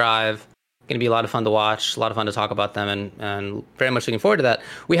Guilty Gear Strive. Going to be a lot of fun to watch, a lot of fun to talk about them, and very much looking forward to that.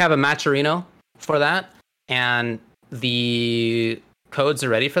 We have a Matcherino for that, and the codes are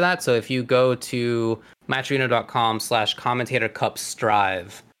ready for that. So if you go to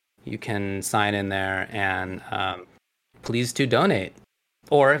matcherino.com/commentatorcupstrive, you can sign in there and please to donate.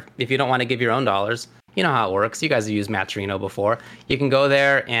 Or if you don't want to give your own dollars, you know how it works. You guys have used Matcherino before. You can go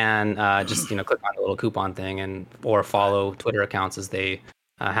there and just click on the little coupon thing or follow Twitter accounts as they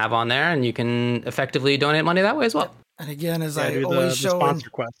have on there, and you can effectively donate money that way as well. And again, as I do always the show sponsor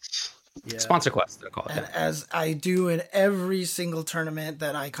quests. Yeah. Sponsor quests, they're called. And as I do in every single tournament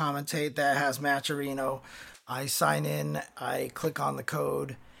that I commentate that has Matcherino, I sign in, I click on the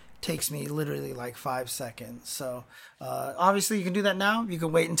code, takes me literally like 5 seconds. So obviously you can do that now. You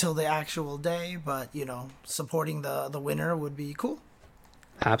can wait until the actual day, but supporting the winner would be cool.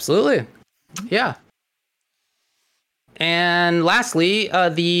 Absolutely. Yeah. And lastly,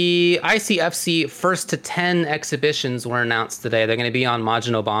 the ICFC First to 10 exhibitions were announced today. They're going to be on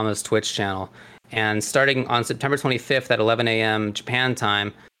Majin Obama's Twitch channel. And starting on September 25th at 11 a.m. Japan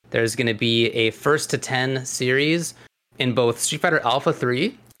time, there's going to be a First to 10 series in both Street Fighter Alpha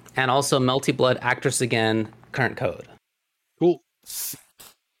 3 and also Melty Blood Actress Again current code. Cool. So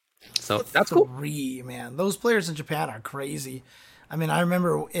that's cool. Man. Those players in Japan are crazy. I mean, I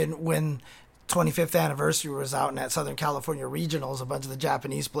remember when 25th anniversary was out, and at Southern California Regionals, a bunch of the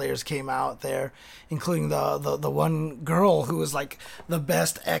Japanese players came out there, including the one girl who was like the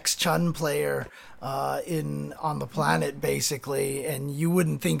best ex-Chun player on the planet, basically. And you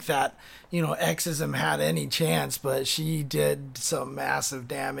wouldn't think that Exism had any chance, but she did some massive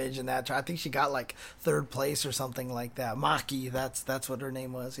damage in that. I think she got like 3rd place or something like that. Maki, that's what her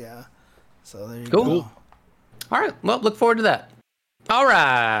name was. Yeah. So there you go. All right. Well, look forward to that. All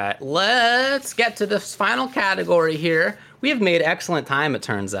right, let's get to this final category here. We have made excellent time, it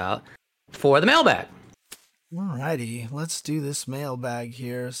turns out, for the mailbag. Alrighty, let's do this mailbag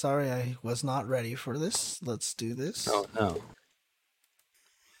here. Sorry, I was not ready for this. Let's do this. Oh no.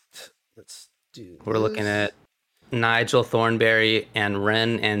 Let's do. We're looking at Nigel Thornberry and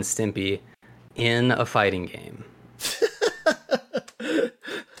Ren and Stimpy in a fighting game.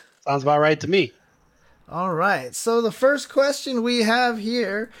 Sounds about right to me. All right. So the first question we have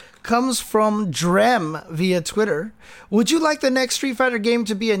here comes from Drem via Twitter. Would you like the next Street Fighter game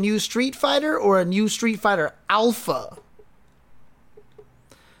to be a new Street Fighter or a new Street Fighter Alpha?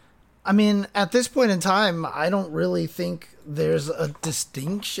 I mean, at this point in time, I don't really think there's a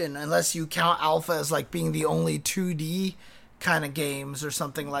distinction unless you count Alpha as like being the only 2D kind of games or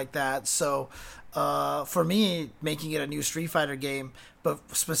something like that. So for me, making it a new Street Fighter game, but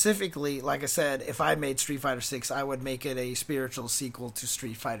specifically, like I said, if I made Street Fighter 6, I would make it a spiritual sequel to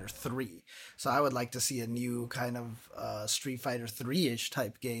Street Fighter 3. So I would like to see a new kind of Street Fighter 3-ish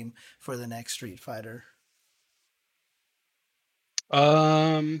type game for the next Street Fighter.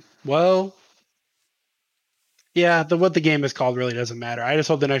 Well, yeah, what the game is called really doesn't matter. I just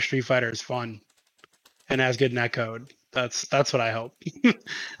hope the next Street Fighter is fun and has good netcode. That's what I hope.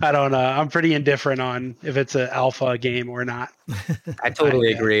 I don't know. I'm pretty indifferent on if it's an alpha game or not. I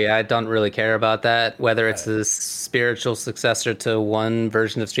totally agree. I don't really care about that, whether it's a spiritual successor to one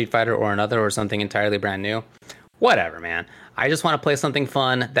version of Street Fighter or another or something entirely brand new. Whatever, man. I just want to play something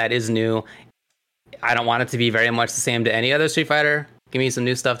fun that is new. I don't want it to be very much the same to any other Street Fighter. Give me some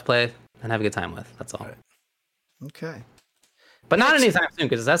new stuff to play and have a good time with. That's all. Right. Okay. But not anytime soon,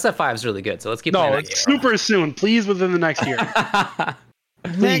 because SF5 is really good. So let's keep playing that game. Super soon. Please, within the next year.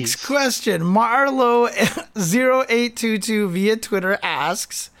 Next question. Marlo0822 via Twitter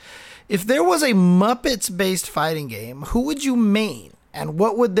asks, if there was a Muppets-based fighting game, who would you main, and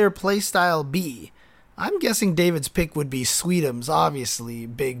what would their playstyle be? I'm guessing David's pick would be Sweetums, obviously,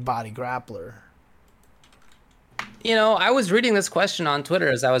 big body grappler. You know, I was reading this question on Twitter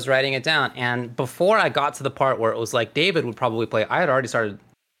as I was writing it down, and before I got to the part where it was like David would probably play, I had already started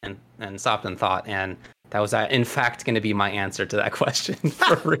and stopped and thought, and that was in fact going to be my answer to that question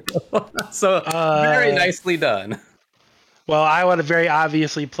for real. So very nicely done. Well, I would very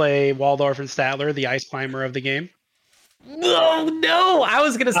obviously play Waldorf and Statler, the ice climber of the game. Oh no! I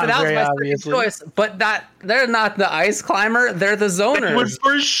was gonna say that was my second choice, but they're not the ice climber. They're the zoner. It would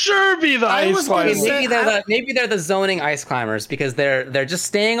for sure be the ice climber. Maybe they're the zoning ice climbers because they're just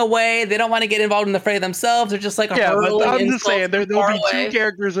staying away. They don't want to get involved in the fray themselves. They're just like but I'm just saying there'll be two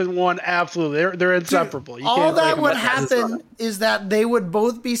characters in one. Absolutely, they're inseparable. Dude, all that would happen is that they would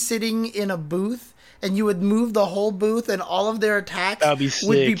both be sitting in a booth. And you would move the whole booth, and all of their attacks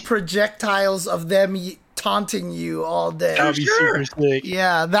would be projectiles of them taunting you all day. That would be super sick.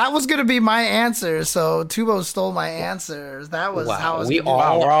 Yeah, that was going to be my answer. So Tubo stole my answer. That was how I was we're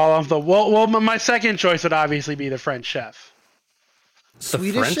all off the. Well, my second choice would obviously be the French chef.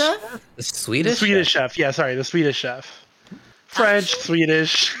 Swedish chef? The Swedish chef. Yeah, sorry, the Swedish chef. French,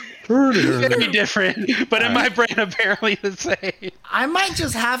 Swedish. Very different, but in my brain, apparently the same. I might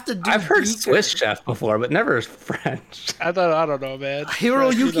just have to do. I've heard Swiss chef before, but never French. I don't know, man.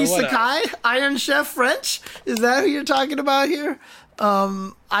 Hiroyuki Sakai, Iron Chef French. Is that who you're talking about here?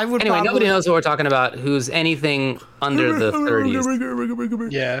 I would. Anyway, nobody knows what we're talking about. Who's anything under the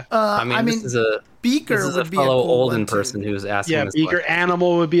 30s? Yeah. I mean, this is a Beaker. This is a fellow olden person who's asking. Yeah, Beaker question.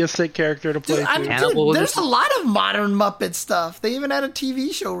 Animal would be a sick character to play. There's a lot of modern Muppet stuff. They even had a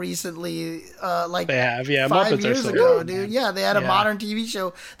TV show recently, like they have. Yeah, 5 Muppets years are so ago, good, dude. Yeah, they had a modern TV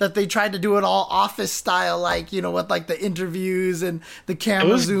show that they tried to do it all office style, like with like the interviews and the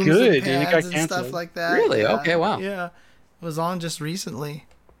camera zooms and pans and stuff like that. Really? Yeah. Okay. Wow. Yeah, it was on just recently.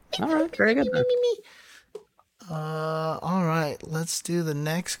 All right, very good. All right, let's do the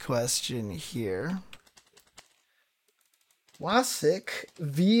next question here. Wasik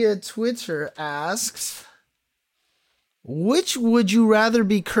via Twitter asks, which would you rather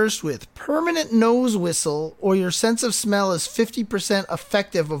be cursed with, permanent nose whistle or your sense of smell is 50%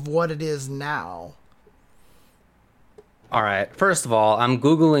 effective of what it is now? All right. First of all, I'm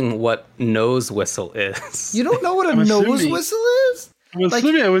Googling what nose whistle is. You don't know what a nose whistle is? I'm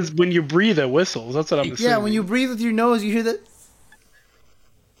assuming it was when you breathe, it whistles. That's what I'm assuming. Yeah, when you breathe with your nose, you hear that.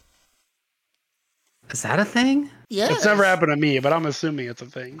 Is that a thing? Yeah. It's never happened to me, but I'm assuming it's a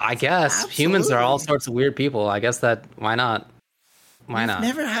thing. I guess. Absolutely. Humans are all sorts of weird people. I guess why not? Why not?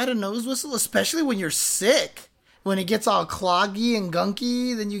 Never had a nose whistle, especially when you're sick. When it gets all cloggy and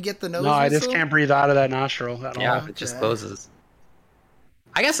gunky, then you get the nose whistle. No, I just can't breathe out of that nostril at all. Yeah, it just closes.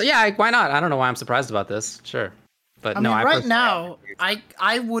 I guess, why not? I don't know why I'm surprised about this. Sure. But right now,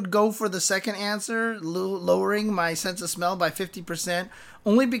 I would go for the second answer, lowering my sense of smell by 50%,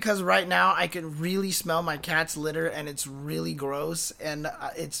 only because right now I can really smell my cat's litter and it's really gross and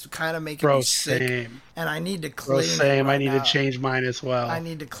it's kind of making me sick. Same. And I need to clean Gross, it same. right I need now. to change mine as well. I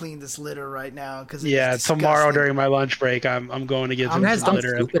need to clean this litter right now because tomorrow during my lunch break, I'm going to get some You guys don't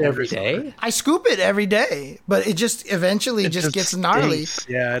litter. scoop it every day? I scoop it every day, but it just eventually just gets gnarly. Stinks.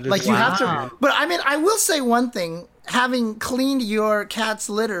 Yeah, it Like is you have Wow. to. But I mean, I will say one thing. Having cleaned your cat's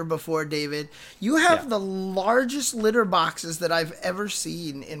litter before, David, you have the largest litter boxes that I've ever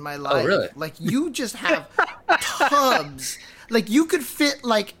seen in my life. really? Like you just have tubs. Like you could fit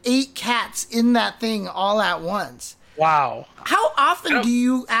like 8 cats in that thing all at once. Wow. How often do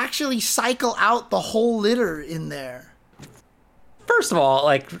you actually cycle out the whole litter in there? First of all,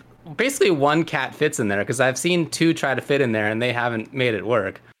 like basically one cat fits in there because I've seen 2 try to fit in there and they haven't made it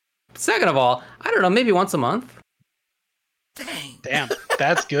work. Second of all, I don't know, maybe once a month. Dang, Damn,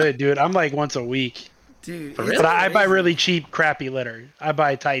 that's good, dude. I'm like once a week. dude. For real? But I buy really cheap, crappy litter. I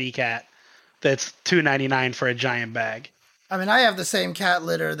buy Tidy Cat that's $2.99 for a giant bag. I mean, I have the same cat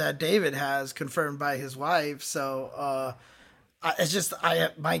litter that David has, confirmed by his wife. So it's just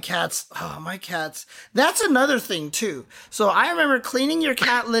my cats. Oh, my cats. That's another thing too. So I remember cleaning your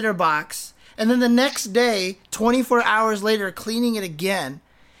cat litter box, and then the next day, 24 hours later, cleaning it again,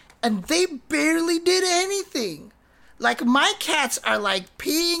 and they barely did anything. Like my cats are like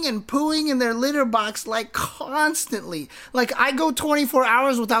peeing and pooing in their litter box like constantly. Like I go 24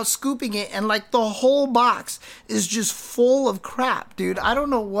 hours without scooping it and like the whole box is just full of crap, dude. I don't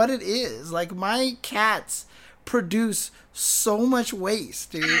know what it is. Like my cats produce so much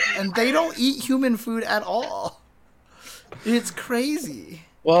waste, dude, and they don't eat human food at all. It's crazy.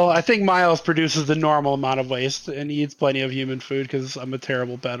 Well, I think Miles produces the normal amount of waste and eats plenty of human food because I'm a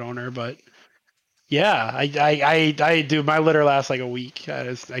terrible pet owner. But yeah, I do. My litter lasts like a week. I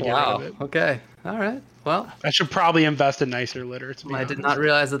get rid of it. Okay. All right. Well, I should probably invest in nicer litter. To be I honest. did not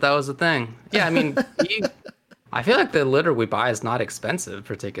realize that was a thing. Yeah, I mean, I feel like the litter we buy is not expensive,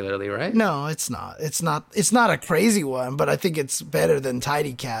 particularly, right? No, it's not. It's not a crazy one, but I think it's better than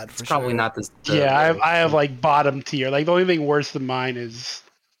Tidy Cat for Probably sure. not this. Yeah, I have like bottom tier. Like the only thing worse than mine is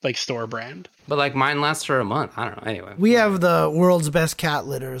like store brand. But like mine lasts for a month. I don't know. Anyway, We have the world's best cat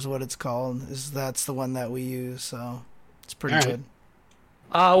litter, is what it's called. That's the one that we use, so it's pretty All right.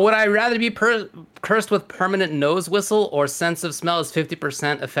 good. would I rather be cursed with permanent nose whistle or sense of smell is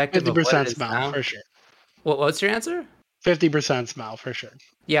 50% effective? 50% smell for sure. What's your answer? 50% smell for sure.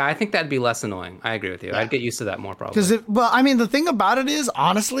 Yeah, I think that'd be less annoying. I agree with you. I'd get used to that more probably. Because I mean, the thing about it is,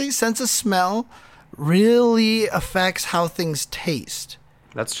 honestly, sense of smell really affects how things taste.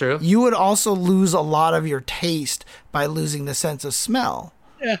 That's true. You would also lose a lot of your taste by losing the sense of smell.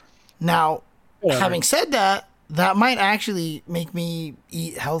 Yeah. Now, Whatever. having said that, that might actually make me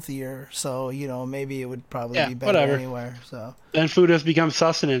eat healthier. So, maybe it would probably be better whatever. anywhere. So, Then food has become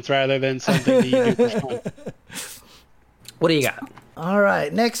sustenance rather than something that you do for fun. What do you got? all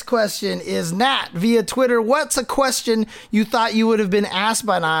right. Next question is Nat via Twitter. What's a question you thought you would have been asked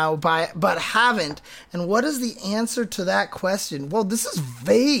by now but haven't? And what is the answer to that question? Well, this is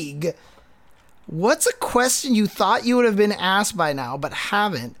vague. What's a question you thought you would have been asked by now but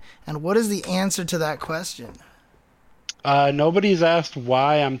haven't? And what is the answer to that question? Nobody's asked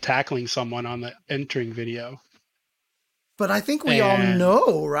why I'm tackling someone on the entering video. But I think we all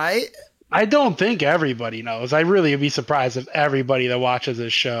know, right? I don't think everybody knows. I really would be surprised if everybody that watches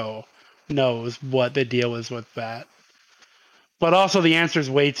this show knows what the deal is with that. But also the answer is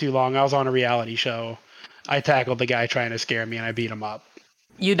way too long. I was on a reality show. I tackled the guy trying to scare me and I beat him up.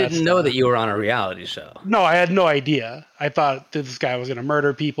 You didn't know that you were on a reality show. No, I had no idea. I thought that this guy was going to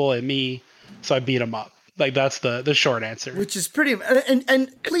murder people and me, so I beat him up. Like, that's the short answer. Which is pretty... And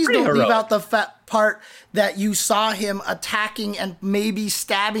please pretty don't leave heroic. out the part that you saw him attacking and maybe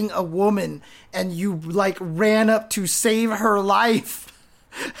stabbing a woman and you, like, ran up to save her life.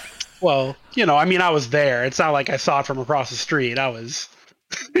 Well, I was there. It's not like I saw it from across the street. I was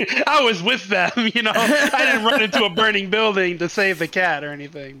with them, I didn't run into a burning building to save the cat or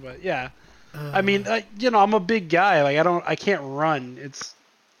anything, but yeah. I'm a big guy. Like, I can't run. It's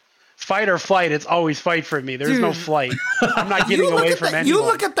fight or flight. It's always fight for me. There's no flight. I'm not getting away from anyone. You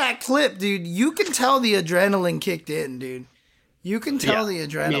look at that clip, dude. You can tell the adrenaline kicked in, dude. You can tell the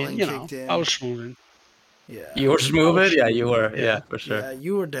adrenaline kicked in. I was schmooving. Yeah. You were schmooving? Yeah, you were. Yeah, for sure. Yeah,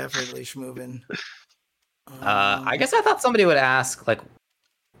 you were definitely schmooving. I guess I thought somebody would ask, like,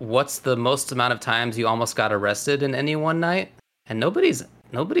 what's the most amount of times you almost got arrested in any one night? And nobody's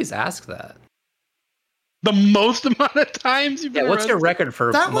asked that. The most amount of times you've been What's your arrested? record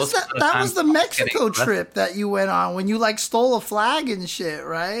for That most was amount of that times was the getting Mexico arrested? trip that you went on when you like stole a flag and shit,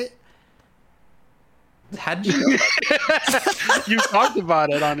 right? How did you know? You talked about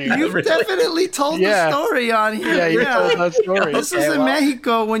it on here. You've definitely told Yeah. the story on here. Yeah, you told that story. This was in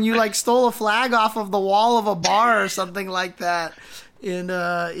Mexico when you like stole a flag off of the wall of a bar or something like that. And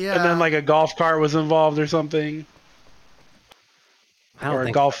yeah. And then like a golf cart was involved or something, I don't or a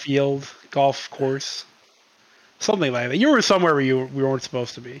think golf field, golf course, something like that. You were somewhere where we weren't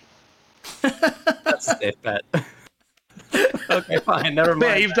supposed to be. that's a safe bet. Okay, fine. Never But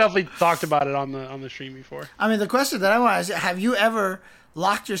yeah, mind. you've definitely talked about it on the stream before. I mean, the question that I want to ask, have you ever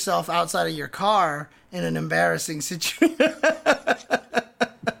locked yourself outside of your car in an embarrassing situation?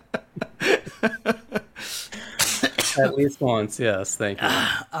 At least once, yes. Thank you.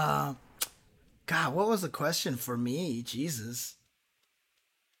 God, what was the question for me? Jesus.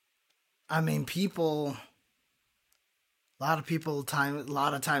 I mean, a lot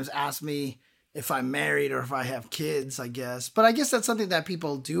of times ask me if I'm married or if I have kids, I guess. But I guess that's something that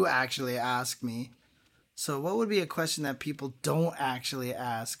people do actually ask me. So what would be a question that people don't actually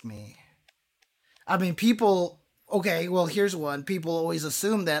ask me? I mean, okay, well, here's one. People always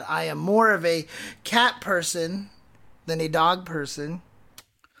assume that I am more of a cat person than a dog person,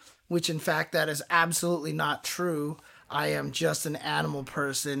 which in fact, that is absolutely not true. I am just an animal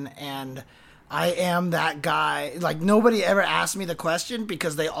person, and I am that guy. Like, nobody ever asked me the question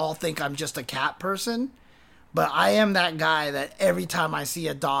because they all think I'm just a cat person. But I am that guy that every time I see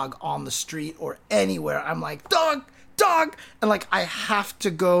a dog on the street or anywhere, I'm like, dog, dog. And like, I have to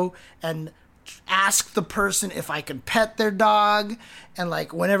go and ask the person if I can pet their dog. And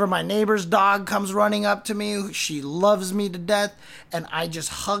like, whenever my neighbor's dog comes running up to me, she loves me to death. And I just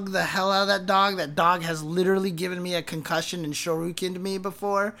hug the hell out of that dog. That dog has literally given me a concussion and shoryukened me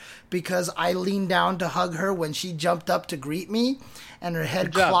before because I leaned down to hug her when she jumped up to greet me. And her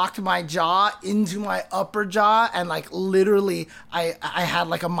head clocked my jaw into my upper jaw. And like, literally, I had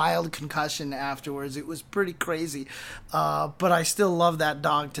like a mild concussion afterwards. It was pretty crazy. But I still love that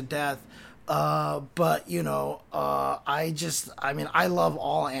dog to death. But you know, I love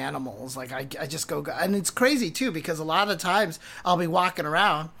all animals. Like I just go, and it's crazy too, because a lot of times I'll be walking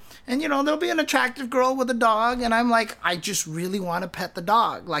around and, you know, there'll be an attractive girl with a dog. And I'm like, I just really want to pet the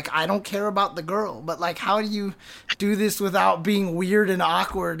dog. Like, I don't care about the girl, but like, how do you do this without being weird and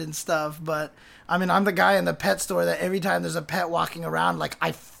awkward and stuff? But I mean, I'm the guy in the pet store that every time there's a pet walking around, like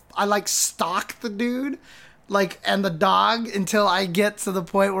I like stalk the dude. Like, and the dog until I get to the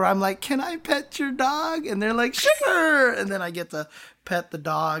point where I'm like, can I pet your dog? And they're like, sure. And then I get to pet the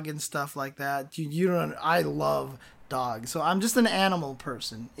dog and stuff like that. You don't, I love dogs. So I'm just an animal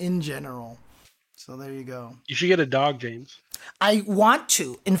person in general. So there you go. You should get a dog, James. I want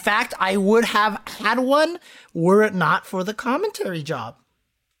to. In fact, I would have had one were it not for the commentary job.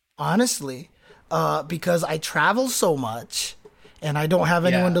 Honestly. Because I travel so much and I don't have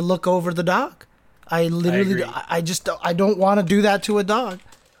anyone to look over the dog. I literally, I don't want to do that to a dog.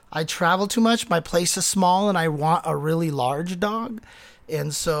 I travel too much. My place is small and I want a really large dog.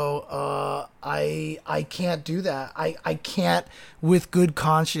 And so I can't do that. I can't, with good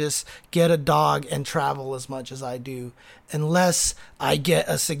conscience, get a dog and travel as much as I do unless I get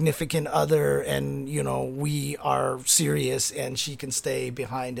a significant other and, you know, we are serious and she can stay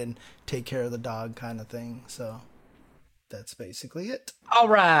behind and take care of the dog kind of thing. So that's basically it. All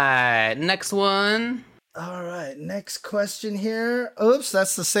right, next one. All right, next question here. Oops,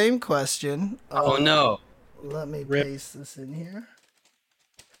 that's the same question. Oh no. Let me paste this in here.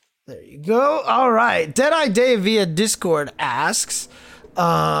 There you go. All right. Deadeye Dave via Discord asks,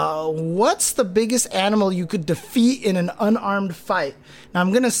 what's the biggest animal you could defeat in an unarmed fight? Now,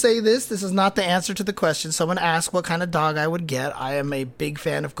 I'm going to say this. This is not the answer to the question. Someone asked what kind of dog I would get. I am a big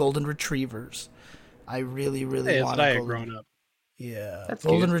fan of golden retrievers. I really, really want a grown up. Yeah. That's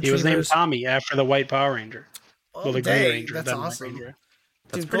golden cute. retrievers. He was named Tommy after the White Power Ranger. Oh, the dang, Green Ranger. that's then White awesome. Ranger.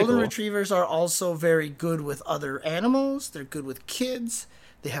 That's Dude, pretty golden cool. retrievers are also very good with other animals. They're good with kids.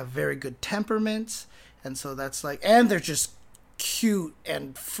 They have very good temperaments. And so that's like, and they're just cute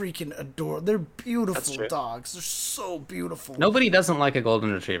and freaking adorable. They're beautiful dogs. They're so beautiful. Nobody doesn't like a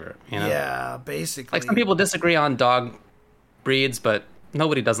golden retriever, you know? Yeah, basically. Like, some people disagree on dog breeds, but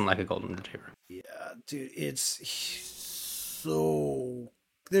nobody doesn't like a golden retriever. Yeah, dude, it's so,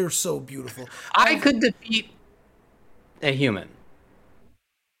 they're so beautiful. I could defeat a human.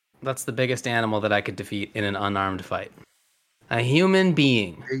 That's the biggest animal that I could defeat in an unarmed fight. A human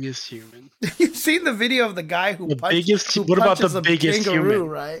being. Biggest human. You've seen the video of the guy who What about the punches a biggest kangaroo, human?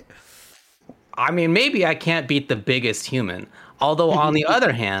 right? I mean, maybe I can't beat the biggest human. Although, on the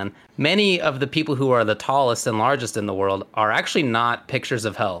other hand, many of the people who are the tallest and largest in the world are actually not pictures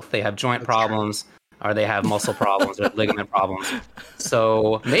of health. They have joint problems. or they have muscle problems or ligament problems.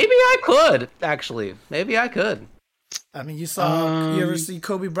 So maybe I could actually. Maybe I could. I mean, you ever see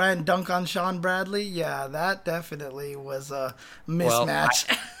Kobe Bryant dunk on Sean Bradley? Yeah, that definitely was a mismatch.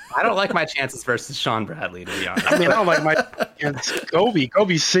 Well, I don't like my chances versus Sean Bradley, to be honest. I mean, I don't like my against Kobe.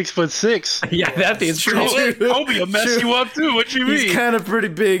 Kobe's 6'6". Yeah, that is true. Kobe will mess you up too. What you mean? He's kind of pretty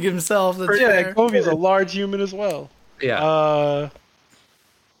big himself. That's Yeah, fair. Kobe's a large human as well. Yeah.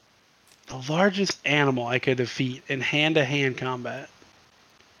 The largest animal I could defeat in hand-to-hand combat.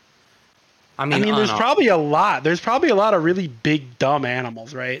 I mean, there's probably a lot. There's probably a lot of really big, dumb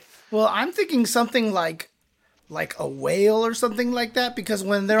animals, right? Well, I'm thinking something like a whale or something like that, because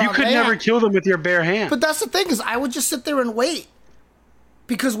when they're You on could land, never kill them with your bare hand. But that's the thing, is I would just sit there and wait,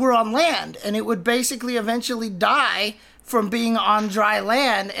 because we're on land, and it would basically eventually die from being on dry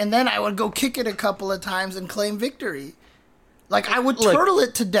land, and then I would go kick it a couple of times and claim victory. Like, I would turtle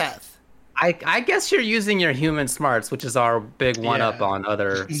it to death. I guess you're using your human smarts, which is our big one-up on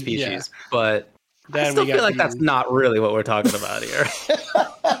other species, but Then I still we feel got like that's not really what we're talking about here.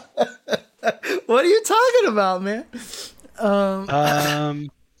 What are you talking about, man?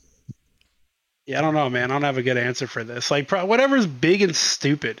 Yeah, I don't know, man. I don't have a good answer for this. Like, whatever's big and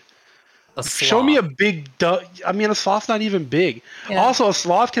stupid. A Show me a sloth. big. I mean, a sloth's not even big. Yeah. Also, a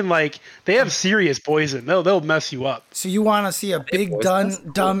sloth can they have serious poison. They'll mess you up. So you want to see a big,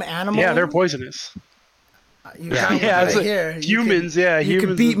 dumb animal? Yeah, they're poisonous. You got it Yeah, right it's like here. humans. You humans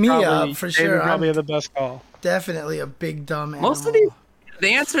could beat is me probably- up for they sure. would probably I'm have the best call. definitely a big, dumb animal. Most of the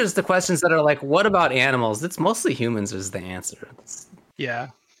answers to questions that are like, what about animals? It's mostly humans is the answer. Yeah.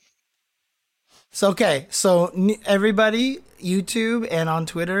 So, okay, so everybody, YouTube and on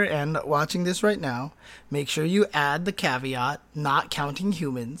Twitter and watching this right now, make sure you add the caveat, not counting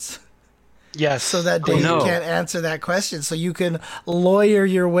humans, Yes. so that Dave can't answer that question. So you can lawyer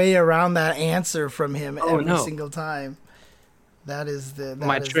your way around that answer from him every single time. That is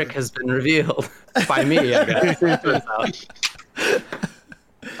My trick has been revealed by me, I guess.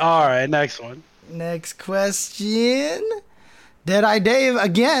 All right, next one. Next question. Deadeye Dave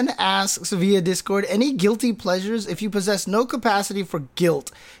again asks via Discord, any guilty pleasures if you possess no capacity for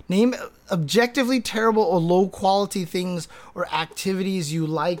guilt? Name objectively terrible or low quality things or activities you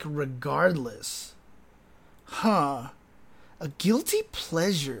like regardless. A guilty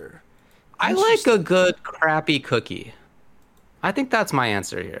pleasure. I like a good crappy cookie. I think that's my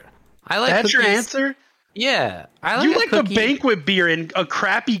answer here. I like That's your cookies. answer? Yeah. I like You a like the cookie. banquet beer and a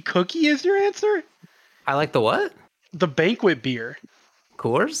crappy cookie is your answer? I like the what? The banquet beer.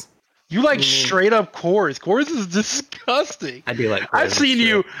 Coors? You like straight up Coors. Coors is disgusting. I do like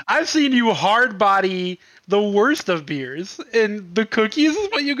Coors, I've seen you hard body the worst of beers, and the cookies is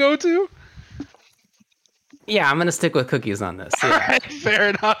what you go to? Yeah, I'm gonna stick with cookies on this. Yeah. All right, fair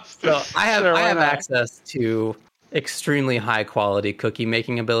enough. So I have Sure, why not? access to extremely high quality cookie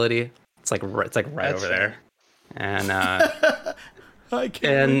making ability. It's like right That's over there, and I can't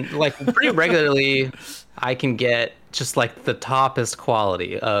and like pretty regularly, I can get just like the toppest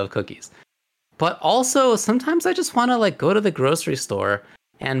quality of cookies. But also sometimes I just want to like go to the grocery store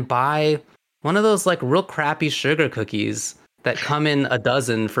and buy one of those like real crappy sugar cookies that come in a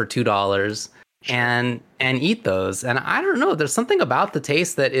dozen for $2 and eat those. And I don't know, there's something about the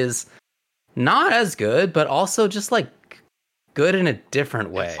taste that is not as good, but also just like good in a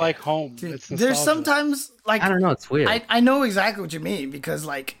different way. It's like home. It's There's nostalgia. sometimes like I don't know, it's weird. I know exactly what you mean, because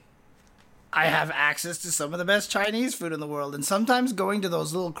like I have access to some of the best Chinese food in the world, and sometimes going to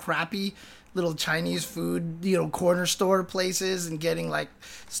those little crappy little Chinese food, corner store places and getting like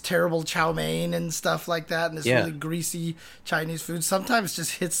this terrible chow mein and stuff like that, and this really greasy Chinese food sometimes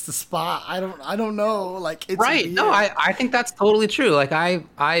just hits the spot. I don't know, like it's right. weird. No, I think that's totally true. Like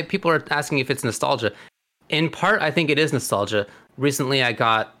I people are asking if it's nostalgia. In part, I think it is nostalgia. Recently, I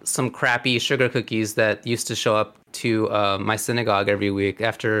got some crappy sugar cookies that used to show up to my synagogue every week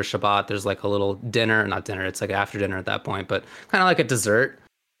after Shabbat. There's like a little dinner, not dinner, it's like after dinner at that point, but kind of like a dessert.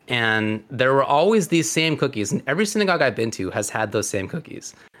 And there were always these same cookies, and every synagogue I've been to has had those same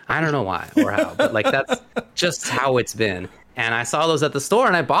cookies. I don't know why or how, but like that's just how it's been. And I saw those at the store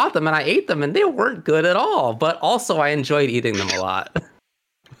and I bought them and I ate them and they weren't good at all, but also I enjoyed eating them a lot.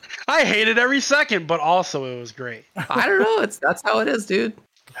 I hated every second, but also it was great. I don't know. That's how it is, dude.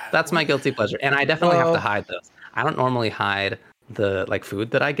 That's my guilty pleasure. And I definitely have to hide those. I don't normally hide the like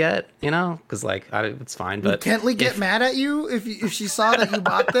food that I get, because like it's fine. But Would Kentley get mad at you if she saw that you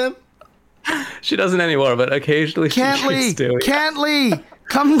bought them? She doesn't anymore, but occasionally she used to. Cantley,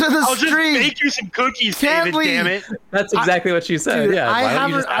 come to the I'll just stream. make you some cookies, Can't David. we- Damn it! That's exactly what she said. Dude, yeah, I why don't have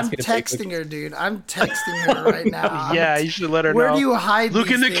you her. just I'm ask me to take texting cookies? her, dude. I'm texting her right now. Yeah, you should let her Where know. do you hide Look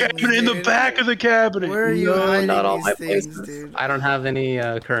these in the things, cabinet, in the dude? back of the cabinet. Where are you No, hiding not all these my things, places. dude? I don't have any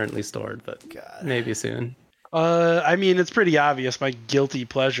currently stored, but God. maybe soon. I mean, it's pretty obvious. My guilty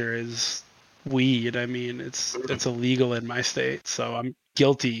pleasure is weed. I mean, it's illegal in my state, so I'm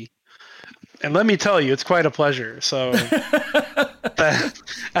guilty. And let me tell you, it's quite a pleasure. So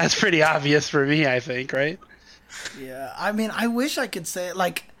that's pretty obvious for me, I think, right? Yeah, I mean, I wish I could say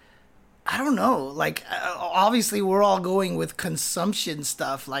like, I don't know. Like, obviously, we're all going with consumption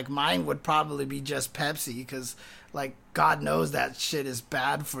stuff. Like, mine would probably be just Pepsi because, like, God knows that shit is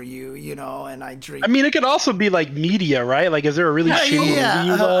bad for you, you know. And I drink. I mean, it could also be like media, right? Like, is there a really shitty movie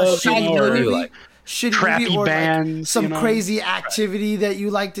you a love? shitty Or- movie, like shitty crappy movie, or bands, like some you know? crazy activity that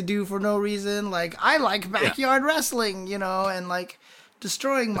you like to do for no reason. Like, I like backyard wrestling, you know, and like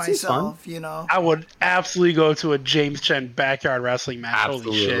destroying seems fun. myself, you know. I would absolutely go to a James Chen backyard wrestling match. Holy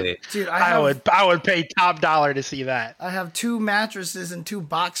Absolutely. shit! Dude, I would pay top dollar to see that. I have 2 mattresses and 2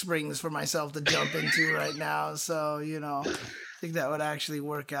 box springs for myself to jump into right now. So, you know, I think that would actually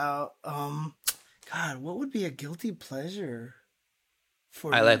work out. God, what would be a guilty pleasure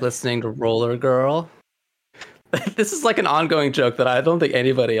for I me? like listening to Roller Girl. This is like an ongoing joke that I don't think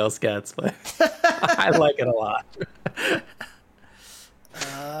anybody else gets, but I like it a lot.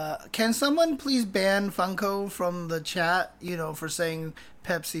 Can someone please ban Funko from the chat, you know, for saying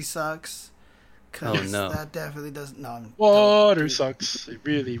Pepsi sucks? Oh, no. That definitely doesn't. No, Water sucks. It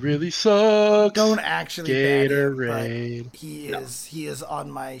really, really sucks. don't actually ban him, Gatorade. but he is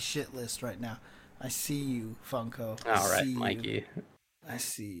on my shit list right now. I see you, Funko. I All right, see you. Mikey. I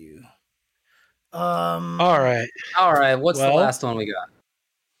see you. All right. All right, what's the Well- last one we got?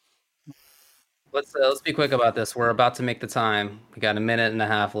 Let's be quick about this. We're about to make the time. We got a minute and a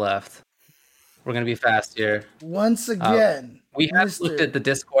half left. We're gonna be fast here. Once again, We have Mr. looked at the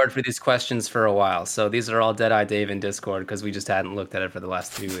Discord for these questions for a while, so these are all Deadeye Dave in Discord because we just hadn't looked at it for the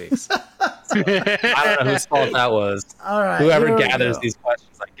last 2 weeks. I don't know whose fault that was. All right, Whoever here we gathers go. these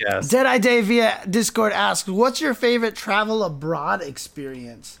questions, I guess. Deadeye Dave via Discord asks, "What's your favorite travel abroad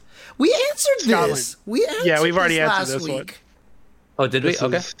experience?" We answered this. Scotland. We answered Yeah, we've already this answered last this one. week. Oh, did we? This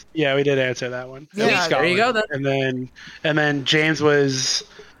Okay. is- yeah, we did answer that one. It Yeah, was there you Scotland. go, then. And then James was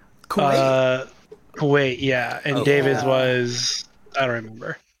Kuwait. Kuwait, yeah, and Oh, David's yeah. was I don't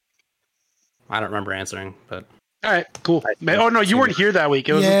remember. I don't remember answering, but All right, cool. I Oh no, you see weren't that. here that week.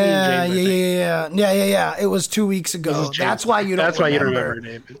 It was just me yeah, and James. I think. yeah. It was 2 weeks This ago. is James. That's why you don't. That's why you don't remember.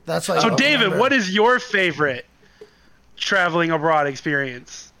 remember, David. That's why. You So don't David, remember. what is your favorite traveling abroad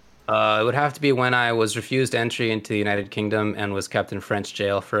experience? it would have to be when I was refused entry into the United Kingdom and was kept in French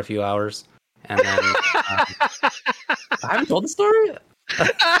jail for a few hours. And then I haven't told the story.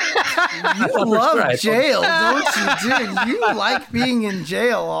 You love jail, don't you, dude? You like being in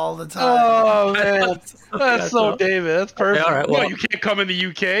jail all the time. Oh man, that's so so. David. That's perfect. all right, No, well- you can't come in the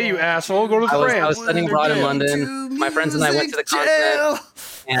UK, you asshole. Go to I was France. studying abroad in London. My friends and I went to the continent.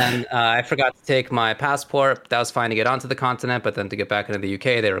 And I forgot to take my passport. That was fine to get onto the continent, but then to get back into the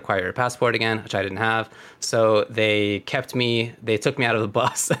UK, they require a passport again, which I didn't have. So they took me out of the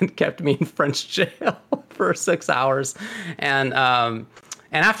bus and kept me in French jail for 6 hours. And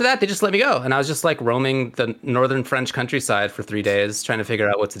after that, they just let me go. And I was just like roaming the northern French countryside for 3 days, trying to figure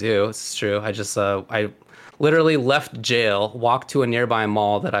out what to do. It's true. I literally left jail, walked to a nearby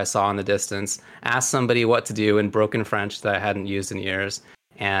mall that I saw in the distance, asked somebody what to do in broken French that I hadn't used in years.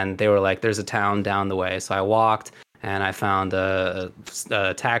 And they were like, there's a town down the way. So I walked and I found a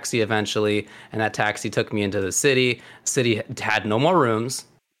taxi eventually. And that taxi took me into the city. City had no more rooms.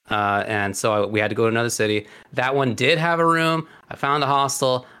 And so we had to go to another city. That one did have a room. I found a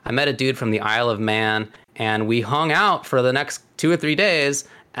hostel. I met a dude from the Isle of Man. And we hung out for the next 2 or 3 days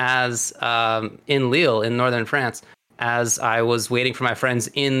as in Lille in northern France, as I was waiting for my friends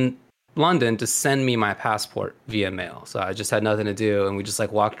in London to send me my passport via mail. So I just had nothing to do, and we just like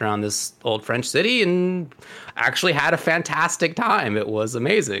walked around this old French city and actually had a fantastic time. It was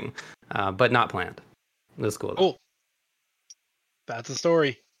amazing, but not planned. It was cool. Cool. That's a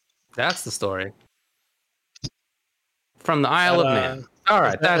story. That's the story from the Isle of Man. All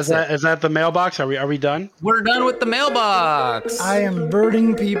right, Is that the mailbox? Are we done? We're done with the mailbox. I am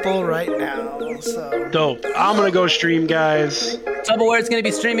birding people right now. So Dope. I'm gonna go stream, guys. Tubbleware is going to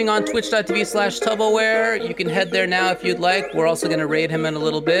be streaming on twitch.tv/Tubbleware. You can head there now if you'd like. We're also going to raid him in a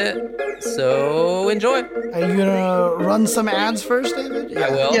little bit. So enjoy. are you gonna run some ads first, David? I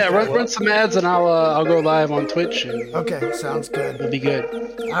will. Yeah, run some ads and I'll go live on Twitch and Okay, sounds good. it'll be good.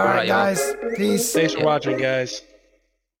 All right, y'all. guys. Peace. Thanks for watching, guys.